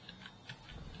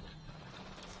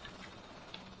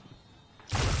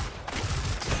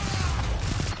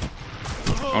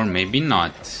 Or maybe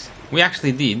not. We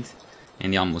actually did.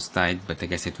 And he almost died, but I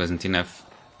guess it wasn't enough.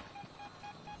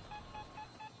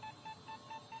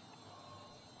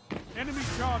 Enemy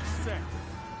charge set.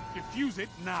 Defuse it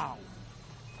now.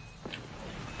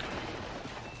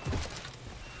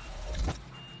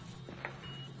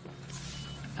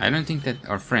 I don't think that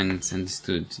our friends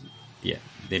understood. Yeah,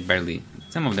 they barely.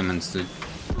 Some of them understood.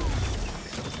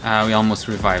 We almost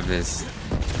revived this.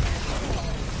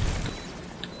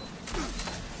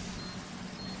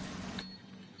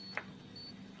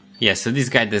 Yeah, so this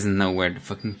guy doesn't know where the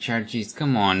fucking charge is.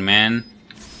 Come on, man.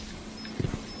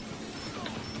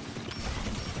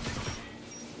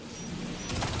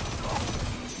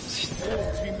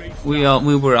 We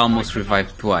were almost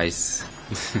revived twice.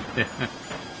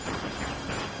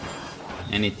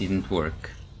 And it didn't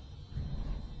work.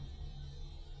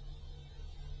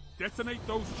 Detonate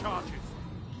those charges.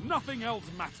 Nothing else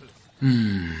matters.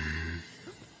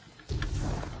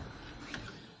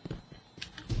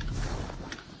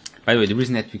 By the way, the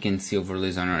reason that we can see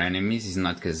overlays on our enemies is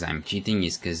not because I'm cheating,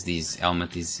 it's because this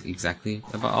helmet is exactly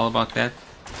all about that.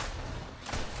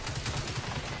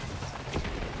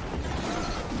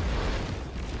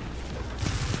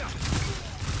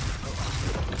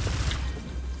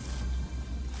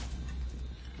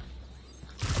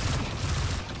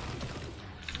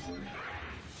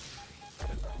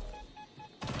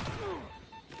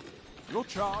 Your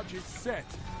charge is set.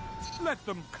 Let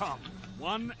them come.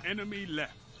 One enemy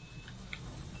left.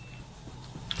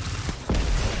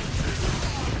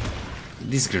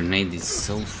 This grenade is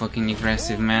so fucking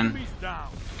aggressive, man.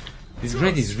 This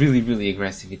grenade is really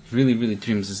aggressive. It really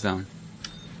trims us down.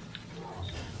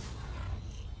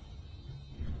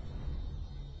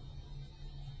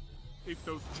 If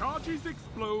those charges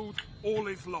explode, all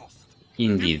is lost.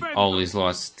 Indeed, Defend all them. is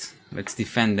lost. Let's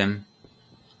defend them.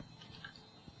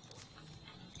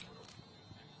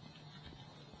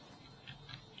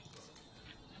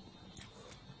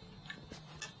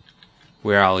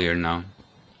 We're all here now.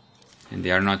 And they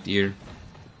are not here.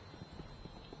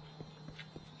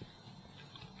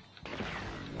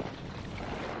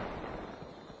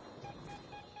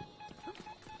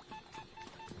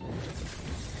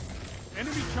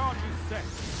 Enemy charge is set.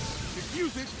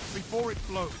 Defuse it before it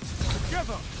blows.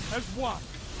 Together as one.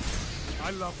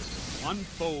 I love it. One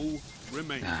foe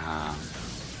remains.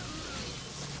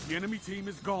 The enemy team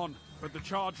is gone, but the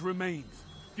charge remains.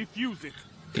 Defuse it.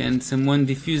 Can someone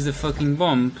defuse the fucking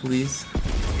bomb, please?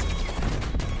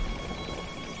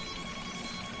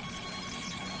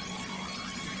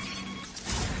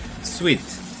 Sweet.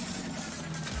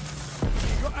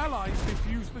 Your allies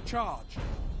defuse the charge.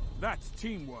 That's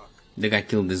teamwork. The guy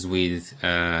killed us with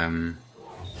a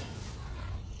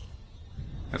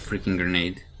freaking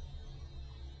grenade.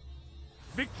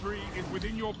 Victory is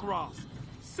within your grasp.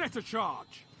 Set a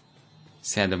charge.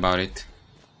 Sad about it.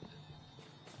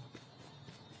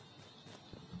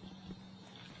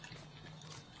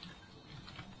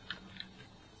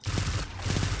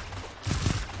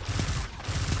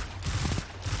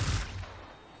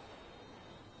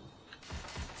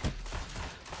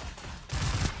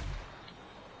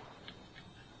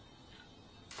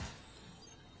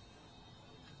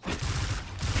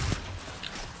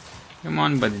 Come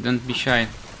on, buddy, don't be shy.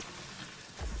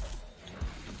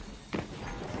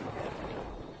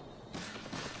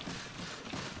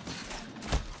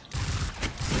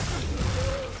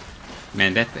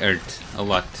 Yeah, that hurt a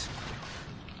lot.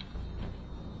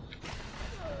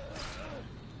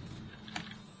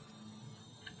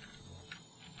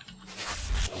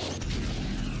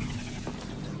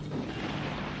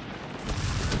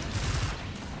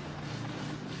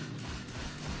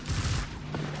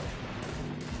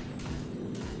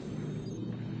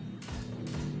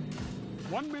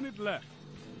 One minute left.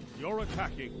 You're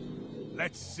attacking.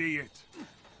 Let's see it.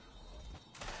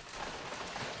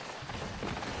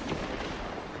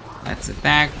 Let's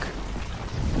attack.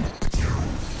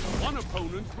 One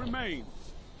opponent remains.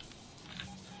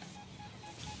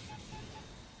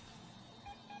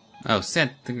 Oh,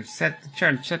 set the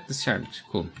charge.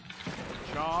 Cool.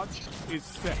 Charge is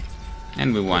set.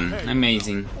 And we won.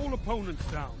 Amazing. All opponents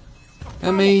down.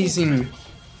 Amazing.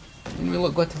 And we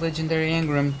got a legendary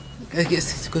engram. I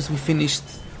guess it's because we finished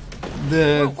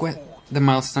the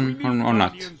milestone or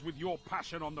not. With your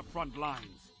passion on the front lines.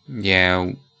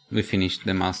 Yeah, we finished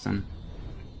the milestone.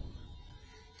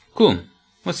 Cool.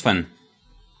 Was fun.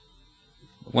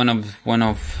 One of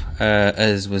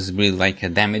us was really like a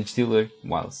damage dealer,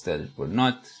 whilst the others were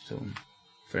not. So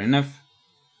fair enough,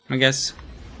 I guess.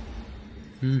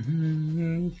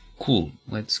 Cool.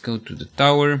 Let's go to the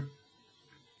tower.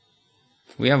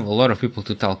 We have a lot of people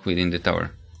to talk with in the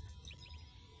tower.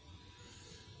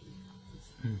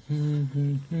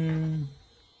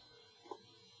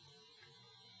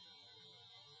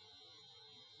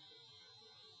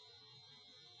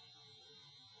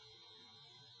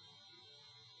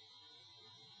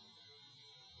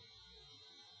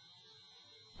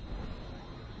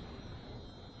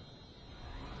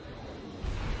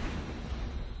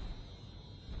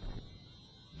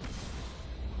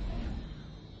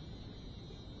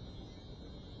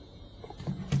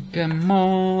 Come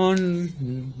on.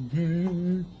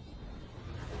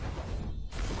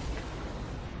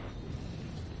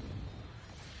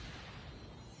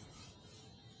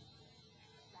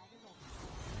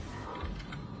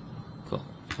 Cool.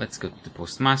 Let's go to the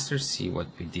postmaster, see what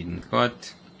we didn't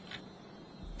got.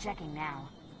 Checking now.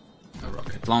 A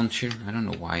rocket launcher. I don't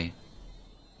know why.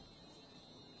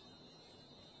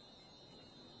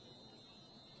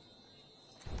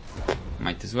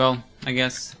 Might as well, I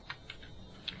guess.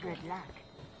 Good luck.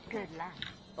 Good luck.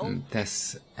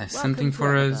 That's something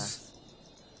for us.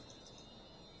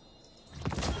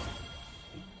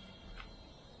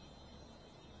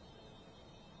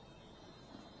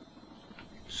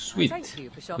 Sweet.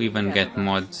 We even get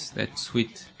mods. That's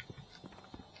sweet.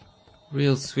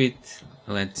 Real sweet.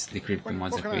 Let's decrypt the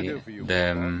mods that we,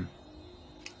 the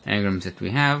engrams that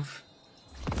we have.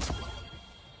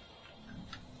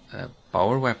 A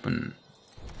power weapon.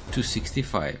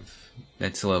 265.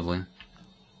 That's lovely.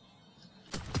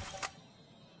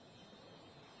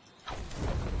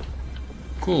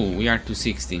 Cool, we are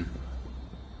 260.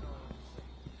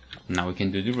 Now we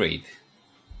can do the raid.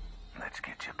 Let's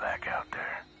get you back out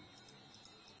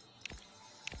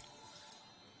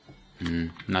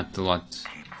there. Not a lot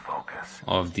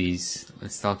of these.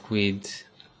 Let's talk with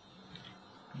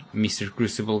Mr.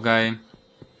 Crucible guy.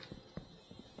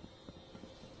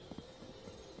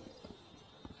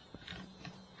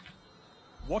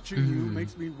 Watching you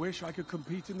makes me wish I could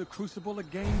compete in the Crucible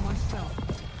again myself.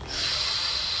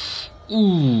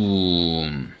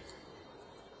 Ooh.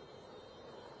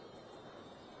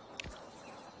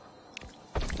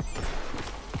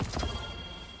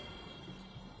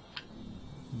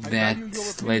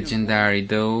 That's legendary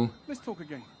though. Let's talk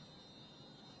again.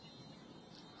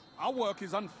 Our work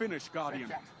is unfinished,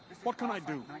 Guardian. What can I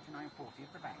do?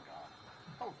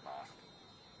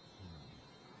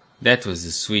 That was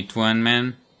a sweet one,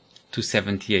 man.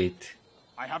 278.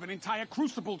 I have an entire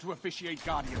Crucible to officiate,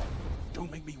 Guardian.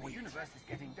 Don't make me wait.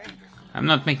 I'm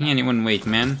not making anyone wait,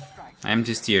 man. I'm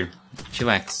just here.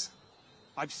 Chillax.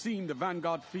 I've seen the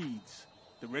Vanguard feeds.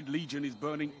 The Red Legion is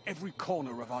burning every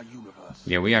corner of our universe.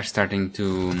 Yeah, we are starting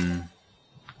to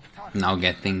now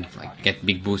get things, like get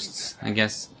big boosts, I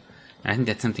guess. I think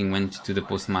that something went to the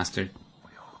postmaster.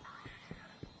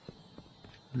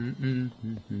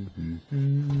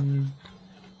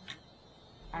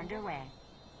 Underway.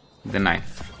 The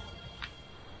knife.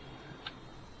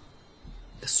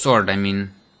 The sword, I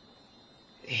mean.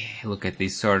 Look at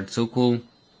this sword, so cool.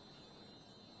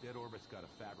 Dead Orbit's got a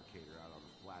fabricator out on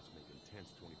the flats making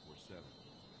tents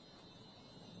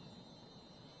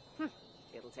 24/7.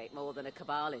 It'll take more than a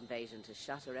Cabal invasion to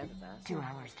shatter Eververse. 2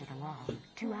 hours to the wall.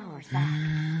 2 hours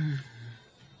back.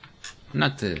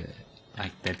 Not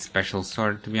like that special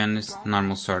sword, to be honest.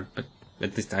 Normal sword, but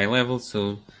at least high level,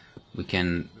 so we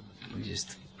can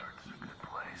just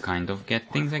kind of get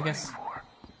things, I guess.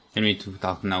 And we need to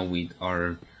talk now with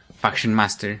our faction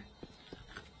master.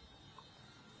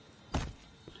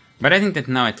 But I think that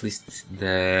now at least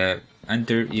the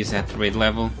hunter is at raid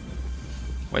level.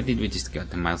 Why did we just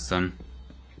get the milestone?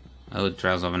 Oh,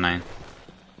 Trials of a 9.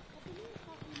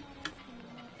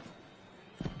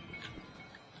 I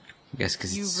guess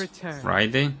because it's returned.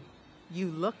 Friday. You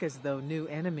look as though new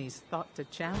enemies thought to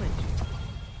challenge you.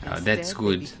 Oh, that's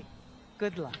good.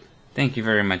 Good luck. Thank you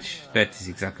very much. That is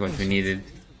exactly what we needed.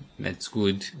 That's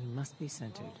good. You must be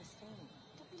centered.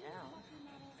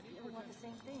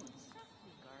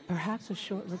 Perhaps a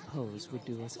short repose would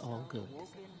do us all good.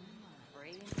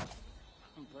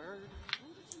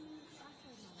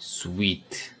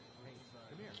 Sweet.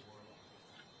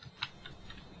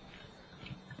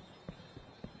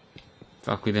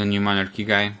 Talk with the new monarchy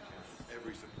guy.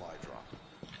 Every supply drop.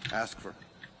 Ask for...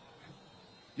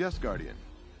 Yes, Guardian.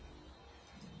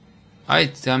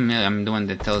 I'm the one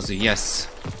that tells you yes.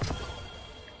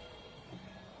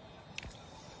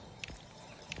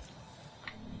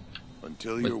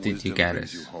 Until your wisdom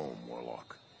brings you home,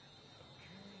 Warlock.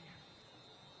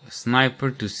 A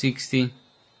sniper 260.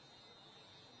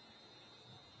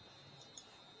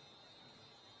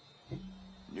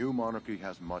 New monarchy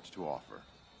has much to offer.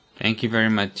 Thank you very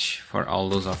much for all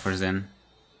those offers then.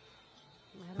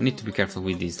 We need to be careful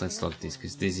with these. Let's lock this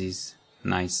because this is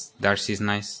nice. Darcy is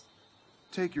nice.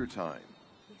 Take your time.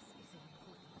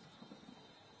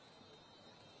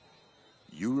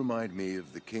 You remind me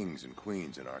of the kings and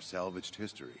queens in our salvaged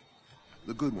history.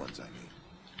 The good ones, I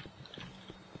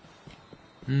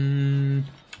mean.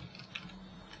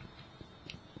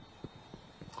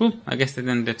 Cool. I guess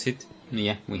then that's it.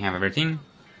 Yeah, we have everything.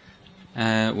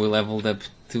 We leveled up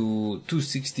to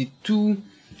 262.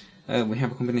 We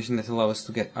have a combination that allows us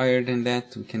to get higher than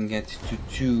that. We can get to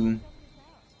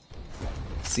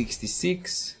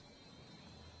 266.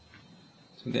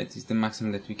 So that is the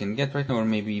maximum that we can get right now, or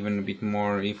maybe even a bit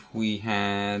more if we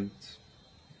hadn't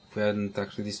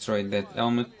actually destroyed that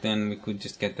helmet. Then we could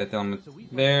just get that helmet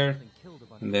there,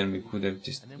 and then we could have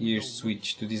just here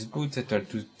switched to these boots that are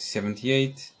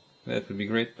 278. That would be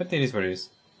great, but it is what it is.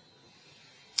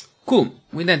 Cool.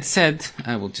 With that said,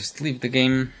 I will just leave the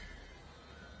game.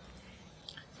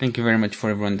 Thank you very much for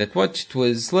everyone that watched. It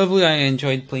was lovely. I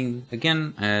enjoyed playing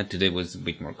again. Today was a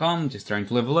bit more calm, just trying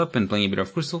to level up and playing a bit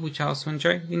of Cruscible, which I also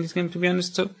enjoy in this game, to be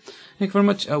honest. So, thank you very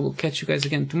much. I will catch you guys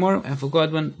again tomorrow. Have a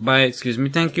good one. Bye. Excuse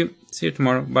me. Thank you. See you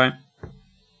tomorrow. Bye.